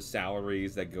caretakers'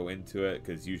 salaries that go into it,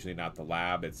 because usually not the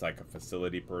lab, it's like a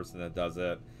facility person that does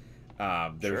it.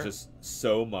 There's just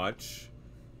so much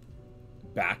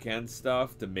back end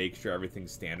stuff to make sure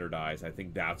everything's standardized. I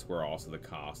think that's where also the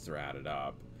costs are added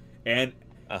up, and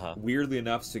weirdly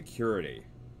enough, security.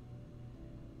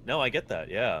 No, I get that.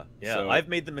 Yeah. So- I've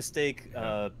made the mistake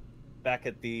back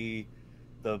at the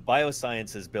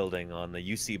biosciences building on the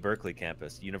UC Berkeley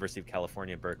campus, University of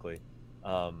California, Berkeley.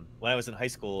 When I was in high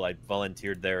school, I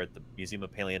volunteered there at the Museum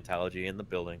of Paleontology in the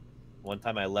building. One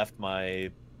time I left my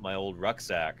old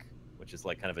rucksack, which is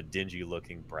like kind of a dingy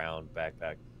looking brown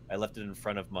backpack. I left it in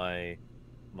front of my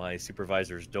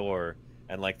supervisor's door,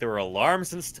 and like there were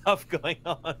alarms and stuff going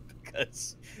on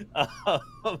because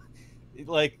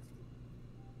like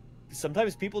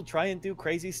sometimes people try and do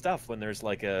crazy stuff when there's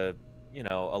like a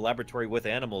laboratory with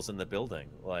animals in the building.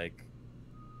 Like,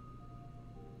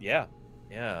 yeah.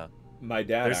 My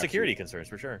dad. There's security concerns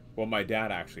for sure. Well, my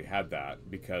dad actually had that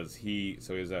because he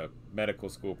was a medical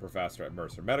school professor at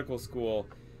Mercer Medical School.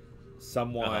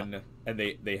 Someone and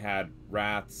they had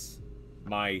rats,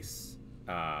 mice,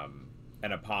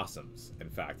 and opossums. In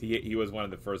fact, he was one of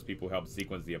the first people who helped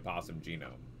sequence the opossum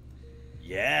genome.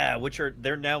 Yeah,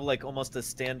 they're now like almost a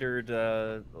standard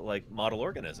like model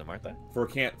organism, aren't they? For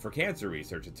cancer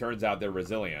research, it turns out they're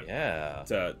resilient. Yeah.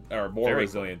 Or more Very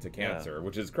resilient to cancer,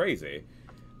 which is crazy.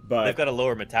 But they've got a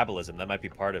lower metabolism. That might be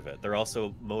part of it. They're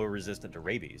also more resistant to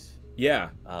rabies.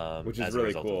 Yeah, which is as a really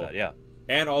result of cool. that, yeah.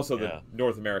 And also the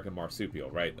North American marsupial,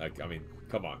 right? Like, I mean,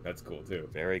 come on, that's cool too.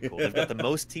 Very cool. They've got the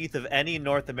most teeth of any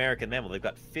North American mammal. They've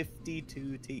got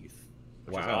 52 teeth,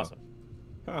 which is awesome.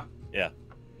 Huh. Yeah.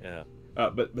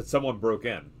 But someone broke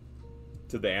in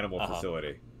to the animal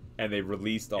facility, and they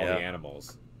released all the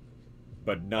animals,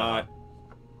 but not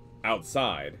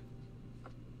outside.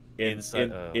 In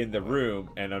the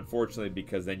room, and unfortunately,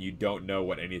 because then you don't know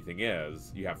what anything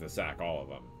is, you have to sack all of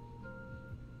them.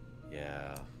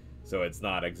 Yeah. So it's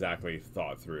not exactly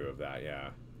thought through of that,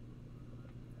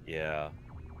 Yeah.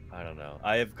 I don't know.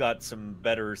 I have got some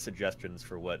better suggestions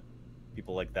for what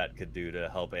people like that could do to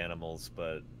help animals,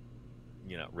 but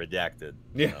redacted.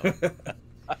 Yeah.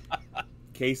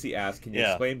 Casey asked, can you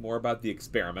explain more about the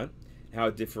experiment? How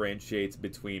it differentiates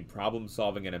between problem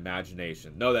solving and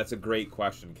imagination? No, that's a great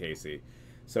question, Casey.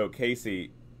 So,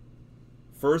 Casey,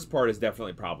 first part is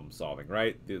definitely problem solving,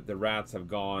 right? The rats have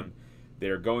gone,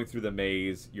 they're going through the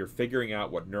maze, you're figuring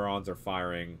out what neurons are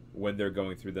firing when they're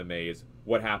going through the maze,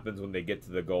 what happens when they get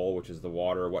to the goal, which is the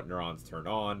water, what neurons turn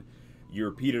on. You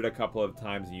repeat it a couple of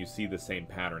times and you see the same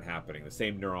pattern happening. The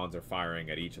same neurons are firing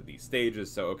at each of these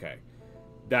stages. So, okay,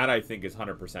 that I think is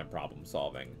 100% problem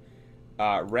solving.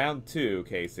 Round 2,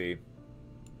 Casey,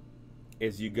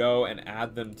 is you go and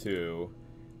add them to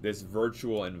this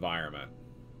virtual environment,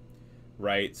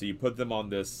 right? So you put them on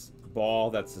this ball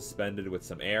that's suspended with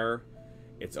some air.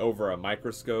 It's over a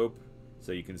microscope,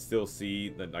 so you can still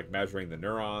see measuring the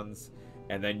neurons,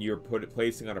 and then you're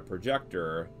placing on a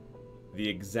projector the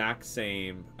exact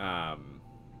same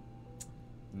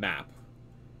map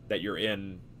that you're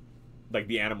in, like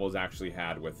the animals actually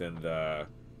had within the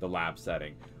lab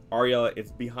setting. Ariella,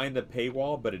 it's behind the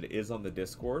paywall, but it is on the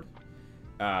Discord.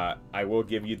 I will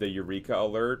give you the Eureka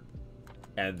alert,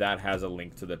 and that has a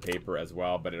link to the paper as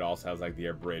well, but it also has like the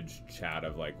abridged chat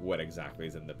of like what exactly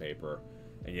is in the paper.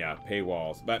 And yeah,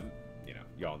 paywalls, but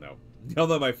y'all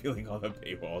know my feeling on the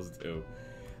paywalls too.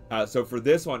 So for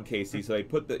this one, Casey, so they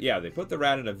put the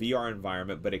rat in a VR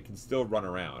environment, but it can still run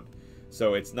around.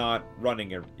 So it's not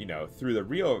running through the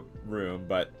real room,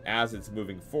 but as it's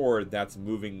moving forward, that's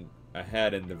moving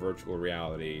ahead in the virtual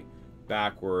reality,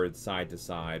 backwards, side to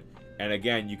side. And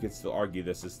again, you could still argue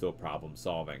this is still problem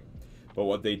solving. But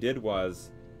what they did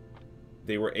was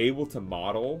they were able to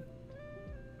model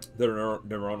the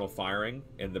neuronal firing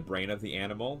in the brain of the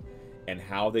animal and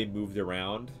how they moved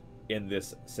around in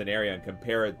this scenario and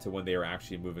compare it to when they were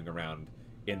actually moving around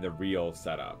in the real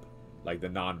setup, like the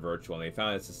non-virtual. And they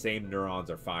found it's the same neurons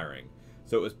are firing.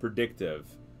 So it was predictive,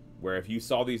 where if you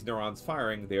saw these neurons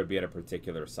firing, they would be at a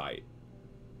particular site.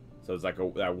 So it's like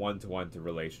that one-to-one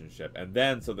relationship. And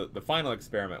then, so the final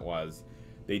experiment was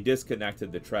they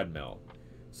disconnected the treadmill.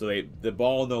 So the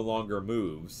ball no longer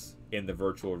moves in the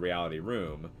virtual reality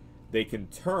room. They can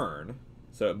turn,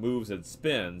 so it moves and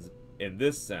spins in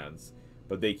this sense,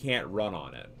 but they can't run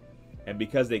on it. And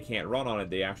because they can't run on it,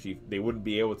 they wouldn't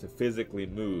be able to physically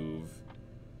move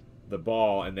the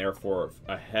ball and therefore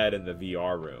ahead in the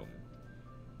VR room.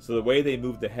 So the way they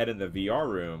moved ahead in the VR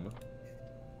room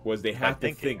was they had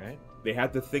to think, right? they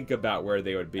had to think about where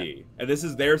they would be. And this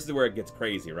is where it gets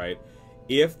crazy, right?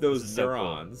 If those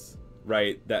neurons,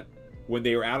 right, that when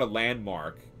they were at a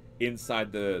landmark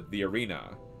inside the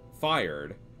arena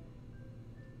fired,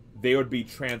 they would be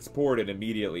transported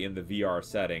immediately in the VR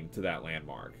setting to that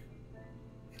landmark.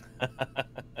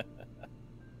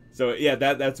 So yeah,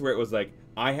 that's where it was like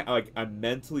I'm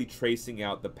mentally tracing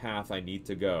out the path I need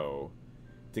to go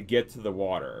to get to the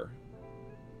water.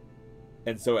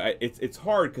 And so it's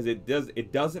hard because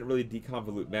it doesn't really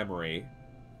deconvolute memory,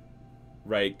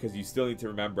 right? Because you still need to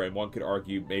remember, and one could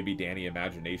argue maybe Danny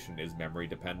imagination is memory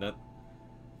dependent.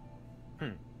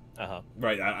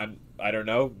 Right. I don't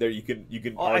know. There you can.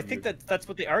 Well, argue. I think that's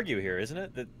what they argue here, isn't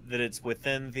it? That it's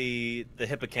within the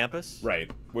hippocampus.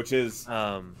 Right. Which is.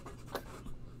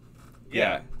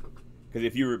 Yeah. Because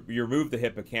if you remove the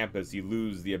hippocampus, you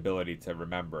lose the ability to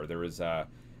remember. There was a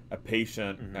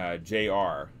patient,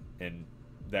 Jr.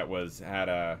 that had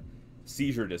a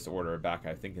seizure disorder back,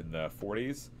 I think, in the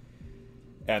 40s,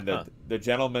 and the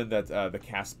gentleman that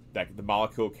the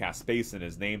molecule caspacin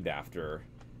is named after,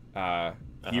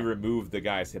 he removed the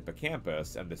guy's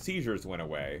hippocampus, and the seizures went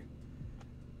away,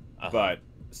 but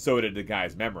so did the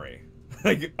guy's memory.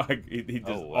 like he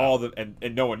just all the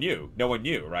and no one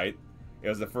knew, right? It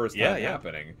was the first time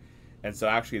happening, and so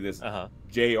actually this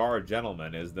Jr.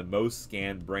 gentleman is the most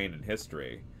scanned brain in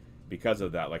history. Because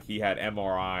of that, like he had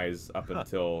MRIs up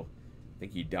until I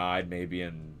think he died maybe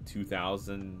in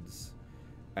 2000s,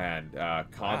 and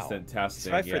constant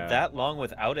testing. Survived for that long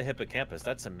without a hippocampus.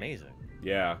 That's amazing.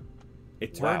 Yeah,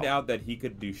 it turned out that he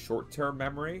could do short-term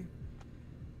memory.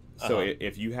 So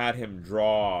if you had him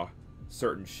draw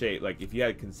certain shape, like if you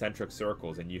had concentric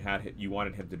circles and you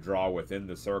wanted him to draw within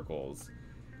the circles,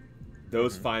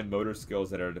 those fine motor skills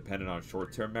that are dependent on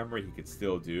short-term memory, he could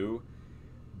still do.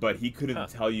 But he couldn't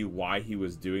tell you why he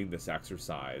was doing this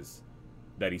exercise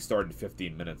that he started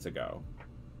 15 minutes ago.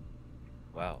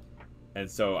 Wow. And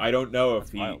so I don't know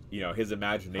if his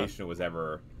imagination was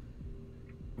ever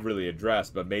really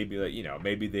addressed, but maybe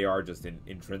maybe they are just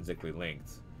intrinsically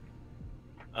linked.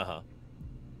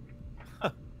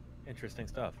 Interesting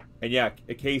stuff. And yeah,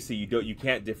 Casey, you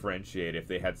can't differentiate if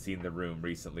they had seen the room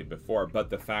recently before,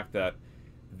 but the fact that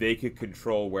they could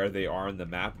control where they are in the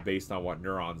map based on what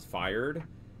neurons fired,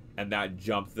 and that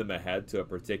jumped them ahead to a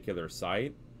particular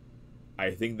site,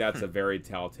 I think that's a very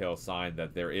telltale sign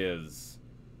that there is,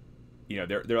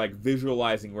 they're like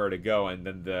visualizing where to go, and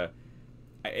then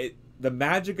the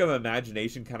magic of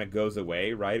imagination kind of goes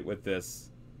away, right, with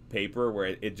this paper,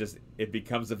 where it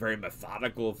becomes a very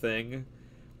methodical thing.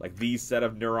 Like these set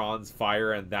of neurons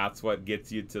fire, and that's what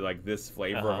gets you to like this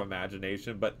flavor of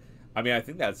imagination. But I mean, I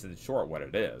think that's in short what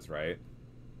it is, right?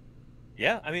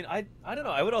 Yeah, I mean, I don't know.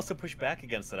 I would also push back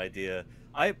against that idea.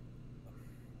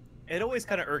 It always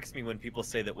kind of irks me when people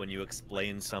say that when you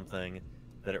explain something,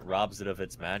 that it robs it of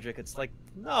its magic. It's like,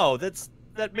 no,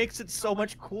 that makes it so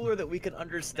much cooler that we can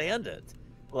understand it.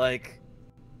 Like,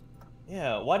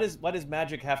 yeah, why does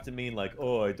magic have to mean like,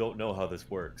 oh, I don't know how this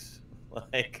works?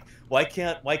 Like, why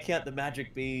can't the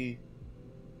magic be,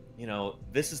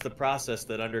 this is the process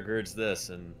that undergirds this,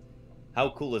 and how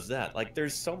cool is that? Like,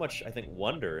 there's so much, I think,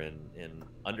 wonder in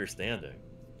understanding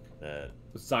that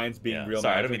science being real.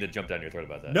 Sorry, magic. I don't mean to jump down your throat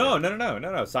about that.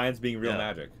 No. Science being real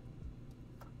magic.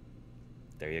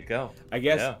 There you go. I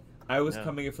guess I was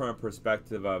coming from a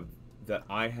perspective of that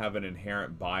I have an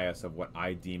inherent bias of what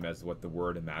I deem as what the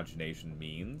word imagination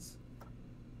means.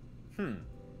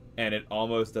 And it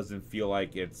almost doesn't feel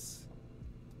like it's...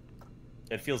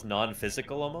 It feels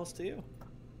non-physical almost to you?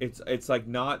 It's like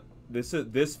not...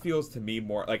 This feels to me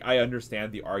more... Like, I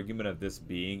understand the argument of this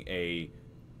being a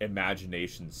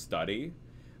imagination study,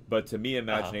 but to me,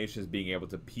 imagination is being able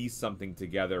to piece something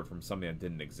together from something that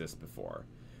didn't exist before.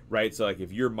 Right? So, like,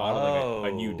 if you're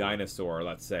modeling a new dinosaur,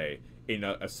 let's say, in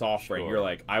a software, and you're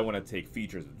like, I want to take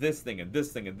features of this thing and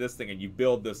this thing and this thing, and you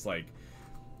build this, like,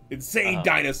 insane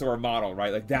dinosaur model,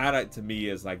 right? Like, that, to me,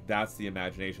 is, like, that's the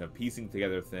imagination of piecing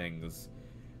together things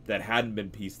that hadn't been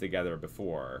pieced together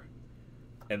before.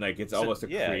 And, like, it's almost a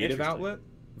creative outlet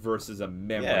versus a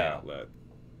memory outlet.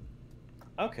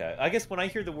 Okay. I guess when I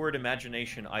hear the word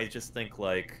imagination, I just think,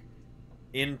 like,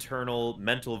 internal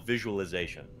mental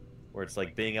visualization, where it's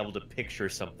like being able to picture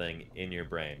something in your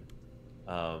brain.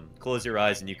 Close your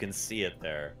eyes and you can see it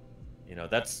there.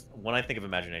 That's when I think of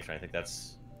imagination. I think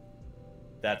that's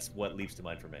what leaps to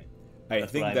mind for me. I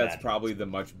think that's probably the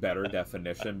much better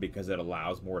definition because it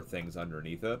allows more things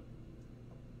underneath it.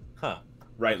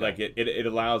 Right, okay. Like it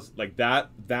allows, like, that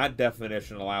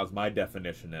definition allows my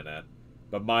definition in it,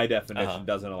 but my definition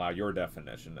doesn't allow your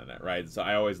definition in it, right? So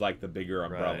I always like the bigger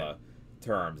umbrella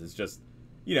terms. It's just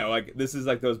you know, like this is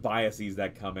like those biases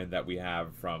that come in that we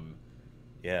have from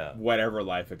whatever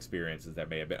life experiences that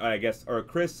may have been. I guess, or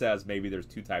Chris says maybe there's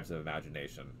two types of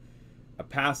imagination. A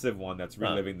passive one that's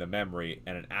reliving the memory,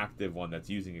 and an active one that's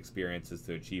using experiences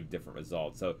to achieve different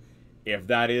results. So if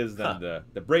that is then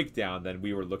the breakdown, then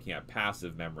we were looking at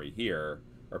passive memory here,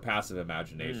 or passive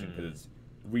imagination, because it's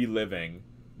reliving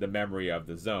the memory of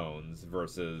the zones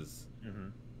versus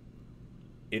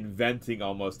inventing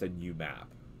almost a new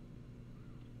map.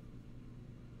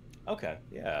 Okay,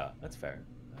 yeah, that's fair.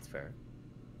 That's fair.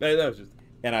 That was just,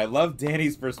 and I love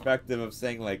Danny's perspective of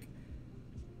saying, like,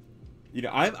 you know,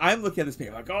 I'm looking at this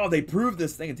paper like, oh, they proved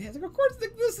this thing, and Dan's like, of course,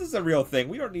 this is a real thing.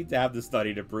 We don't need to have the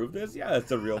study to prove this. Yeah,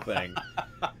 it's a real thing.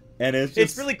 And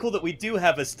it's really cool that we do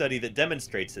have a study that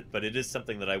demonstrates it, but it is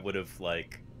something that I would have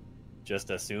like just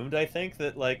assumed. I think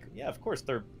that, like, yeah, of course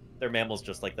they're mammals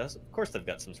just like us. Of course they've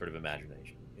got some sort of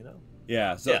imagination, you know?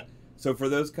 Yeah. So for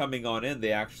those coming on in,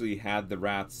 they actually had the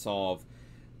rats solve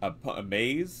a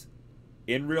maze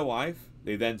in real life.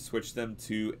 They then switched them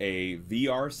to a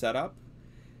VR setup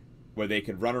where they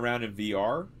could run around in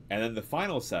VR, and then the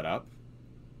final setup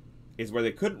is where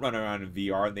they couldn't run around in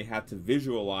VR and they had to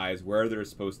visualize where they're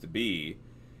supposed to be,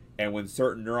 and when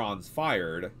certain neurons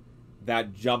fired,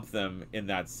 that jumped them in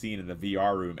that scene in the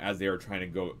VR room as they were trying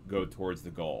to go towards the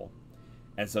goal.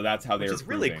 And so that's how they were. Which is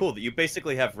really cool that you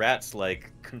basically have rats like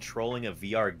controlling a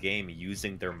VR game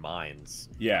using their minds.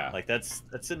 Yeah, like that's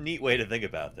a neat way to think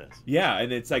about this. Yeah,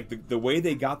 and it's like the way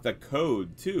they got the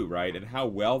code too, right, and how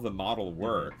well the model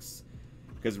works.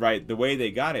 Because the way they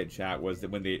got it, chat, was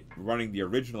that when they were running the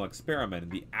original experiment in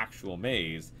the actual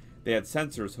maze, they had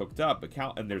sensors hooked up,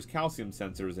 and there's calcium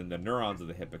sensors in the neurons of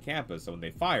the hippocampus. So when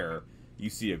they fire, you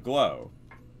see a glow.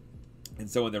 And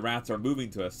so when the rats are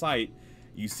moving to a site,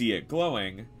 you see it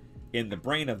glowing in the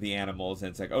brain of the animals,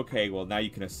 and it's like, okay, well, now you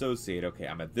can associate, okay,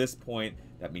 I'm at this point,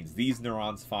 that means these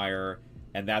neurons fire,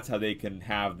 and that's how they can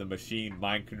have the machine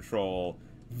mind control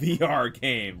VR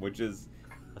game, which is,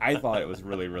 I thought it was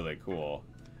really, really cool.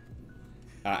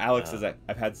 Alex says,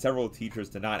 I've had several teachers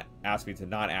to not ask me to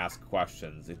not ask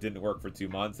questions. It didn't work for 2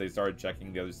 months. They started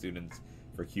checking the other students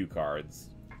for cue cards.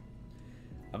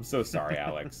 I'm so sorry,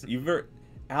 Alex.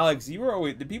 Alex, you were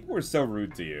always, the people were so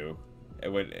rude to you.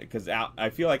 Because I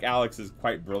feel like Alex is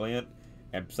quite brilliant,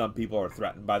 and some people are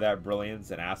threatened by that brilliance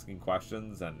and asking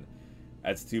questions, and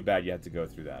it's too bad you had to go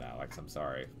through that, Alex. I'm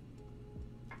sorry.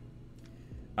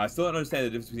 I still don't understand the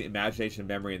difference between imagination and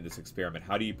memory in this experiment.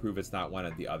 How do you prove it's not one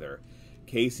or the other?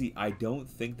 Casey, I don't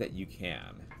think that you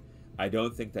can. I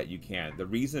don't think that you can. The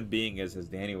reason being is, as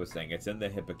Danny was saying, it's in the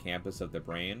hippocampus of the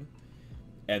brain,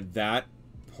 and that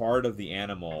part of the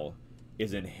animal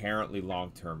is inherently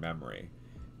long-term memory.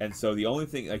 And so the only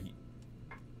thing, like,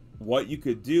 what you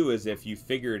could do is, if you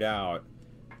figured out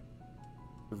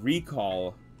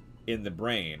recall in the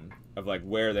brain of like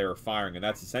where they were firing, and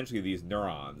that's essentially these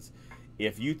neurons.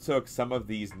 If you took some of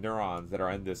these neurons that are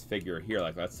in this figure here,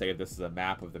 like let's say this is a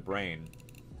map of the brain,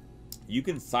 you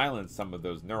can silence some of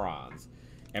those neurons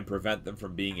and prevent them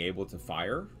from being able to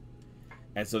fire.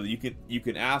 And so you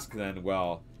can ask then,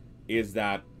 well, is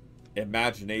that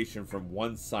imagination from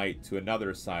one site to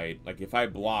another site? Like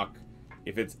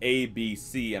if it's A, B,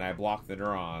 C, and I block the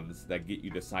neurons that get you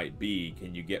to site B,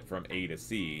 can you get from A to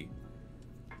C?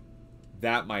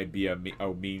 That might be a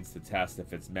means to test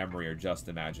if it's memory or just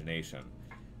imagination.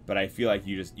 But I feel like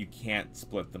you can't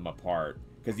split them apart,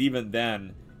 because even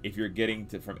then, if you're getting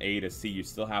from A to C, you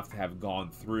still have to have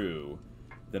gone through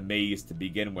the maze to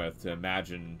begin with to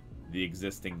imagine the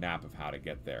existing map of how to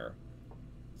get there.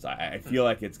 So I feel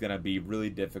like it's going to be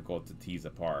really difficult to tease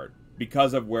apart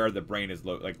because of where the brain is,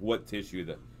 like what tissue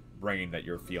the brain that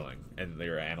you're feeling and that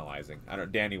you're analyzing. I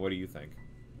don't, Danny, what do you think?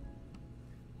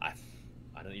 I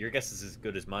don't, your guess is as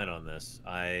good as mine on this.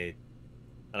 I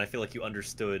feel like you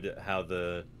understood how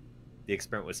the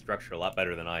experiment was structured a lot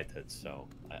better than I did, so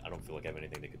I don't feel like I have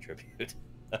anything to contribute.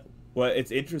 Well,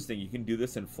 it's interesting. You can do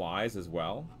this in flies as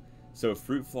well. So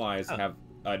fruit flies have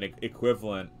an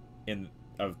equivalent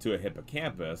to a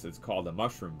hippocampus. It's called a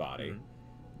mushroom body,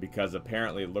 because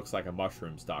apparently it looks like a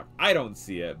mushroom stalk. I don't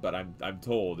see it, but I'm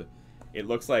told it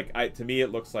looks like, to me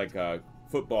it looks like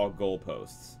football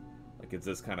goalposts. Like it's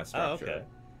this kind of structure. Oh, okay.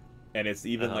 And it's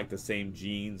even like the same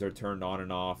genes are turned on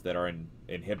and off that are in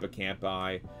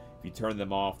hippocampi. If you turn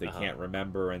them off, they can't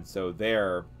remember. And so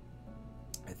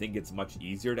I think it's much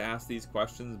easier to ask these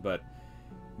questions, but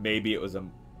maybe it was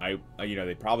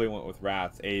they probably went with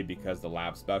rats, A, because the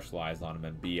lab specialized on them,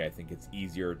 and B, I think it's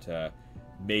easier to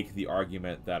make the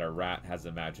argument that a rat has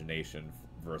imagination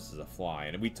versus a fly.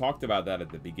 And we talked about that at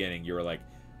the beginning. You were like,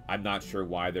 I'm not sure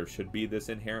why there should be this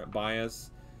inherent bias.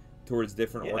 towards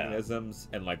different organisms,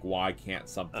 and like why can't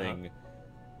something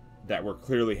that we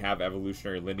clearly have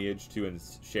evolutionary lineage to and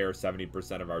share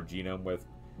 70% of our genome with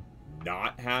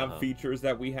not have features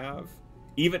that we have?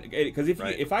 Even because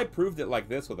if I proved it like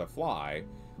this with a fly,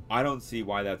 I don't see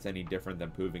why that's any different than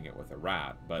proving it with a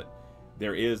rat. But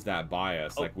there is that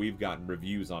bias. Like we've gotten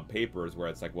reviews on papers where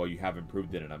it's like, well, you haven't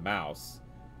proved it in a mouse,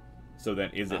 so then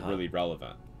is it really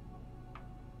relevant?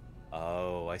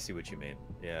 Oh, I see what you mean.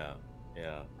 Yeah,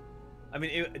 yeah. I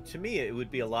mean, to me, it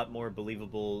would be a lot more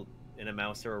believable in a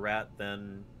mouse or a rat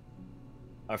than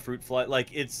a fruit fly.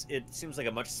 Like it seems like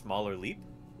a much smaller leap.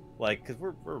 Like, because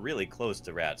we're really close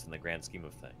to rats in the grand scheme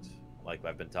of things. Like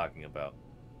I've been talking about.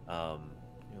 You know,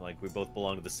 like we both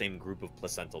belong to the same group of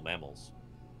placental mammals.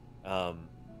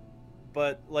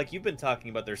 But like you've been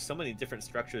talking about, there's so many different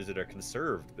structures that are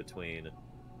conserved between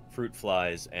fruit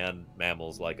flies and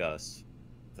mammals like us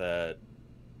that,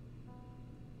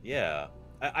 yeah,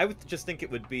 I would just think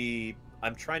it would be,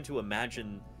 I'm trying to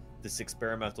imagine this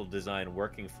experimental design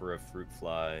working for a fruit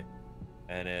fly,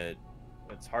 and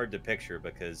it's hard to picture,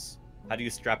 because how do you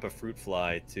strap a fruit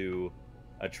fly to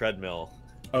a treadmill?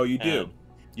 Oh, you do.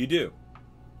 You do.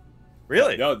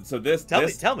 Really? No, so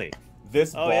tell me.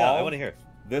 This ball, yeah, I want to hear.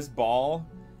 This ball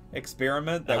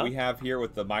experiment that we have here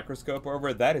with the microscope over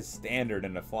it, that is standard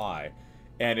in a fly.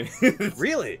 And it's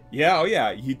really? Yeah, oh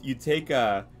yeah. You take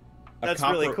a That's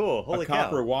copper, really cool. Holy cow.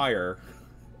 copper wire,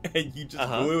 and you just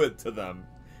glue it to them.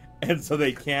 And so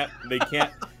they can't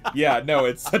yeah, no,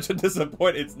 it's such a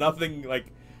disappointment. It's nothing like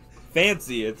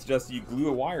fancy. It's just you glue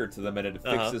a wire to them and it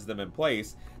fixes them in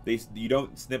place. You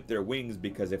don't snip their wings,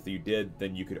 because if you did,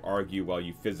 then you could argue, well,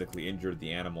 you physically injured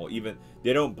the animal. Even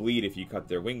they don't bleed if you cut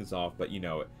their wings off, but you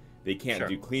know, they can't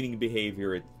do cleaning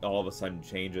behavior. It all of a sudden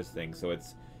changes things. So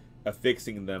it's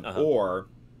affixing them. Or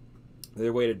the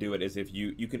other way to do it is if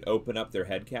you can open up their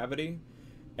head cavity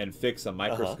and fix a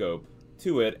microscope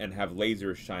to it and have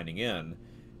lasers shining in,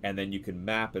 and then you can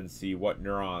map and see what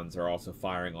neurons are also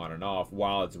firing on and off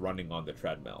while it's running on the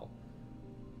treadmill.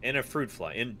 In a fruit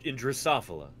fly, in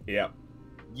Drosophila. Yeah.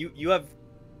 You have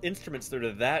instruments that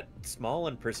are that small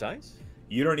and precise?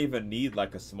 You don't even need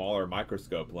like a smaller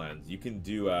microscope lens. You can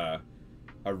do a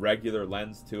regular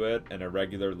lens to it and a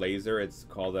regular laser. It's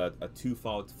called a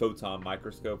 2-photon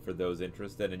microscope for those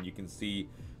interested, and you can see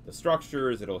the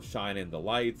structures. It'll shine in the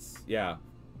lights. Yeah,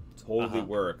 totally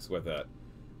works with it.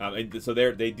 And so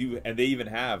they do, and they even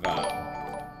have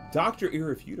Dr.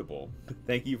 Irrefutable.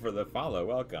 Thank you for the follow.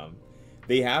 Welcome.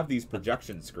 They have these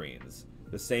projection screens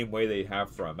the same way they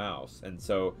have for a mouse, and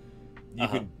so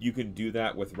you can do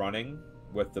that with running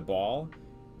with the ball.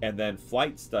 And then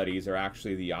flight studies are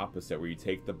actually the opposite, where you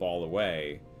take the ball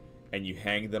away and you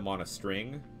hang them on a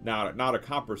string, not a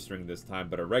copper string this time,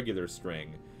 but a regular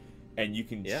string, and you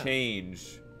can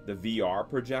change the VR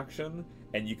projection,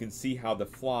 and you can see how the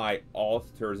fly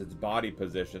alters its body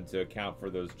position to account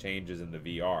for those changes in the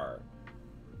VR.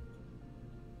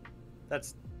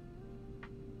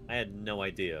 I had no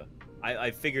idea.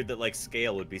 I figured that like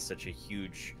scale would be such a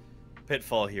huge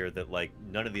pitfall here, that like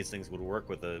none of these things would work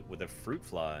with a fruit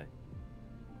fly.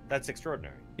 That's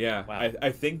extraordinary. Yeah. Wow. I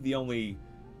think the only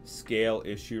scale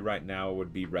issue right now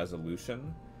would be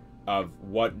resolution of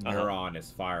what neuron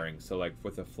is firing. So like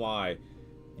with a fly,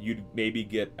 you'd maybe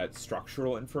get at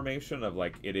structural information of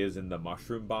like it is in the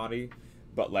mushroom body,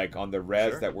 but like on the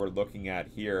res that we're looking at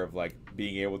here of like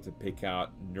being able to pick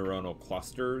out neuronal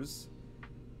clusters,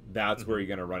 that's where you're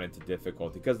going to run into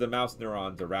difficulty, because the mouse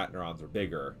neurons, the rat neurons are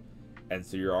bigger, and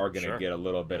so you are going to get a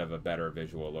little bit of a better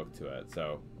visual look to it.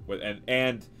 So with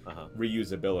and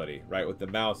reusability, right? With the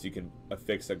mouse, you can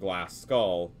affix a glass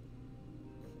skull,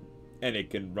 and it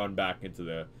can run back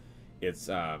into its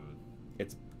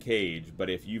cage. But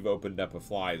if you've opened up a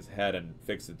fly's head and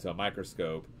fixed it to a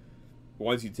microscope,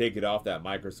 once you take it off that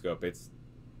microscope,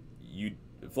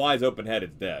 fly's open head,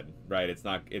 it's dead, right?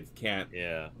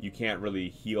 You can't really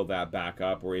heal that back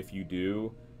up, or if you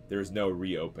do, there's no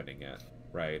reopening it,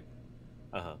 right?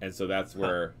 And so that's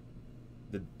where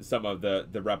some of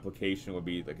the replication would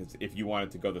be, like, if you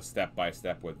wanted to go the step by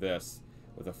step with this,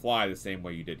 with a fly the same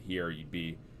way you did here, you'd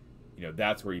be,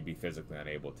 that's where you'd be physically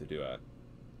unable to do it.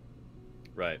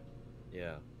 Right.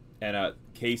 Yeah. And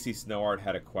Casey Snowart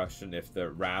had a question if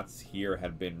the rats here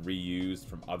had been reused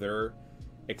from other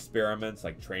experiments,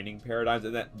 like training paradigms.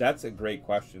 And that's a great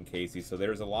question, Casey. So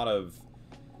there's a lot of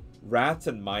rats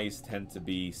and mice tend to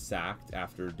be sacked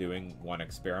after doing one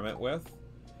experiment with.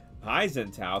 Hi,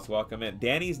 Zentaus, welcome in.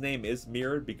 Danny's name is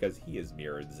mirrored because he is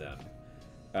mirrored, Zen.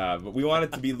 But we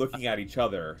wanted to be looking at each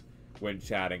other when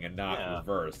chatting and not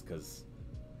reversed, because...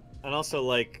 And also,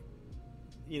 like,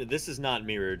 this is not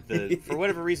mirrored. For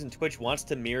whatever reason, Twitch wants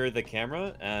to mirror the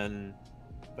camera,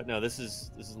 but no, this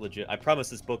is legit. I promise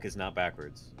this book is not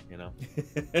backwards.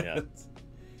 Yeah.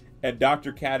 And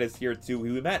Dr. Cat is here too.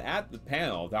 We met at the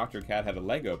panel. Dr. Cat had a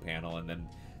Lego panel, and then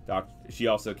she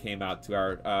also came out to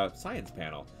our science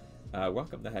panel.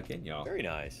 Welcome the heck in, y'all. Very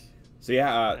nice. So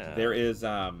there is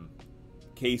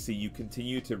Casey. You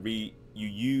continue to you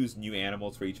use new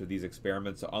animals for each of these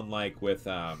experiments. So unlike with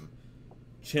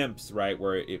chimps, right,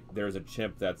 where there's a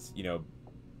chimp that's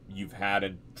you've had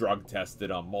and drug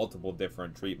tested on multiple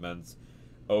different treatments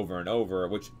over and over.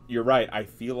 Which you're right. I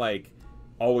feel like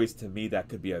always to me that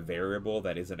could be a variable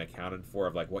that isn't accounted for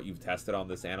of like what you've tested on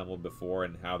this animal before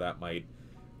and how that might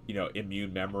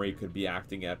immune memory could be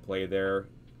acting at play there.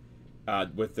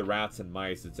 With the rats and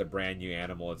mice, it's a brand new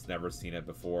animal. It's never seen it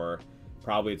before.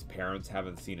 Probably its parents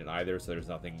haven't seen it either, so there's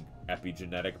nothing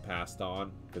epigenetic passed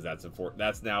on, because that's important.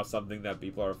 That's now something that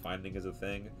people are finding is a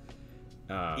thing.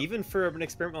 Even for an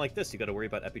experiment like this, you got to worry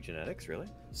about epigenetics, really?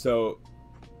 So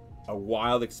a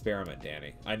wild experiment,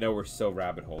 Danny. I know we're so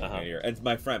rabbit holing here. And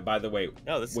my friend, by the way,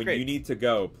 when you need to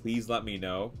go, please let me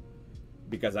know,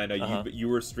 because I know you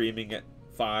were streaming at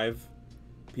 5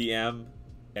 p.m.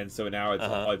 and so now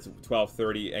it's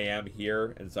 12:30 a.m.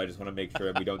 here, and so I just want to make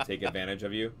sure we don't take advantage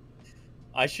of you.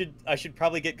 I should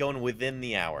probably get going within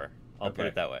the hour. I'll put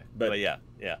it that way. But yeah.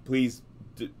 Please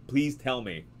tell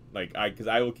me, because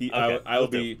I will keep. Okay, I will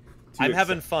be. I'm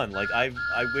having fun. Like I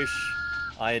wish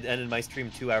I had ended my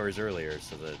stream 2 hours earlier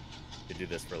so that I could do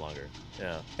this for longer.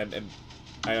 Yeah. And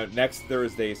I know next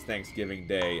Thursday is Thanksgiving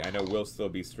Day. I know we'll still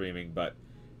be streaming, but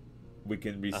we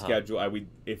can reschedule.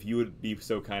 If you would be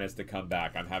so kind as to come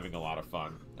back, I'm having a lot of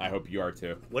fun. I hope you are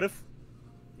too. What if?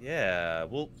 Yeah.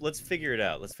 Well, let's figure it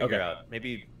out. Let's figure out.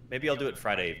 Maybe I'll do it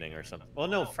Friday evening or something. Well,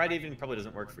 no, Friday evening probably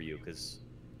doesn't work for you because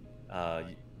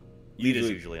Lita's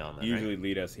usually on that. Usually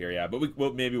Lita's here, yeah.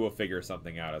 But maybe we'll figure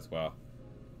something out as well.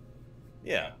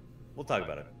 Yeah, we'll talk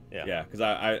about it. Yeah, because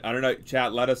I don't know,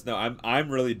 chat. Let us know. I'm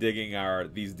really digging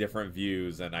these different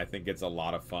views, and I think it's a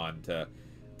lot of fun to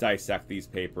dissect these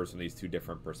papers from these two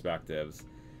different perspectives,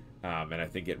 and I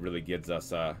think it really gives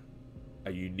us a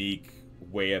unique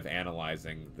way of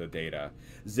analyzing the data.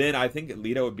 Zin, I think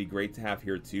Lita would be great to have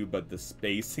here too, but the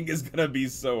spacing is gonna be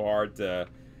so hard to.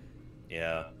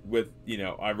 Yeah. With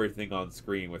everything on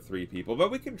screen with 3 people,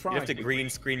 but we can try. You have to green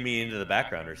screen me into the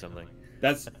background or something.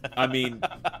 That's, I mean,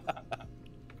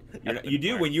 you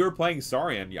do when you were playing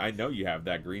SciAnts. I know you have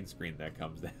that green screen that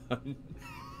comes down.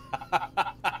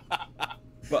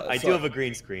 But I do have a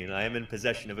green screen. I am in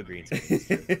possession of a green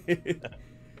screen.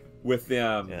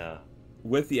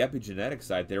 With the epigenetic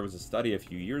side, there was a study a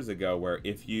few years ago where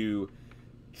if you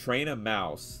train a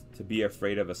mouse to be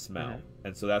afraid of a smell,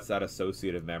 and so that's that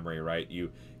associative memory, right?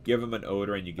 You give them an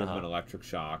odor and you give them an electric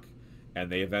shock, and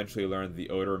they eventually learn that the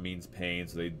odor means pain,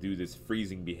 so they do this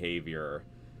freezing behavior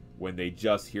when they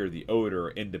just hear the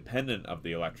odor independent of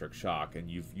the electric shock, and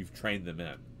you've trained them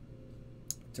in.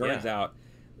 Turns out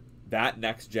that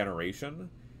next generation,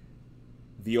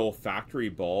 the olfactory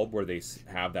bulb where they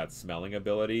have that smelling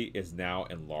ability is now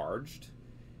enlarged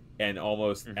and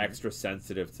almost extra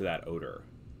sensitive to that odor.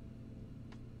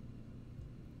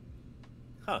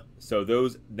 So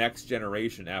those next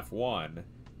generation F1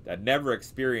 that never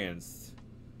experienced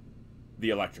the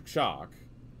electric shock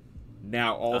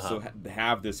now also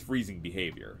have this freezing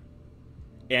behavior.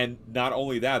 And not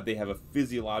only that, they have a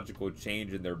physiological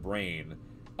change in their brain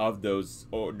of those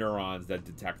neurons that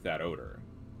detect that odor.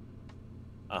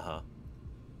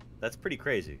 That's pretty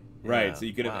crazy. Right. Yeah. So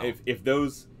you can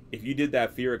if you did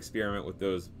that fear experiment with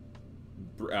those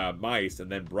mice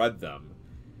and then bred them,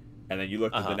 and then you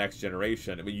looked at the next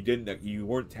generation, I mean, you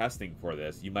weren't testing for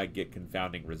this, you might get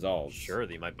confounding results. Sure,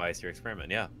 you might bias your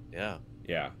experiment. Yeah.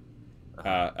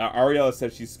 Ariella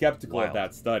says she's skeptical of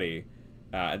that study,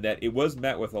 and that it was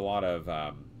met with a lot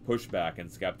of pushback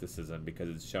and skepticism because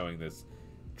it's showing this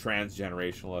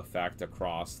transgenerational effect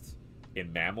across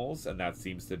in mammals, and that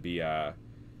seems to be a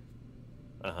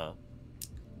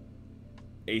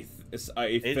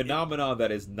phenomenon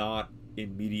that is not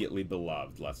immediately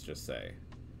beloved, let's just say.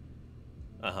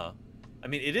 I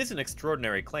mean, it is an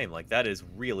extraordinary claim. Like, that is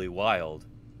really wild.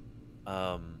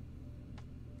 But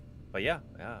yeah,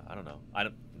 I don't know.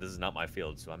 This is not my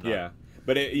field, so I'm not. Yeah,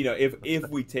 but if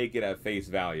we take it at face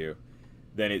value,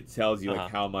 then it tells you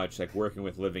like how much working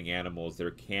with living animals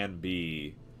there can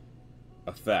be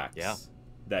effects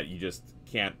that you just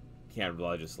can't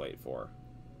legislate for.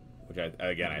 Which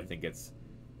I think it's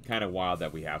kind of wild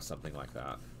that we have something like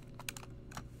that.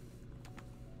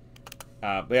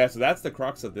 But yeah, so that's the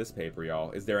crux of this paper,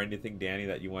 y'all. Is there anything, Danny,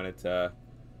 that you wanted to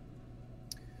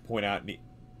point out?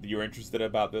 you were interested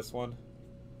about this one?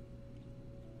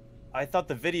 I thought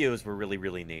the videos were really,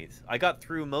 really neat. I got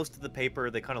through most of the paper.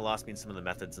 They kind of lost me in some of the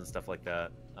methods and stuff like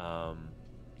that.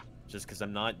 Just because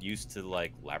I'm not used to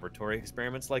like laboratory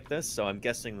experiments like this. So I'm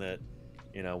guessing that,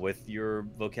 you know, with your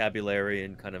vocabulary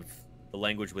and kind of the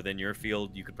language within your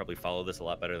field, you could probably follow this a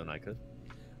lot better than I could.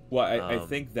 Well, I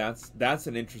think that's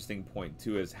an interesting point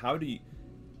too. Is how do you?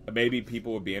 Maybe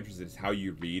people would be interested in how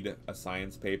you read a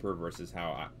science paper versus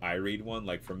how I read one.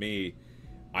 Like for me,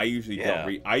 I usually don't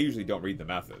read. I usually don't read the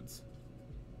methods.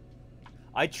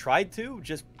 I tried to.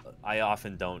 I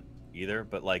often don't either.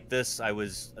 But like this,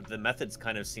 the methods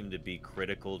kind of seem to be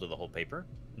critical to the whole paper.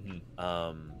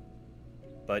 Mm-hmm.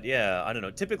 But yeah, I don't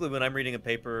know. Typically, when I'm reading a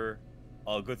paper,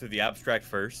 I'll go through the abstract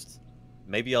first.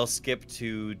 Maybe I'll skip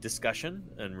to discussion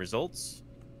and results,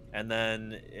 and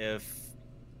then if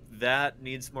that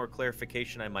needs more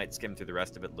clarification, I might skim through the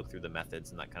rest of it, look through the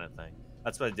methods and that kind of thing.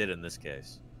 That's what I did in this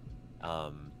case.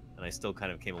 And I still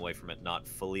kind of came away from it not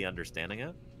fully understanding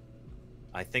it.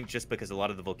 I think just because a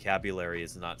lot of the vocabulary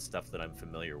is not stuff that I'm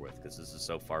familiar with, because this is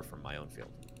so far from my own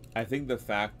field. I think the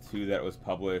fact, too, that it was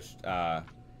published as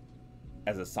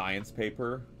a science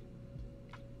paper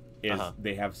is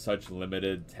they have such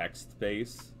limited text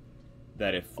space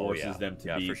that it forces them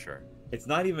to be... for sure. It's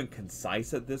not even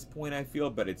concise at this point, I feel,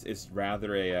 but it's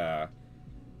rather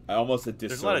almost a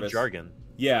disservice. There's a lot of jargon.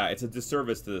 Yeah, it's a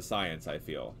disservice to the science, I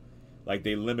feel. Like,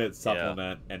 they limit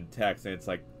supplement and text, and it's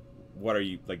like, what are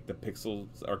you, like, the pixels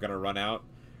are going to run out?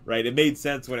 Right? It made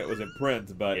sense when it was in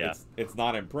print, but it's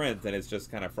not in print, and it's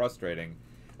just kind of frustrating.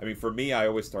 I mean, for me, I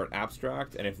always start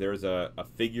abstract, and if there's a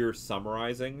figure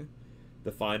summarizing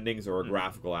the findings or a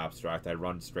graphical abstract, I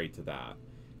run straight to that.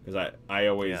 Because I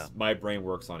always, my brain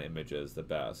works on images the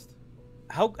best.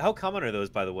 How common are those,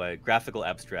 by the way, graphical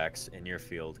abstracts in your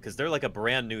field? Because they're like a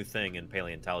brand new thing in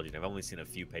paleontology, and I've only seen a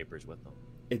few papers with them.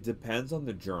 It depends on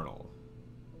the journal.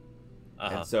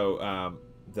 And so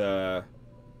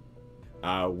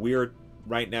we're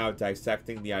right now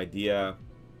dissecting the idea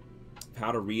of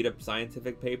how to read a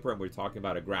scientific paper, and we're talking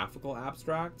about a graphical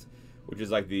abstract, which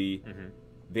is like the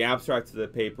abstract of the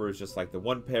paper is just like the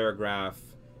one paragraph.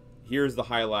 Here's the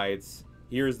highlights.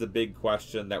 Here's the big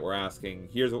question that we're asking.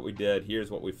 Here's what we did.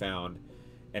 Here's what we found.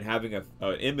 And having an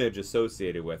image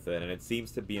associated with it. And it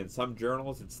seems to be in some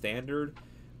journals it's standard.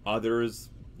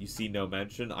 Others, you see no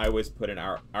mention. I always put in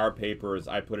our papers,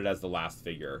 I put it as the last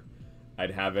figure.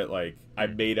 I'd have it like, I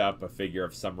made up a figure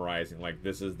of summarizing, like,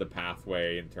 this is the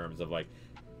pathway in terms of, like,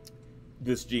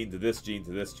 this gene to this gene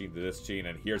to this gene to this gene,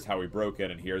 and here's how we broke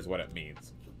it, and here's what it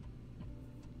means.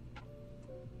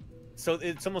 So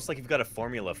it's almost like you've got a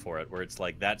formula for it, where it's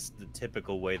like that's the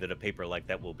typical way that a paper like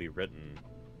that will be written.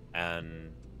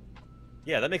 And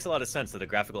yeah, that makes a lot of sense that a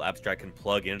graphical abstract can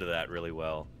plug into that really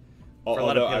well.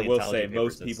 Although I will say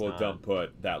most people don't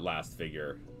put that last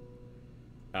figure.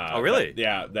 Oh, really?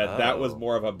 That was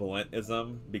more of a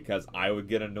Blentism, because I would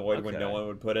get annoyed when no one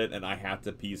would put it, and I had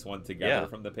to piece one together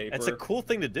from the paper. It's a cool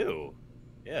thing to do.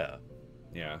 Yeah.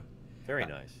 Yeah. Very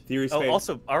nice. Theory space.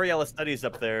 Also, Ariella Studies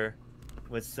up there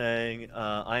was saying,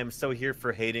 I am so here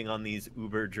for hating on these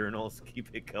Uber journals. Keep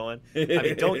it going. I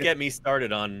mean, don't get me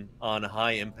started on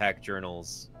high impact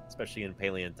journals, especially in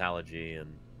paleontology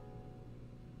and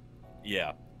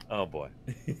oh boy.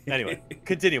 Anyway,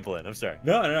 continue, Blinn. I'm sorry.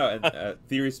 No. And,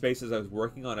 Theory Spaces, I was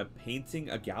working on painting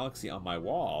a galaxy on my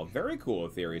wall. Very cool,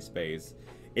 Theory Space.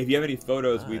 If you have any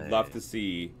photos, we'd love to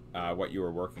see what you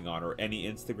were working on, or any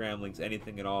Instagram links,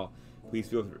 anything at all. Please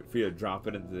feel free to drop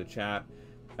it into the chat.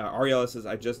 Ariella says,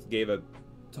 I just gave a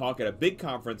talk at a big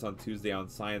conference on Tuesday on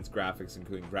science graphics,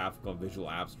 including graphical and visual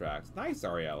abstracts. Nice,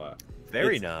 Ariella.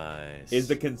 Very nice. Is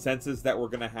the consensus that we're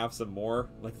going to have some more?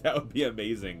 Like, that would be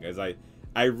amazing, as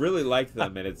I really like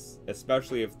them, and it's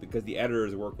especially because the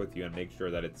editors work with you and make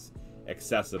sure that it's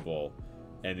accessible,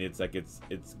 and it's like it's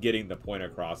getting the point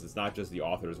across. It's not just the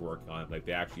authors working on it. Like,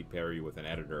 they actually pair you with an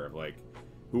editor of, like,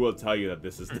 who will tell you that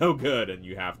this is no good and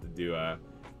you have to do a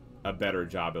better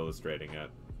job illustrating it.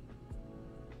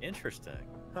 Interesting.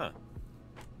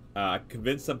 Huh.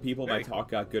 Convinced some people my talk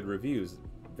got good reviews.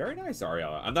 Very nice,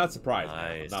 Ariella. I'm not surprised.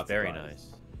 Nice. I'm not Very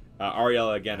surprised. nice.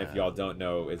 Ariella, again, if y'all don't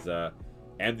know, is a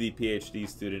MD PhD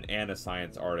student and a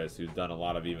science artist who's done a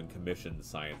lot of even commissioned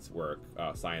science work,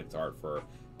 science art for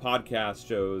podcast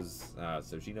shows.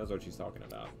 So she knows what she's talking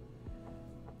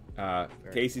about.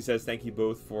 Casey says, thank you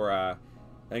both for...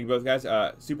 Thank you both, guys.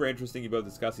 Super interesting you both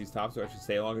discuss these topics, so I should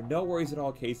stay longer. No worries at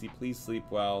all, Casey. Please sleep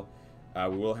well.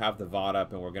 We will have the VOD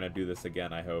up, and we're going to do this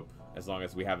again, I hope, as long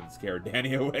as we haven't scared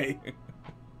Danny away.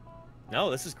 No,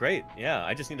 this is great. Yeah,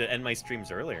 I just need to end my streams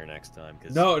earlier next time.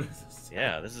 No.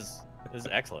 Yeah, this is This is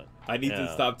excellent. I need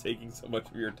to stop taking so much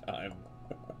of your time.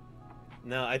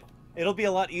 No, it'll be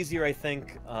a lot easier, I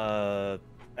think,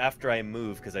 after I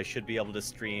move, because I should be able to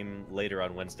stream later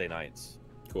on Wednesday nights.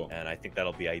 Cool. And I think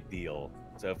that'll be ideal.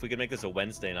 So if we could make this a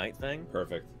Wednesday night thing,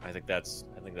 perfect. I think that's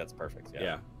perfect.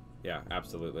 Yeah. Yeah,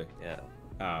 absolutely.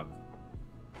 Yeah.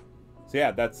 So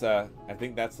yeah, that's I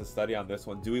think that's the study on this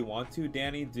one. Do we want to,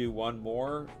 Danny, do one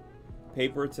more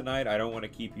paper tonight? I don't want to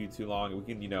keep you too long.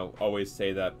 We can, always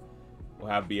say that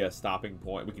we'll be a stopping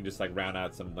point. We can just like round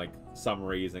out some like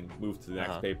summaries and move to the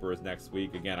next papers next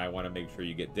week. Again, I want to make sure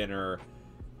you get dinner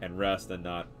and rest and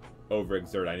not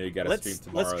overexert. I know you got to stream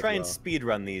tomorrow. Let's try and speed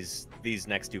run these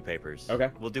next two papers.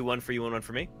 Okay. We'll do one for you and one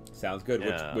for me. Sounds good.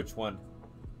 Yeah. Which one?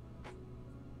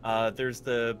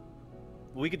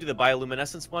 We could do the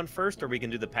bioluminescence one first, or we can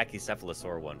do the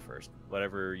pachycephalosaur one first.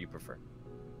 Whatever you prefer.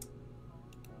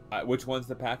 Which one's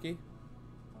the pachy?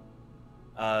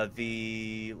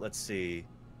 Let's see.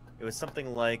 It was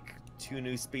something like 2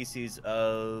 new species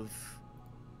of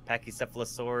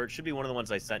pachycephalosaur. It should be one of the ones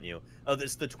I sent you. Oh,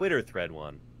 this is the Twitter thread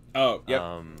one. Oh, yep.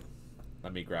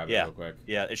 Let me grab it real quick.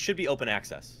 Yeah, it should be open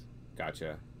access.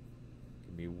 Gotcha.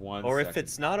 Give me one Or second. if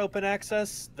it's not open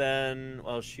access, then,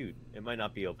 well, shoot. It might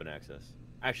not be open access.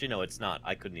 Actually, no, it's not.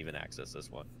 I couldn't even access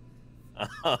this one.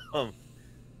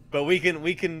 But we can.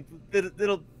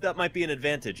 That might be an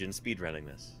advantage in speedrunning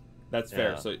this. That's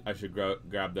fair. So I should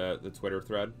grab the Twitter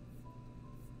thread.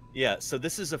 Yeah. So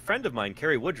this is a friend of mine,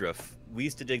 Kerry Woodruff. We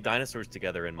used to dig dinosaurs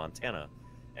together in Montana,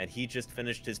 and he just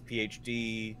finished his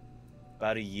PhD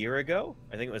about a year ago.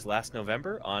 I think it was last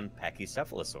November on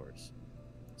pachycephalosaurs.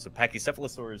 So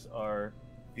pachycephalosaurs are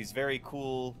these very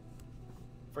cool,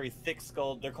 very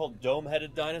thick-skulled. They're called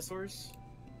dome-headed dinosaurs.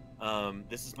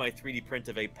 This is my 3D print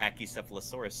of a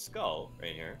pachycephalosaurus skull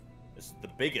right here. This is the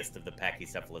biggest of the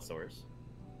pachycephalosaurs.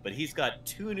 But he's got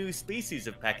 2 new species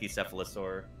of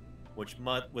pachycephalosaur, with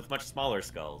much smaller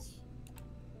skulls.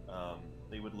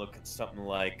 They would look at something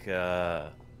like...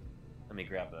 let me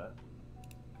grab that.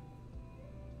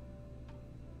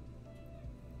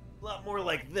 A lot more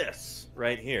like this,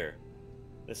 right here.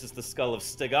 This is the skull of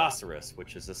Stegosaurus,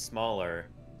 which is a smaller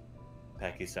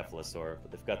pachycephalosaur.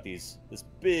 But they've got this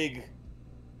big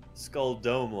skull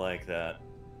dome like that.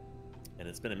 And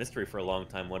it's been a mystery for a long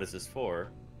time. What is this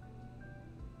for?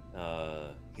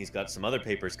 He's got some other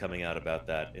papers coming out about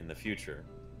that in the future.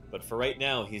 But for right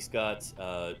now, he's got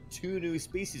 2 new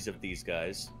species of these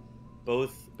guys,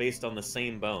 both based on the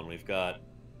same bone. We've got,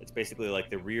 it's basically like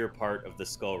the rear part of the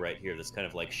skull right here, this kind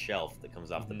of like shelf that comes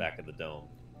off the back of the dome.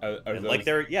 Are and those, like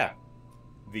they're,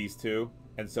 these two?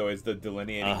 And so is the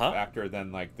delineating factor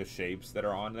then like the shapes that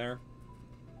are on there?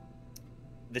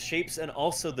 The shapes and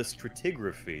also the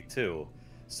stratigraphy too.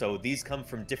 So these come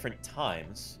from different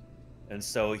times. And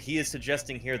so he is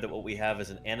suggesting here that what we have is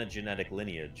an anagenetic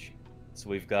lineage. So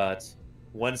we've got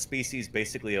one species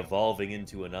basically evolving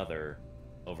into another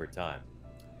over time,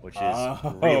 which is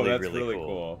really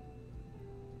cool.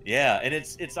 Yeah, and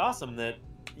it's awesome that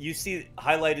you see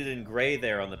highlighted in gray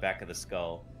there on the back of the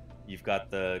skull. You've got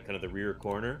the kind of the rear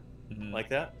corner like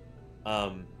that.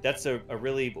 That's a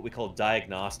really what we call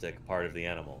diagnostic part of the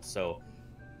animal. So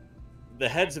the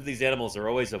heads of these animals are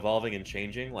always evolving and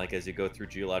changing, like as you go through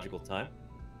geological time.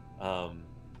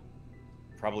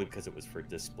 Probably because it was for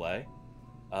display.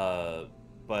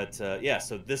 Yeah,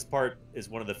 so this part is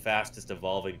one of the fastest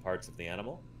evolving parts of the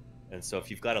animal. And so if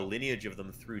you've got a lineage of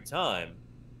them through time,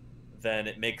 then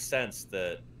it makes sense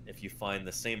that if you find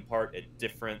the same part at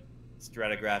different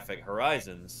stratigraphic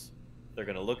horizons, they're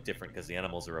going to look different because the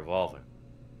animals are evolving.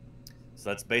 So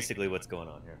that's basically what's going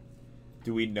on here.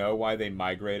 Do we know why they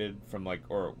migrated from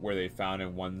or were they found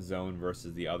in one zone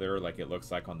versus the other? Like it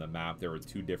looks like on the map there were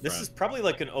 2 different... This is probably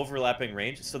like an overlapping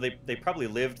range. So they probably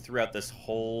lived throughout this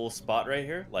whole spot right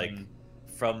here. Like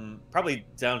from probably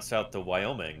down south to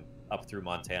Wyoming, up through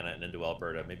Montana and into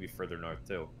Alberta, maybe further north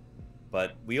too.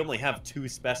 But we only have 2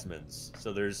 specimens.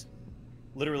 So there's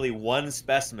literally 1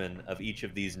 specimen of each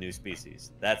of these new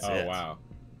species. That's it. Oh, wow.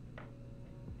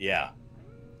 Yeah.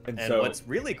 And so... what's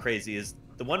really crazy is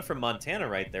the one from Montana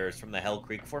right there is from the Hell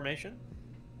Creek Formation.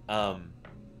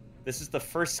 This is the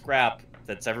first scrap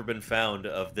that's ever been found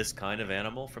of this kind of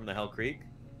animal from the Hell Creek,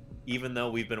 even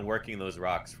though we've been working those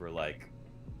rocks for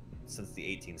since the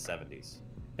 1870s.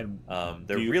 And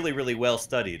they're really, really well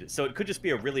studied. So it could just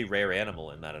be a really rare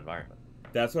animal in that environment.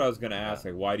 That's what I was going to ask.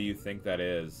 Like, why do you think that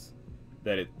is?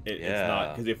 That it's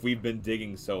not? Because if we've been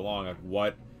digging so long,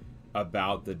 what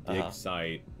about the dig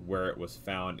site where it was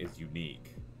found is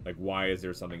unique? Like, why is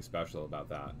there something special about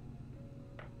that?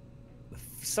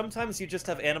 Sometimes you just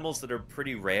have animals that are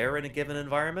pretty rare in a given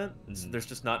environment. There's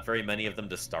just not very many of them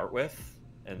to start with.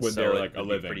 And when so they're it like a would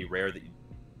be living. pretty rare that.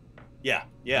 Yeah,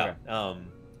 yeah. Okay.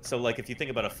 So like if you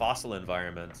think about a fossil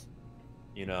environment,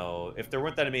 you know, if there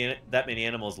weren't that many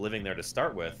animals living there to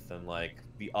start with, then like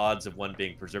the odds of one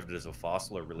being preserved as a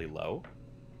fossil are really low.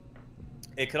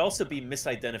 It could also be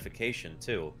misidentification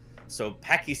too. So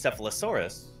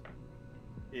Pachycephalosaurus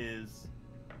is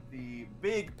the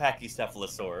big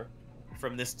Pachycephalosaur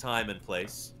from this time and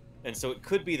place. And so it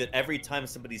could be that every time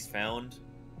somebody's found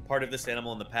part of this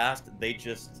animal in the past, they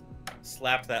just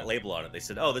slapped that label on it. They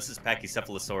said, oh, this is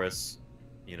Pachycephalosaurus,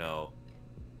 you know,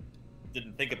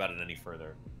 didn't think about it any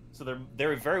further. So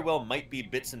there very well might be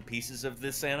bits and pieces of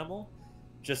this animal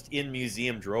just in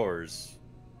museum drawers,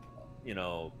 you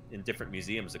know, in different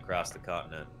museums across the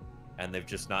continent, and they've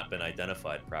just not been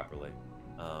identified properly.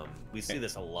 We see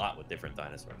this a lot with different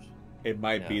dinosaurs. It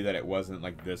might be that it wasn't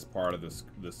like this part of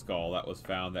the skull that was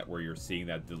found that where you're seeing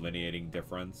that delineating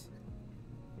difference.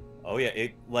 Oh yeah,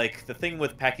 like the thing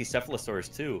with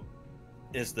Pachycephalosaurs too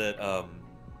is that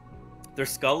their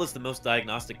skull is the most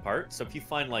diagnostic part. So if you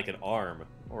find like an arm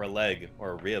or a leg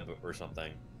or a rib or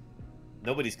something,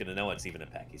 nobody's gonna know it's even a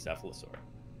Pachycephalosaur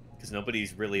because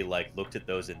nobody's really like looked at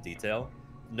those in detail.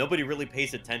 Nobody really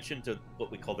pays attention to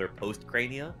what we call their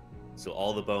postcrania, so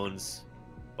all the bones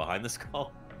behind the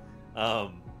skull.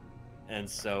 And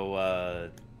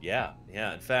so yeah.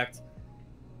 In fact,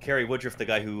 Kerry Woodruff, the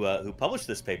guy who published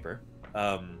this paper,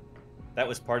 that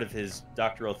was part of his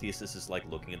doctoral thesis, is like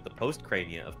looking at the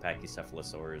postcrania of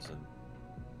Pachycephalosaurs, and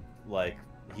like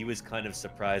he was kind of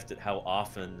surprised at how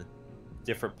often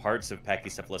different parts of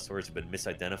Pachycephalosaurs have been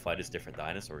misidentified as different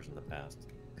dinosaurs in the past,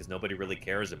 because nobody really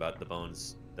cares about the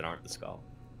bones that aren't the skull.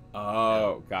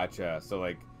 Oh, gotcha. So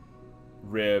like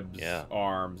ribs, Yeah.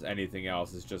 arms, anything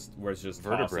else is just where it's just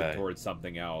Vertebrae. tossing towards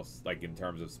something else, like in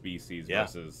terms of species Yeah.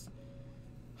 versus.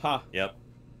 Huh. Yep.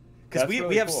 Because That's we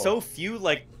really have cool. so few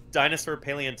like dinosaur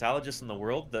paleontologists in the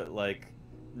world that like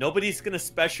nobody's gonna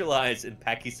specialize in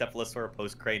Pachycephalosaur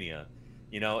postcrania.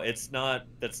 You know, that's not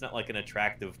like an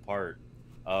attractive part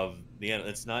of the.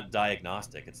 It's not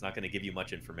diagnostic. It's not going to give you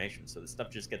much information. So this stuff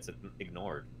just gets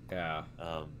ignored. Yeah.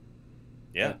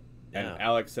 Yeah. And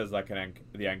Alex says like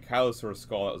the ankylosaur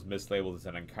skull that was mislabeled as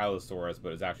an ankylosaurus,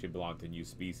 but it actually belonged to a new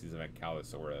species of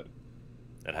ankylosaurid.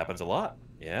 That happens a lot.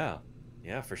 Yeah.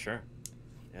 Yeah, for sure.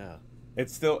 Yeah.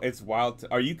 It's wild.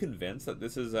 Are you convinced that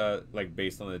this is like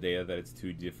based on the data that it's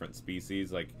two different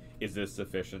species? Like, is this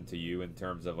sufficient to you in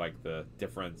terms of like the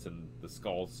difference in the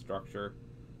skull structure?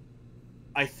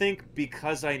 I think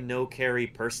because I know Kerry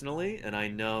personally, and I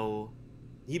know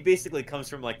he basically comes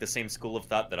from like the same school of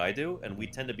thought that I do, and we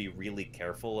tend to be really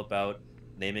careful about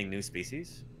naming new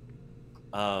species.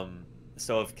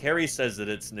 So if Kerry says that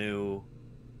it's new,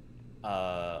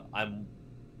 I'm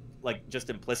like just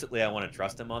implicitly I want to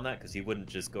trust him on that, because he wouldn't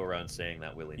just go around saying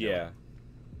that willy-nilly.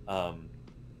 Yeah.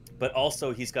 But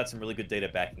also he's got some really good data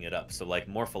backing it up. So like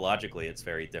morphologically, it's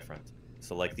very different.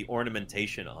 So like the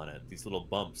ornamentation on it, these little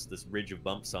bumps, this ridge of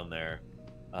bumps on there,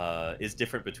 is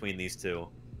different between these two,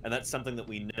 and that's something that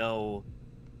we know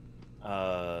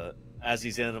as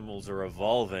these animals are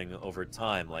evolving over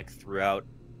time, like throughout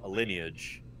a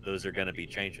lineage, those are going to be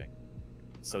changing.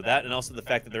 So that, and also the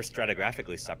fact that they're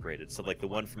stratigraphically separated. So like the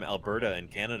one from Alberta in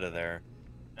Canada there,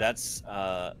 that's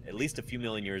at least a few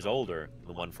million years older than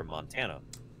the one from Montana.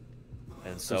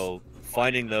 And so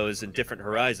finding those in different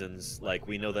horizons, like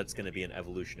we know that's going to be an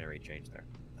evolutionary change there.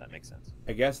 If that makes sense.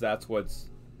 I guess that's what's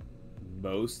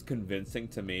most convincing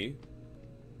to me.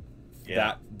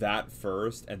 Yeah. That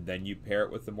first, and then you pair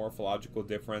it with the morphological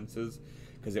differences,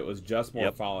 because it was just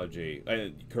morphology.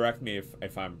 Correct me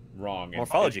if I'm wrong.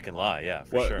 Morphology can lie, yeah,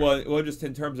 for sure. Well, just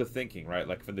in terms of thinking, right?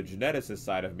 Like from the geneticist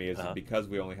side of me, is because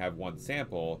we only have one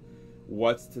sample,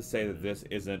 what's to say that this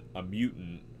isn't a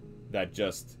mutant that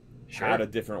just had a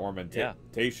different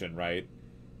ornamentation, right?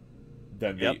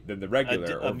 Than the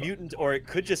regular. A mutant, or it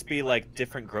could just be like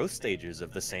different growth stages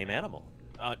of the same animal.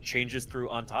 Changes through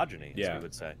ontogeny, as we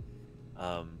would say.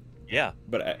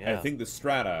 But I think the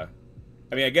strata,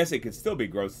 I mean, I guess it could still be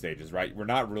growth stages, right? We're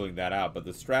not ruling that out, but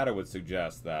the strata would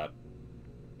suggest that.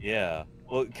 Yeah.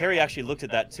 Well, Kerry actually looked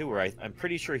at that too, where I'm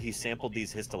pretty sure he sampled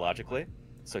these histologically.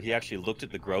 So he actually looked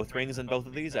at the growth rings in both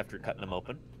of these after cutting them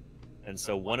open. And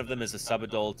so one of them is a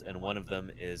subadult and one of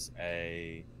them is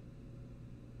a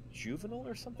juvenile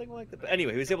or something like that. But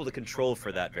anyway, he was able to control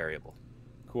for that variable.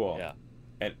 Cool. Yeah.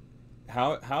 And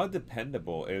how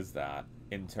dependable is that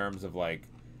in terms of like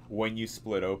when you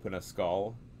split open a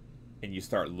skull and you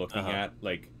start looking at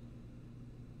like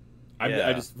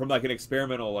I just from like an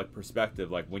experimental like perspective,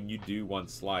 like when you do one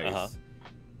slice,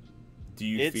 do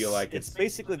you feel like it's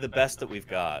basically the best that we've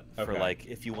got for Okay. like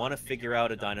if you want to figure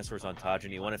out a dinosaur's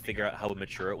ontogeny, you want to figure out how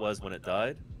mature it was when it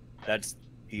died. That's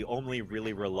the only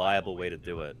really reliable way to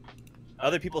do it.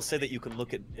 Other people say that you can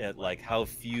look at like how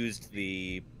fused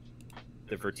the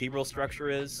vertebral structure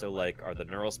is. So like, are the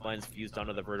neural spines fused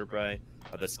onto the vertebrae?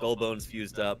 Are the skull bones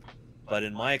fused up? But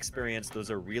in my experience, those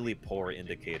are really poor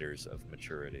indicators of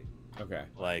maturity. Okay.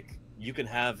 Like, you can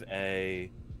have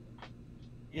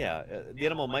the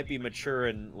animal might be mature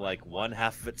and like one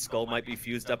half of its skull might be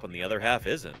fused up and the other half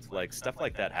isn't. Like, stuff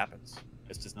like that happens.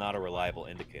 It's just not a reliable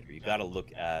indicator. You got to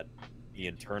look at the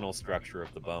internal structure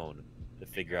of the bone to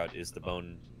figure out,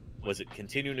 was it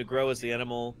continuing to grow as the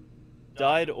animal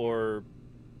died, or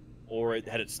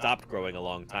had it stopped growing a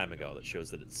long time ago? That shows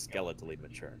that it's skeletally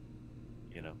mature,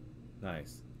 you know.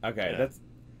 Nice. Okay, Yeah. that's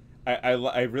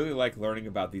I really like learning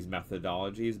about these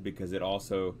methodologies because it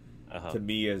also to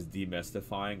me is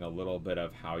demystifying a little bit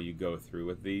of how you go through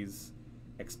with these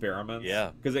experiments.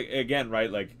 Yeah. Because again,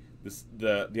 right, like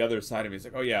the other side of me is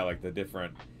like, oh yeah, like the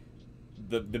different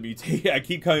the mutation. I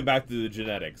keep coming back to the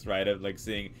genetics, right? Of like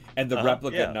seeing, and the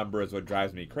replicate number is what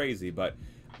drives me crazy, but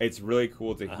it's really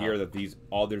cool to hear that there's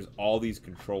all these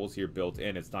controls here built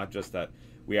in. It's not just that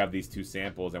we have these two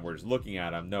samples and we're just looking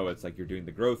at them. No, it's like you're doing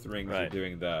the growth rings, you're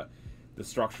doing the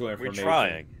structural information. We're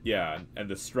trying. Yeah, and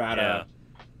the strata.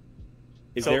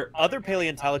 Yeah. So other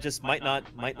paleontologists might not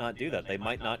do that. They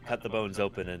might not cut the bones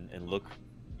open and look,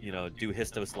 you know, do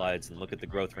histoslides and look at the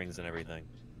growth rings and everything,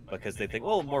 because they think,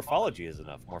 well, morphology is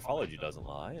enough. Morphology doesn't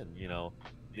lie, and you know,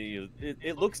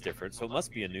 it looks different, so it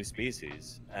must be a new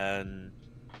species. And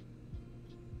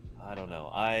I don't know.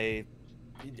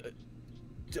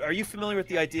 Are you familiar with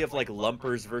the idea of like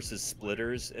lumpers versus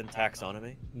splitters in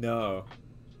taxonomy? No.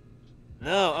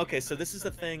 No. Okay, so this is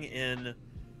a thing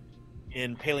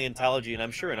in paleontology, and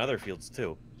I'm sure in other fields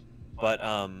too. But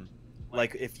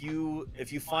like if you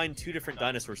find two different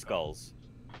dinosaur skulls,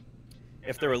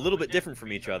 if they're a little bit different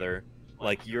from each other,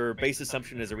 like your base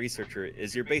assumption as a researcher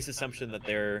is your base assumption that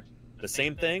they're the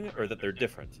same thing or that they're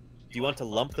different. Do you want to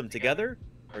lump them together,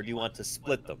 or do you want to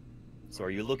split them? So are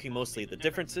you looking mostly at the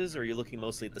differences, or are you looking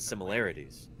mostly at the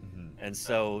similarities? And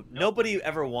so nobody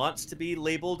ever wants to be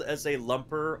labeled as a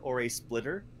lumper or a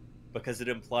splitter, because it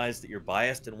implies that you're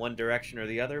biased in one direction or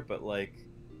the other. But like,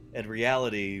 in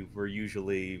reality, we're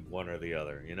usually one or the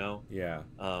other, you know? Yeah.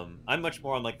 I'm much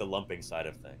more on like the lumping side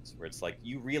of things, where it's like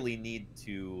you really need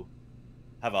to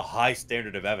have a high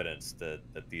standard of evidence that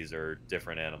these are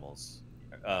different animals.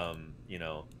 You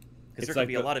know, because there can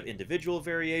be a lot of individual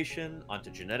variation,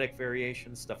 ontogenetic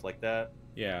variation, stuff like that.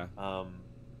 Yeah.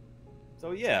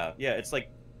 So yeah, it's like,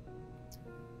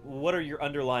 what are your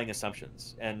underlying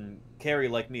assumptions? And Carrie,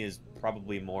 like me, is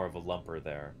probably more of a lumper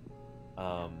there.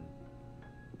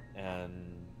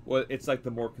 And well, it's like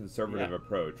the more conservative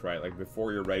approach, right? Like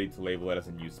before you're ready to label it as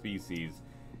a new species,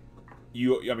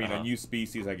 a new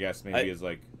species, I guess, maybe is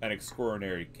like an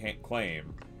extraordinary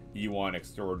claim. You want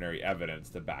extraordinary evidence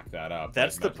to back that up.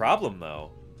 That's the problem,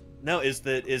 though. No, is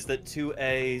that to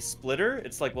a splitter?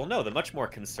 It's like, well, no, the much more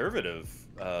conservative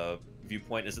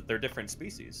viewpoint is that they're different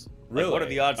species. Really? Like, what are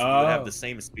the odds that you would have the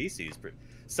same species?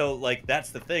 So, like, that's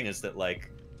the thing, is that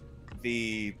like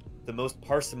the most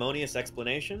parsimonious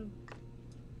explanation,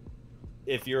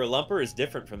 if you're a lumper, is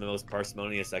different from the most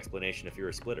parsimonious explanation if you're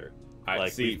a splitter.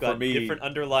 Like, we've got different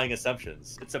underlying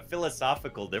assumptions. It's a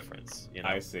philosophical difference, you know?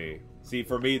 I see. See,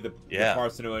 for me, the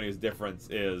parsimonious difference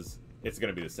is it's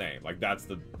going to be the same. Like, that's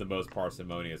the most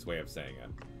parsimonious way of saying it.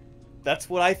 That's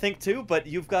what I think, too, but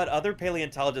you've got other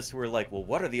paleontologists who are like, well,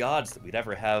 what are the odds that we'd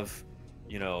ever have,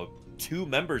 you know, two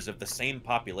members of the same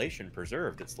population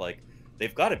preserved? It's like,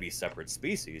 they've got to be separate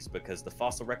species because the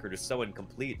fossil record is so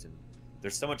incomplete, and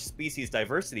there's so much species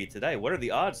diversity today. What are the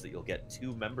odds that you'll get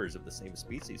two members of the same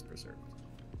species preserved?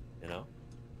 You know?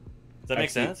 Does that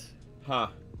make sense? Huh.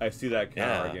 I see that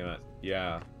counter argument.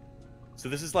 Yeah. So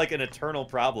this is like an eternal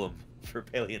problem for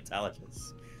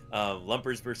paleontologists.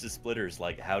 Lumpers versus splitters.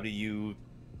 Like, how do you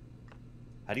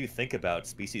think about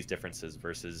species differences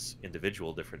versus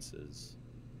individual differences?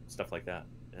 Stuff like that.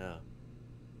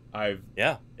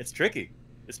 Yeah. It's tricky.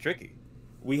 It's tricky.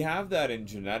 We have that in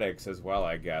genetics as well,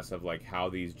 I guess, of like how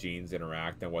these genes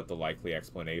interact and what the likely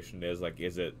explanation is. Like,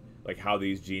 is it like how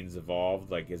these genes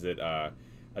evolved? Like, is it a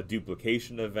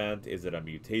duplication event? Is it a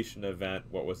mutation event?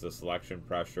 What was the selection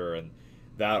pressure? And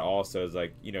that also is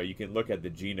like, you know, you can look at the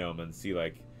genome and see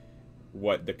like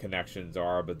what the connections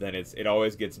are, but then it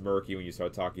always gets murky when you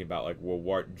start talking about like, well,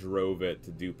 what drove it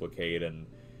to duplicate, and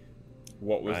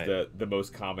what was the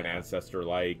most common ancestor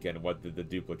like, and what did the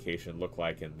duplication look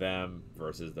like in them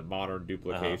versus the modern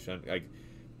duplication. Like,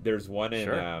 there's one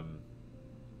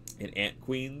in in ant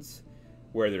queens,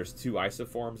 where there's two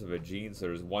isoforms of a gene. So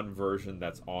there's one version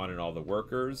that's on in all the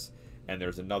workers, and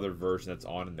there's another version that's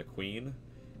on in the queen.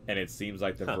 And it seems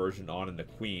like the version on in the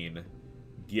queen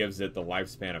gives it the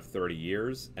lifespan of 30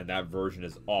 years, and that version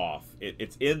is off.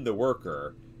 It's in the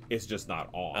worker, it's just not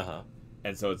on.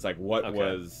 And so it's like, what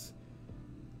was,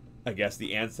 I guess,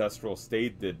 the ancestral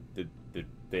state? Did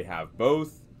they have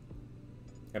both,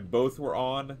 and both were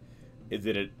on?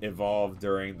 Did it evolve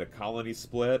during the colony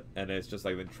split? And it's just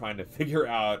like been trying to figure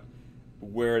out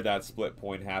where that split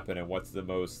point happened and what's the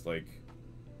most, like,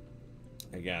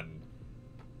 again,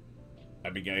 I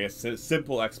mean, I guess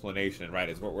simple explanation, right,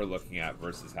 is what we're looking at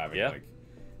versus having like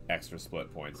extra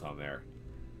split points on there.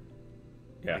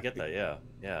 Yeah, I get that.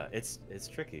 Yeah, it's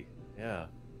tricky. Yeah.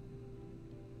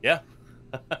 Yeah,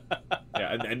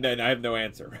 and then I have no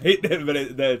answer, right? But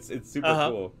it's super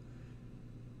cool.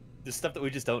 There's stuff that we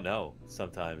just don't know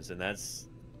sometimes, and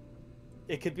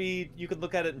it could be, you could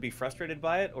look at it and be frustrated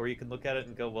by it, or you can look at it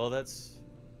and go, well, there's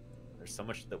so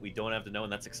much that we don't have to know,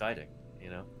 and that's exciting, you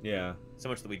know? Yeah. So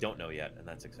much that we don't know yet, and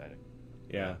that's exciting.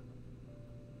 Yeah.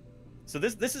 So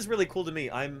this is really cool to me.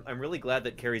 I'm really glad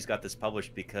that Carrie's got this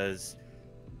published, because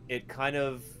it kind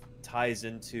of ties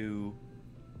into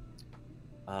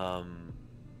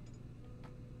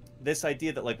this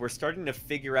idea that, like, we're starting to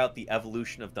figure out the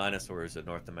evolution of dinosaurs in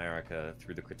North America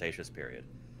through the Cretaceous period.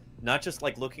 Not just,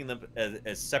 like, looking at them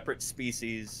as separate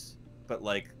species, but,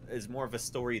 like, as more of a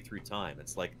story through time.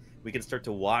 It's like we can start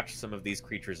to watch some of these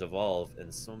creatures evolve,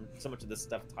 and so much of this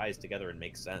stuff ties together and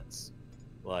makes sense.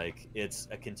 Like, it's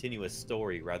a continuous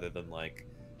story rather than, like,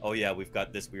 oh yeah, we've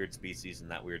got this weird species and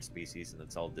that weird species, and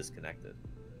it's all disconnected.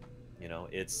 You know,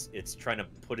 it's trying to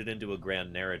put it into a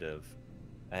grand narrative.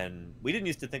 And we didn't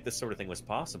used to think this sort of thing was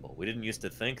possible. We didn't used to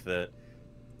think that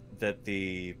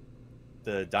the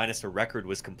dinosaur record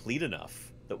was complete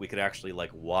enough that we could actually,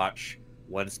 like, watch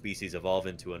one species evolve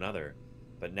into another.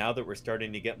 But now that we're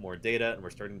starting to get more data, and we're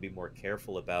starting to be more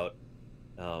careful about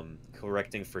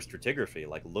correcting for stratigraphy,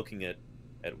 like looking at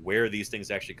where these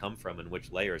things actually come from and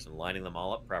which layers, and lining them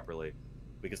all up properly,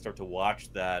 we can start to watch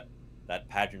that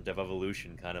pageant of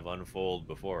evolution kind of unfold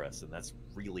before us, and that's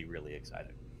really, really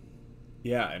exciting.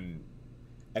 Yeah, and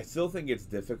I still think it's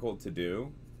difficult to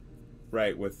do,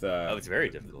 right? With it's very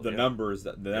difficult. The numbers,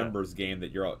 the numbers game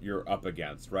that you're up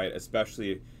against, right?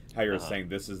 Especially how you're saying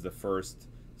this is the first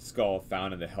skull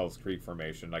found in the Hell's Creek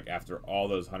Formation, like after all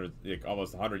those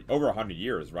over 100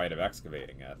 years, right, of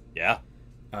excavating it. Yeah.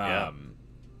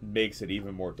 Makes it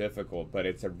even more difficult, but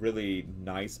it's a really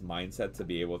nice mindset to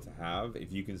be able to have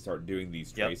if you can start doing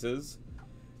these traces,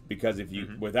 because if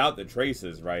you without the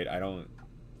traces, right, I don't.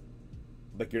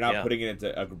 Like, you're not putting it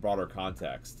into a broader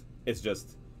context. It's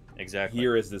just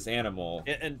here is this animal.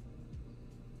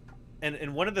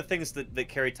 And one of the things that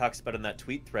Carrie talks about in that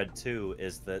tweet thread too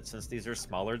is that since these are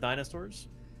smaller dinosaurs,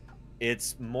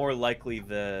 it's more likely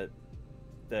that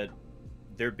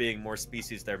there being more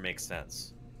species there makes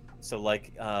sense. So,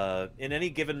 like, in any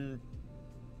given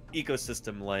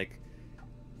ecosystem, like,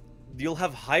 you'll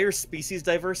have higher species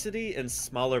diversity in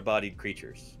smaller bodied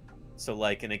creatures. So,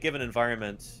 like, in a given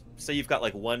environment, say you've got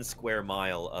like 1 square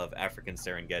mile of African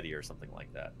Serengeti or something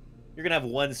like that, you're gonna have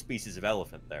 1 species of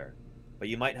elephant there, but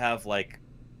you might have like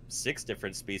 6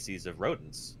 different species of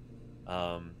rodents.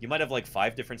 You might have like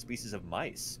 5 different species of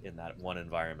mice in that one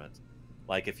environment.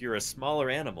 Like, if you're a smaller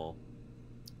animal,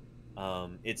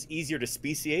 it's easier to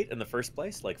speciate in the first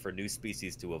place, like for new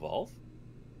species to evolve,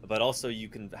 but also you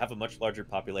can have a much larger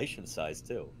population size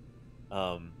too.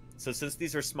 So since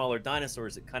these are smaller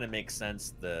dinosaurs, it kind of makes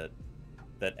sense that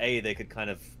A, they could kind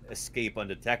of escape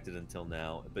undetected until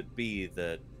now, but B,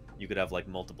 that you could have like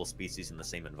multiple species in the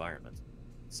same environment.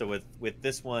 So with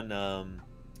this one,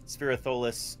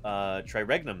 Spherotholus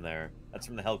triregnum there, that's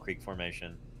from the Hell Creek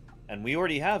Formation. And we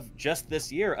already have, just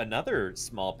this year, another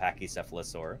small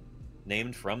pachycephalosaur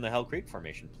named from the Hell Creek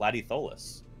Formation,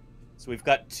 Platytholus. So we've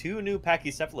got 2 new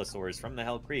pachycephalosaurs from the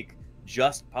Hell Creek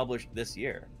just published this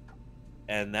year.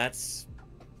 And that's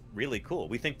really cool.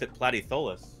 We think that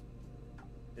Platytholus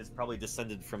is probably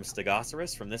descended from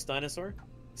Stegosaurus, from this dinosaur.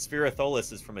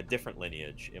 Spherotholus is from a different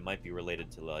lineage. It might be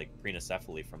related to, like,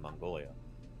 Prenocephaly from Mongolia.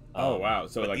 Oh, wow.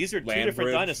 So, like, these are 2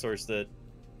 different dinosaurs that...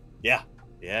 Yeah.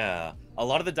 A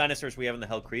lot of the dinosaurs we have in the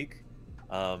Hell Creek,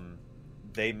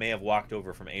 they may have walked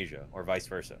over from Asia, or vice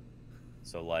versa.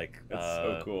 So, like... That's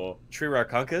so cool.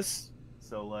 Trirarchuncus.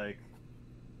 So, like,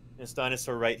 this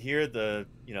dinosaur right here, the,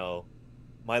 you know,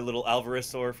 my little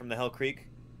Alvarezsaur from the Hell Creek,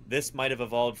 this might have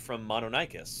evolved from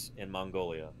Mononychus in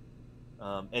Mongolia.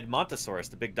 Edmontosaurus,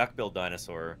 the big duck-billed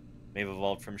dinosaur, may have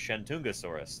evolved from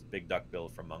Shentungosaurus, big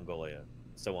duck-billed from Mongolia,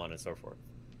 so on and so forth.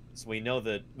 So we know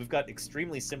that we've got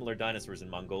extremely similar dinosaurs in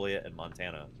Mongolia and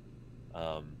Montana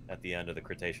at the end of the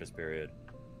Cretaceous period.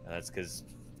 And that's because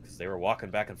they were walking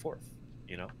back and forth,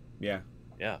 you know? Yeah.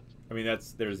 Yeah. I mean,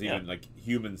 there's even like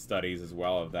human studies as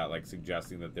well of that, like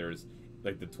suggesting that there's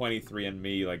like the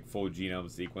 23andMe like full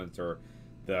genome sequence, or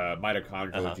the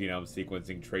mitochondrial genome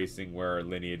sequencing, tracing where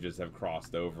lineages have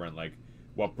crossed over and like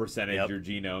what percentage your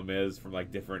genome is from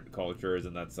like different cultures,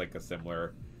 and that's like a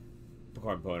similar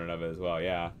component of it as well.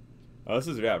 Yeah. Oh, this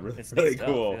is really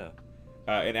cool. Yeah.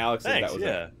 And Alex said Thanks,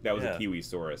 that was a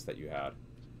Kiwisaurus that you had.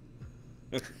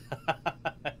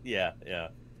 Yeah.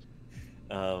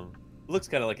 Looks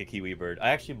kind of like a kiwi bird. I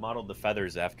actually modeled the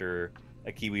feathers after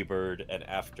a kiwi bird and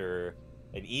after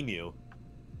an emu.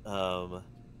 Oh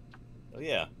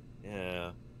yeah.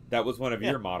 That was one of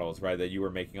your models, right? That you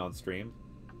were making on stream.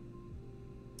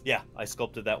 Yeah, I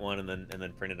sculpted that one and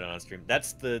then printed it on stream.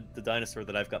 That's the dinosaur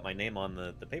that I've got my name on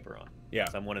the paper on. Yeah.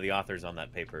 So I'm one of the authors on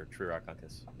that paper, True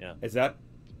Archunkus. Yeah. Is that?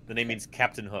 The name means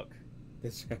Captain Hook.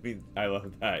 I mean, I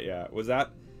love that. Yeah. Was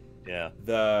that? Yeah.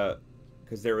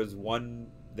 Because there was one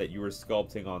that you were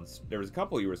sculpting on. There was a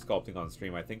couple you were sculpting on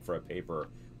stream, I think, for a paper.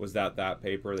 Was that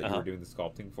paper that you were doing the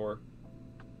sculpting for?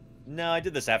 No, I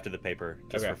did this after the paper,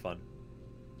 just for fun.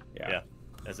 Yeah.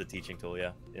 As a teaching tool,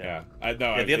 yeah. I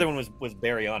know. The other one was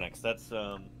baryonyx.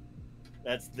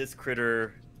 That's this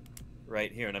critter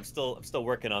right here, and I'm still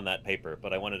working on that paper,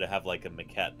 but I wanted to have like a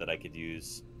maquette that I could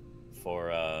use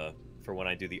for when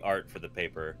I do the art for the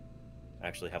paper. I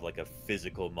actually have like a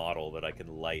physical model that I can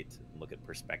light and look at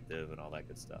perspective and all that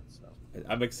good stuff. So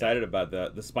I'm excited about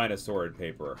the Spinosaurid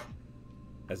paper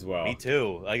as well. Me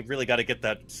too. I really got to get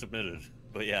that submitted,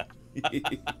 but yeah.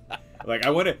 Like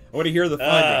I want to hear the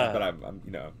findings, but I'm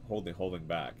holding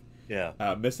back. Yeah.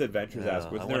 Misadventures asks,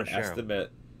 was there an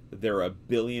estimate that there are 1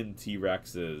 billion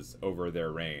T-Rexes over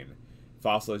their reign?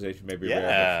 Fossilization may be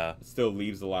rare, but it still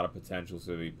leaves a lot of potential,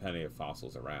 so there'll be plenty of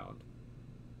fossils around.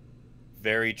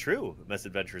 Very true,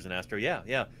 Misadventures in Astro.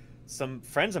 Yeah. Some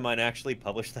friends of mine actually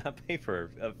published that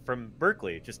paper from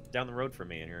Berkeley, just down the road from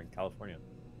me, and here in California.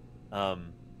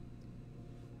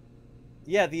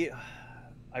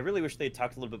 I really wish they had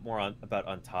talked a little bit more about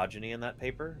ontogeny in that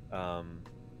paper.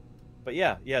 But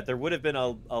yeah, there would have been a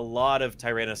lot of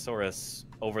Tyrannosaurus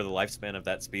over the lifespan of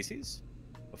that species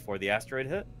before the asteroid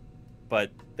hit, but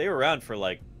they were around for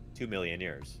like 2 million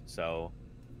years. So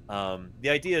the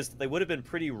idea is that they would have been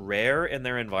pretty rare in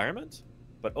their environment,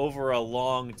 but over a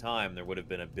long time there would have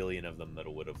been 1 billion of them that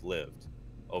would have lived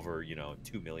over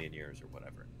 2 million years or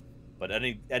whatever. But at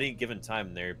any given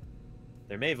time, there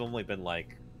may have only been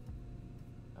like,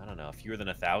 I don't know, fewer than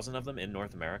 1,000 of them in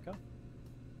North America.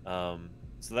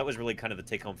 So that was really kind of the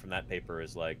take home from that paper,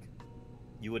 is like,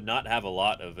 you would not have a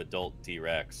lot of adult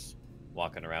T-Rex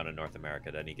walking around in North America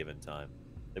at any given time.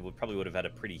 They probably would have had a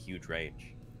pretty huge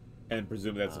range. And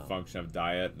presumably that's a function of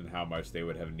diet and how much they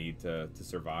would have need to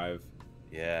survive.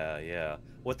 Yeah.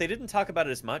 What they didn't talk about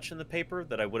as much in the paper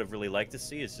that I would have really liked to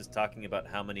see is just talking about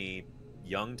how many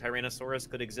young Tyrannosaurus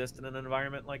could exist in an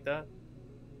environment like that.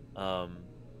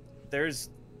 There's,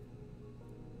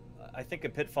 I think, a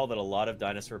pitfall that a lot of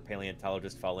dinosaur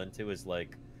paleontologists fall into is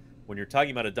like, when you're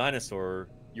talking about a dinosaur,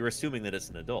 you're assuming that it's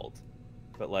an adult.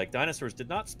 But like, dinosaurs did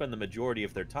not spend the majority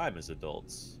of their time as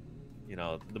adults,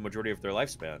 the majority of their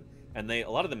lifespan. And a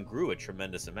lot of them grew a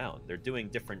tremendous amount. They're doing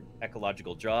different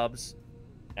ecological jobs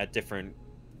at different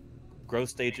growth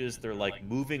stages. They're like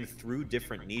moving through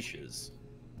different niches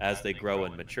as they grow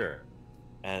and mature.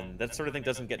 And that sort of thing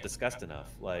doesn't get discussed enough.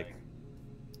 Like,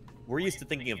 we're used to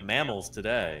thinking of mammals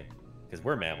today, because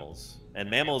we're mammals, and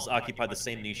mammals occupy the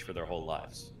same niche for their whole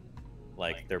lives.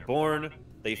 Like, they're born,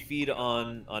 they feed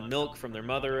on milk from their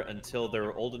mother until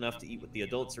they're old enough to eat what the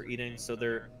adults are eating, so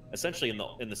they're essentially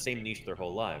in the same niche their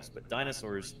whole lives. But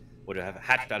dinosaurs would have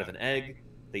hatched out of an egg.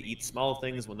 They eat small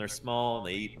things when they're small, and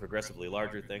they eat progressively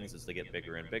larger things as they get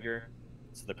bigger and bigger.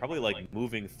 So they're probably like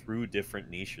moving through different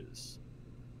niches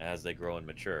as they grow and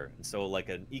mature. And so like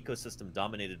an ecosystem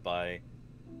dominated by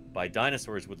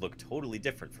dinosaurs would look totally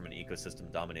different from an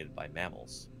ecosystem dominated by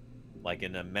mammals. Like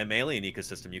in a mammalian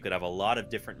ecosystem, you could have a lot of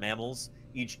different mammals,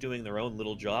 each doing their own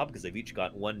little job because they've each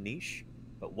got one niche,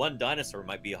 but one dinosaur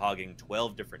might be hogging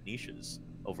 12 different niches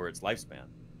over its lifespan.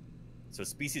 So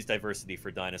species diversity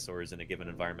for dinosaurs in a given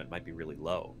environment might be really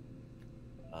low.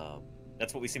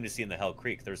 That's what we seem to see in the Hell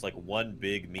Creek. There's like one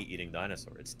big meat-eating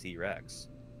dinosaur. It's T-Rex.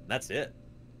 And that's it.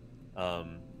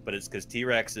 But it's because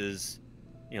T-Rexes,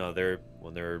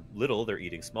 when they're little, they're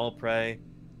eating small prey.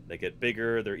 They get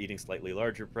bigger, they're eating slightly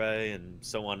larger prey, and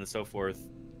so on and so forth.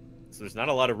 So there's not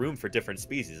a lot of room for different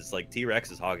species. It's like T-Rex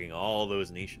is hogging all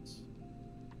those niches.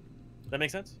 Does that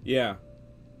make sense? Yeah.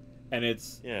 And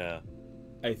it's Yeah.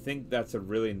 I think that's a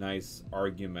really nice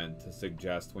argument to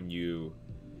suggest when you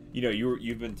know,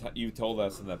 you've told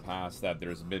us in the past that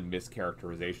there's been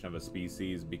mischaracterization of a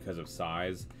species because of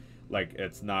size, like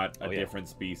it's not a different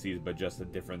species but just a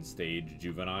different stage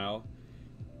juvenile.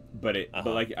 But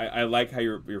like I like how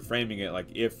you're framing it, like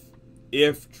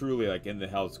if truly, like in the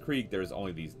Hell's Creek, there's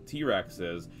only these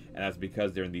T-Rexes, and that's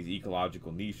because they're in these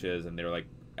ecological niches, and they're like,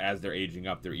 as they're aging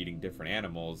up, they're eating different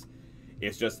animals.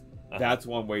 It's just that's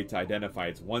one way to identify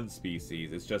it's one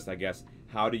species. It's just, I guess,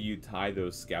 how do you tie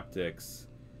those skeptics,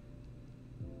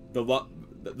 the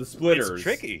splitters, It's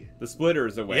tricky. the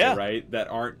splitters away, Yeah. right? That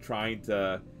aren't trying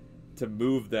to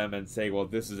move them and say, well,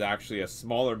 this is actually a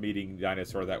smaller meat-eating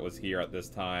dinosaur that was here at this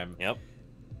time. Yep.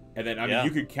 And then, I mean,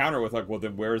 you could counter with, like, well,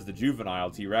 then where's the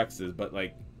juvenile T-Rexes? But,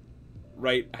 like,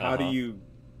 right, how do you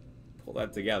pull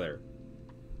that together?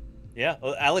 Yeah,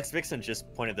 well, Alex Vixen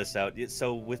just pointed this out.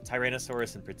 So with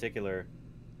Tyrannosaurus in particular,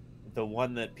 the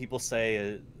one that people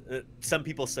say, some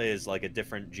people say is like a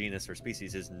different genus or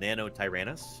species is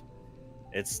Nanotyrannus.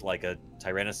 It's like a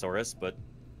Tyrannosaurus, but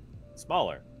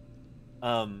smaller.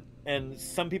 And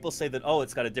some people say that, oh,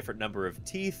 it's got a different number of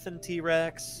teeth than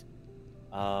T-Rex.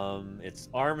 Its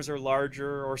arms are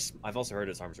larger, or I've also heard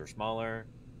its arms are smaller.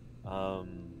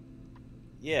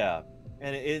 Yeah,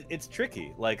 and it's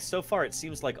tricky. Like, so far, it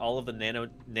seems like all of the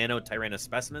Nanotyrannus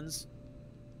specimens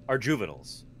are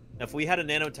juveniles. Now, if we had a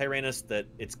Nanotyrannus that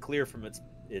it's clear from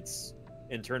its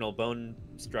internal bone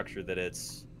structure that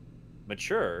it's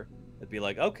mature, it'd be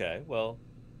like, okay, well,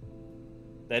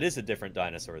 that is a different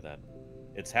dinosaur then.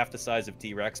 It's half the size of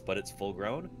T-Rex, but it's full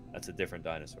grown. That's a different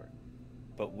dinosaur.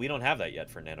 But we don't have that yet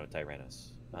for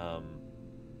Nanotyrannus.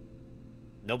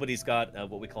 Nobody's got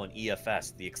what we call an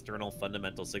EFS, the external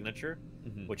fundamental signature,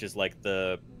 which is like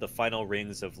the final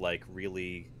rings of like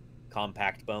really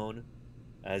compact bone.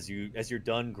 As you're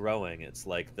done growing, it's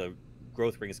like the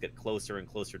growth rings get closer and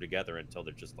closer together until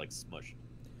they're just like smushed.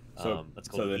 That's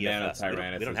called the EFS.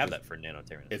 Nanotyrannus we don't have that for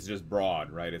Nanotyrannus. It's just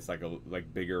broad, right? It's like a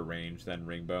bigger range than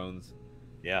ring bones.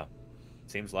 Yeah,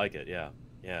 seems like it. Yeah.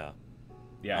 Yeah.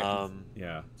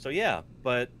 Yeah. So yeah,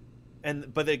 but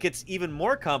it gets even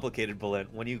more complicated,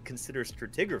 Bulent, when you consider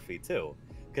stratigraphy too,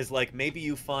 because like maybe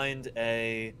you find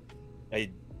a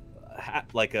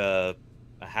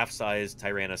half-sized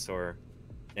Tyrannosaur,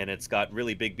 and it's got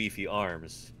really big beefy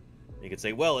arms. You could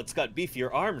say, well, it's got beefier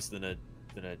arms than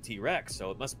a T-Rex, so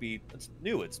it must be that's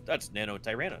new. That's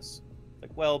Nanotyrannus.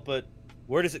 Like, well, but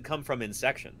where does it come from in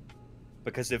section?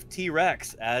 Because if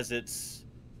T-Rex, as it's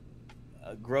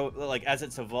as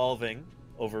it's evolving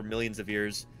over millions of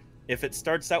years, if it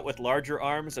starts out with larger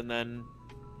arms and then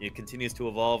it continues to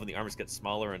evolve and the arms get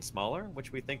smaller and smaller,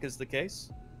 which we think is the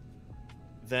case,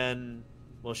 then,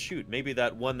 well, shoot, maybe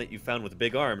that one that you found with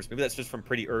big arms, maybe that's just from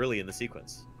pretty early in the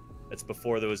sequence. It's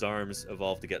before those arms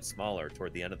evolved to get smaller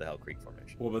toward the end of the Hell Creek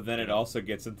Formation. Well, but then it also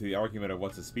gets into the argument of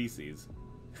what's a species.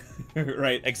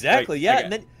 Right? Exactly, like, yeah. Like,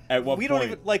 and then at what we point...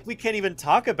 don't even we can't even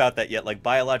talk about that yet, like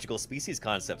biological species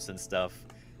concepts and stuff,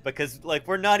 because like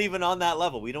we're not even on that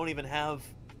level. We don't even have.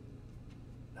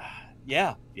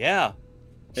 Yeah.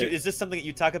 Is this something that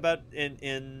you talk about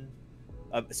in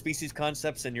species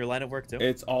concepts in your line of work too?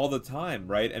 It's all the time,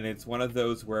 right? And it's one of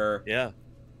those where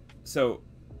So,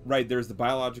 right, there's the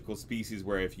biological species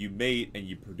where if you mate and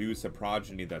you produce a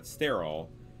progeny that's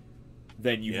sterile,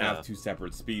 then you have two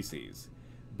separate species.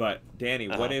 But Danny,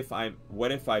 what if I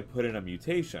put in a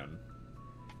mutation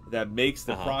that makes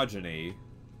the progeny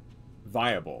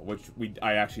viable, which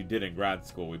I actually did in grad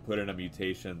school. We put in a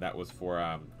mutation that was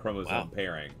for chromosome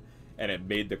pairing, and it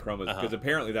made the chromosome, because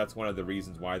apparently that's one of the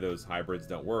reasons why those hybrids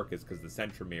don't work, is because the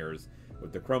centromeres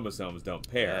with the chromosomes don't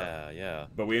pair. Yeah.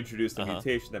 But we introduced a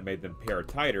mutation that made them pair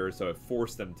tighter, so it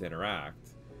forced them to interact.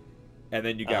 And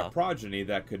then you got progeny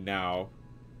that could now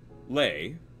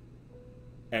lay,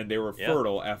 and they were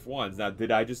fertile F1s. Now, did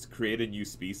I just create a new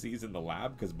species in the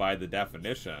lab? Because by the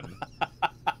definition...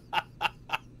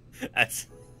 It's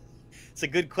a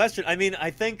good question. I mean, I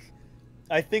think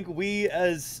we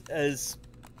as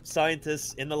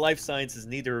scientists in the life sciences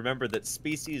need to remember that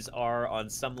species are on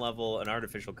some level an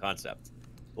artificial concept.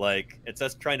 Like, it's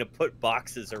us trying to put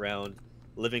boxes around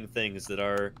living things that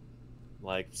are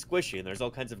like squishy, and there's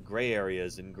all kinds of gray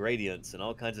areas and gradients and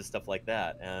all kinds of stuff like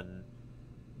that. And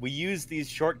we use these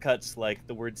shortcuts like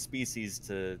the word species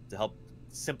to help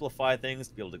simplify things,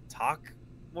 to be able to talk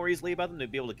more easily about them, to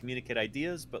be able to communicate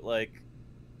ideas, but like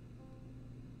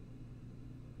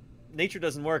nature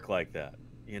doesn't work like that,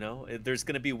 you know? There's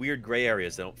going to be weird gray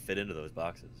areas that don't fit into those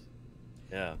boxes.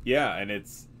 Yeah, and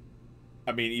it's,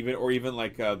 I mean, even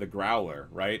like the growler,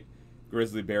 right?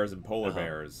 Grizzly bears and polar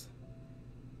bears.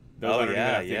 those don't even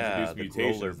have to introduce the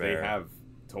mutations. polar They bear. have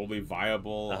totally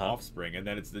viable offspring, and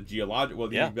then it's the geological.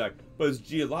 Well, Yeah. you'd be like, but it's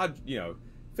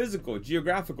physical,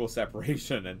 geographical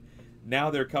separation, and now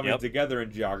they're coming together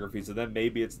in geography. So then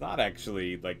maybe it's not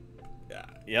actually like,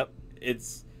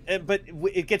 it's. But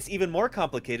it gets even more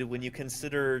complicated when you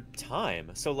consider time.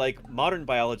 So, like, modern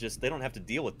biologists, they don't have to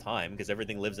deal with time because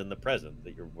everything lives in the present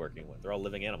that you're working with. They're all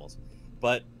living animals.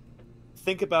 But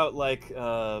think about, like,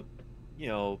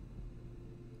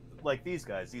 like these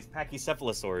guys, these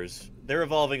pachycephalosaurs. They're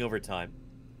evolving over time.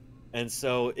 And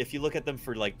so if you look at them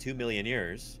for, like, 2 million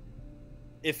years,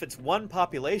 if it's one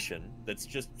population that's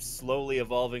just slowly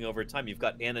evolving over time, you've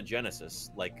got anagenesis,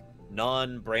 like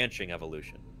non-branching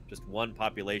evolution. Just one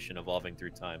population evolving through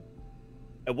time.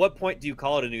 At what point do you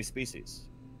call it a new species?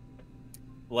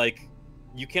 Like,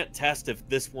 you can't test if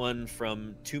this one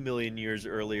from 2 million years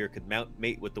earlier could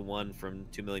mate with the one from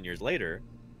 2 million years later,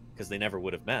 because they never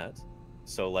would have met.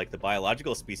 So, like, the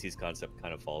biological species concept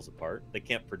kind of falls apart. They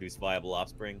can't produce viable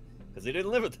offspring because they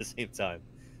didn't live at the same time.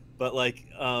 But, like,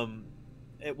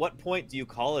 at what point do you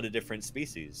call it a different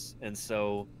species? And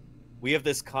so we have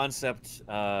this concept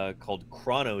called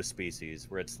chronospecies,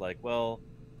 where it's like, well,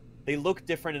 they look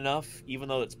different enough, even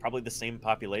though it's probably the same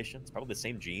population, it's probably the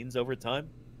same genes over time.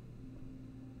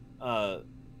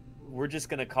 We're just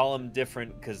going to call them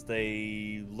different because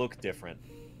they look different,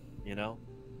 you know?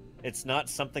 It's not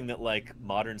something that, like,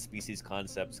 modern species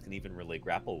concepts can even really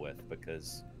grapple with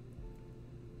because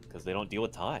they don't deal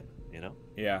with time, you know?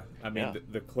 Yeah, I mean,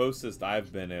 the closest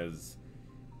I've been is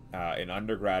in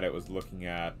undergrad, it was looking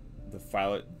at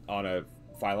on a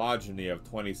phylogeny of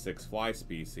 26 fly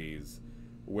species,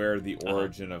 where the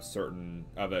origin of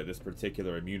this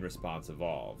particular immune response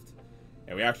evolved,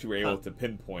 and we actually were able to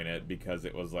pinpoint it because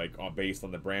it was like based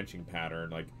on the branching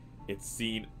pattern, like it's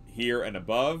seen here and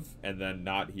above, and then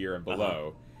not here and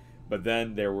below. But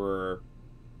then there were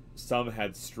some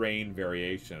had strain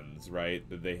variations, right,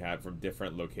 that they had from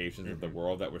different locations of the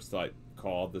world that were still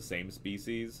called the same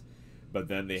species. But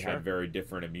then they had very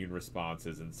different immune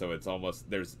responses, and so it's almost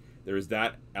there's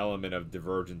that element of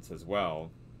divergence as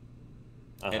well,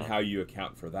 and how you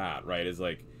account for that, right? Is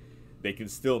like they can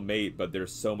still mate, but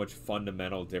there's so much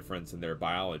fundamental difference in their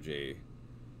biology.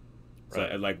 So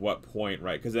at like what point,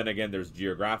 right? Because then again, there's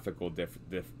geographical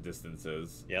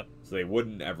distances. Yep. So they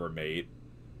wouldn't ever mate,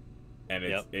 and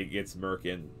it gets murky.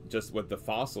 And just with the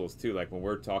fossils too, like when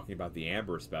we're talking about the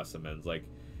amber specimens, like.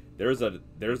 There's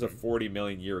a 40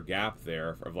 million year gap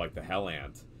there of like the hell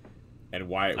ant and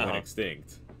why it went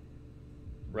extinct.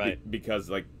 Right.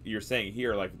 Because like you're saying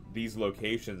here, like these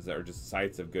locations are just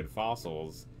sites of good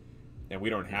fossils, and we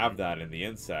don't have that in the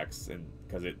insects, and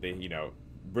because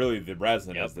really the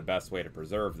resin is the best way to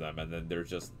preserve them, and then there's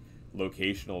just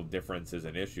locational differences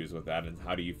and issues with that, and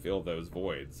how do you fill those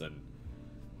voids? And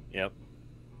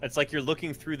it's like you're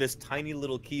looking through this tiny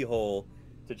little keyhole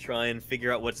to try and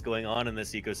figure out what's going on in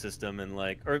this ecosystem, and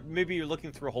like, or maybe you're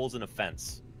looking through holes in a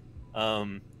fence,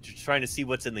 just trying to see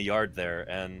what's in the yard there,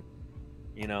 and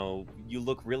you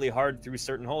look really hard through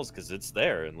certain holes because it's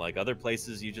there, and like other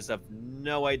places you just have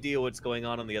no idea what's going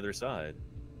on the other side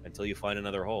until you find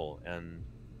another hole. And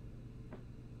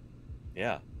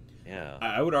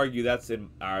I would argue that's in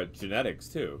our genetics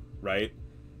too, right?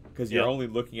 Because you're only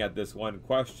looking at this one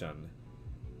question.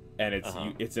 And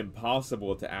it's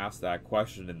impossible to ask that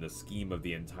question in the scheme of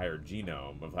the entire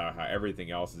genome of how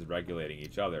everything else is regulating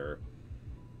each other.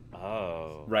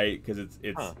 Oh. Right, because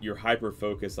it's you're hyper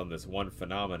focused on this one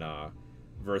phenomena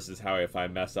versus how if I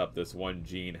mess up this one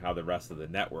gene, how the rest of the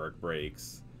network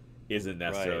breaks isn't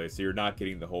necessarily. So you're not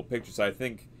getting the whole picture. So I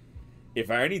think if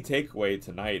our any takeaway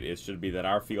tonight should be that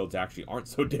our fields actually aren't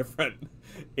so different.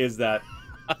 Is that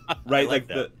right? like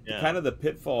the kind of the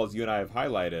pitfalls you and I have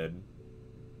highlighted.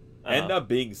 End up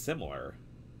being similar.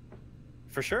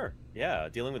 For sure. Yeah,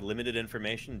 dealing with limited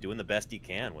information, doing the best you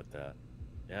can with that.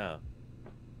 Yeah.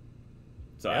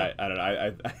 So I don't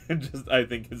know. I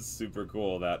think it's super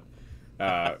cool that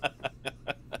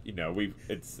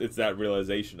it's that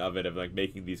realization of it, of like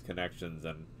making these connections.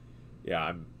 And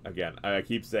I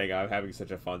keep saying I'm having such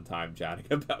a fun time chatting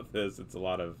about this. It's a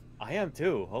lot of. I am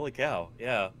too. Holy cow.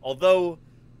 Yeah. Although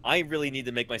I really need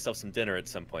to make myself some dinner at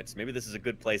some point, so maybe this is a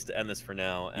good place to end this for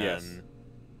now. And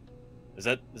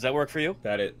does that work for you?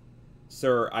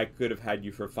 Sir, I could have had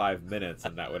you for 5 minutes,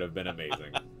 and that would have been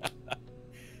amazing.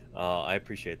 I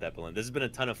appreciate that, Belinda. This has been a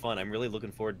ton of fun. I'm really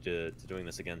looking forward to doing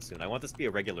this again soon. I want this to be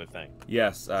a regular thing.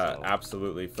 Yes,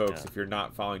 absolutely. Folks, if you're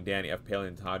not following Danny of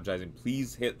Paleontologizing,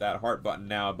 please hit that heart button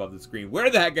now above the screen. Where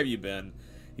the heck have you been?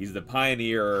 He's the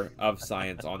pioneer of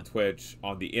science on Twitch,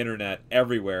 on the internet,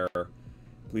 everywhere.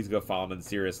 please go follow him. And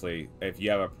seriously, if you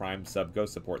have a Prime sub, go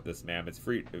support this man. It's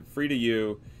free to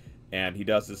you, and he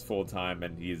does this full time,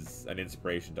 and he's an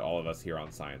inspiration to all of us here on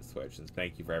SciAnts Twitch. And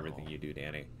thank you for everything you do,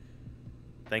 Danny.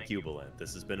 Thank you, Balint.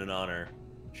 This has been an honor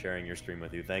sharing your stream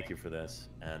with you. Thank you for this,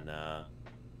 and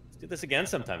let's do this again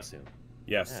sometime soon.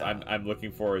 Yes, yeah. I'm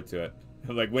looking forward to it.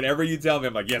 I'm like, whenever you tell me,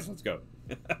 I'm like, yes, let's go.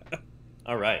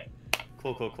 All right,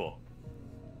 cool.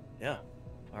 Yeah.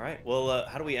 All right. Well,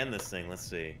 how do we end this thing? Let's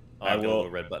see. Oh, I got a little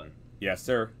red button. Yes,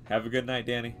 sir. Have a good night,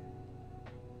 Danny.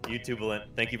 You too, Balint.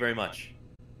 Thank you very much.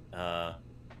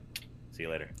 See you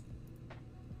later.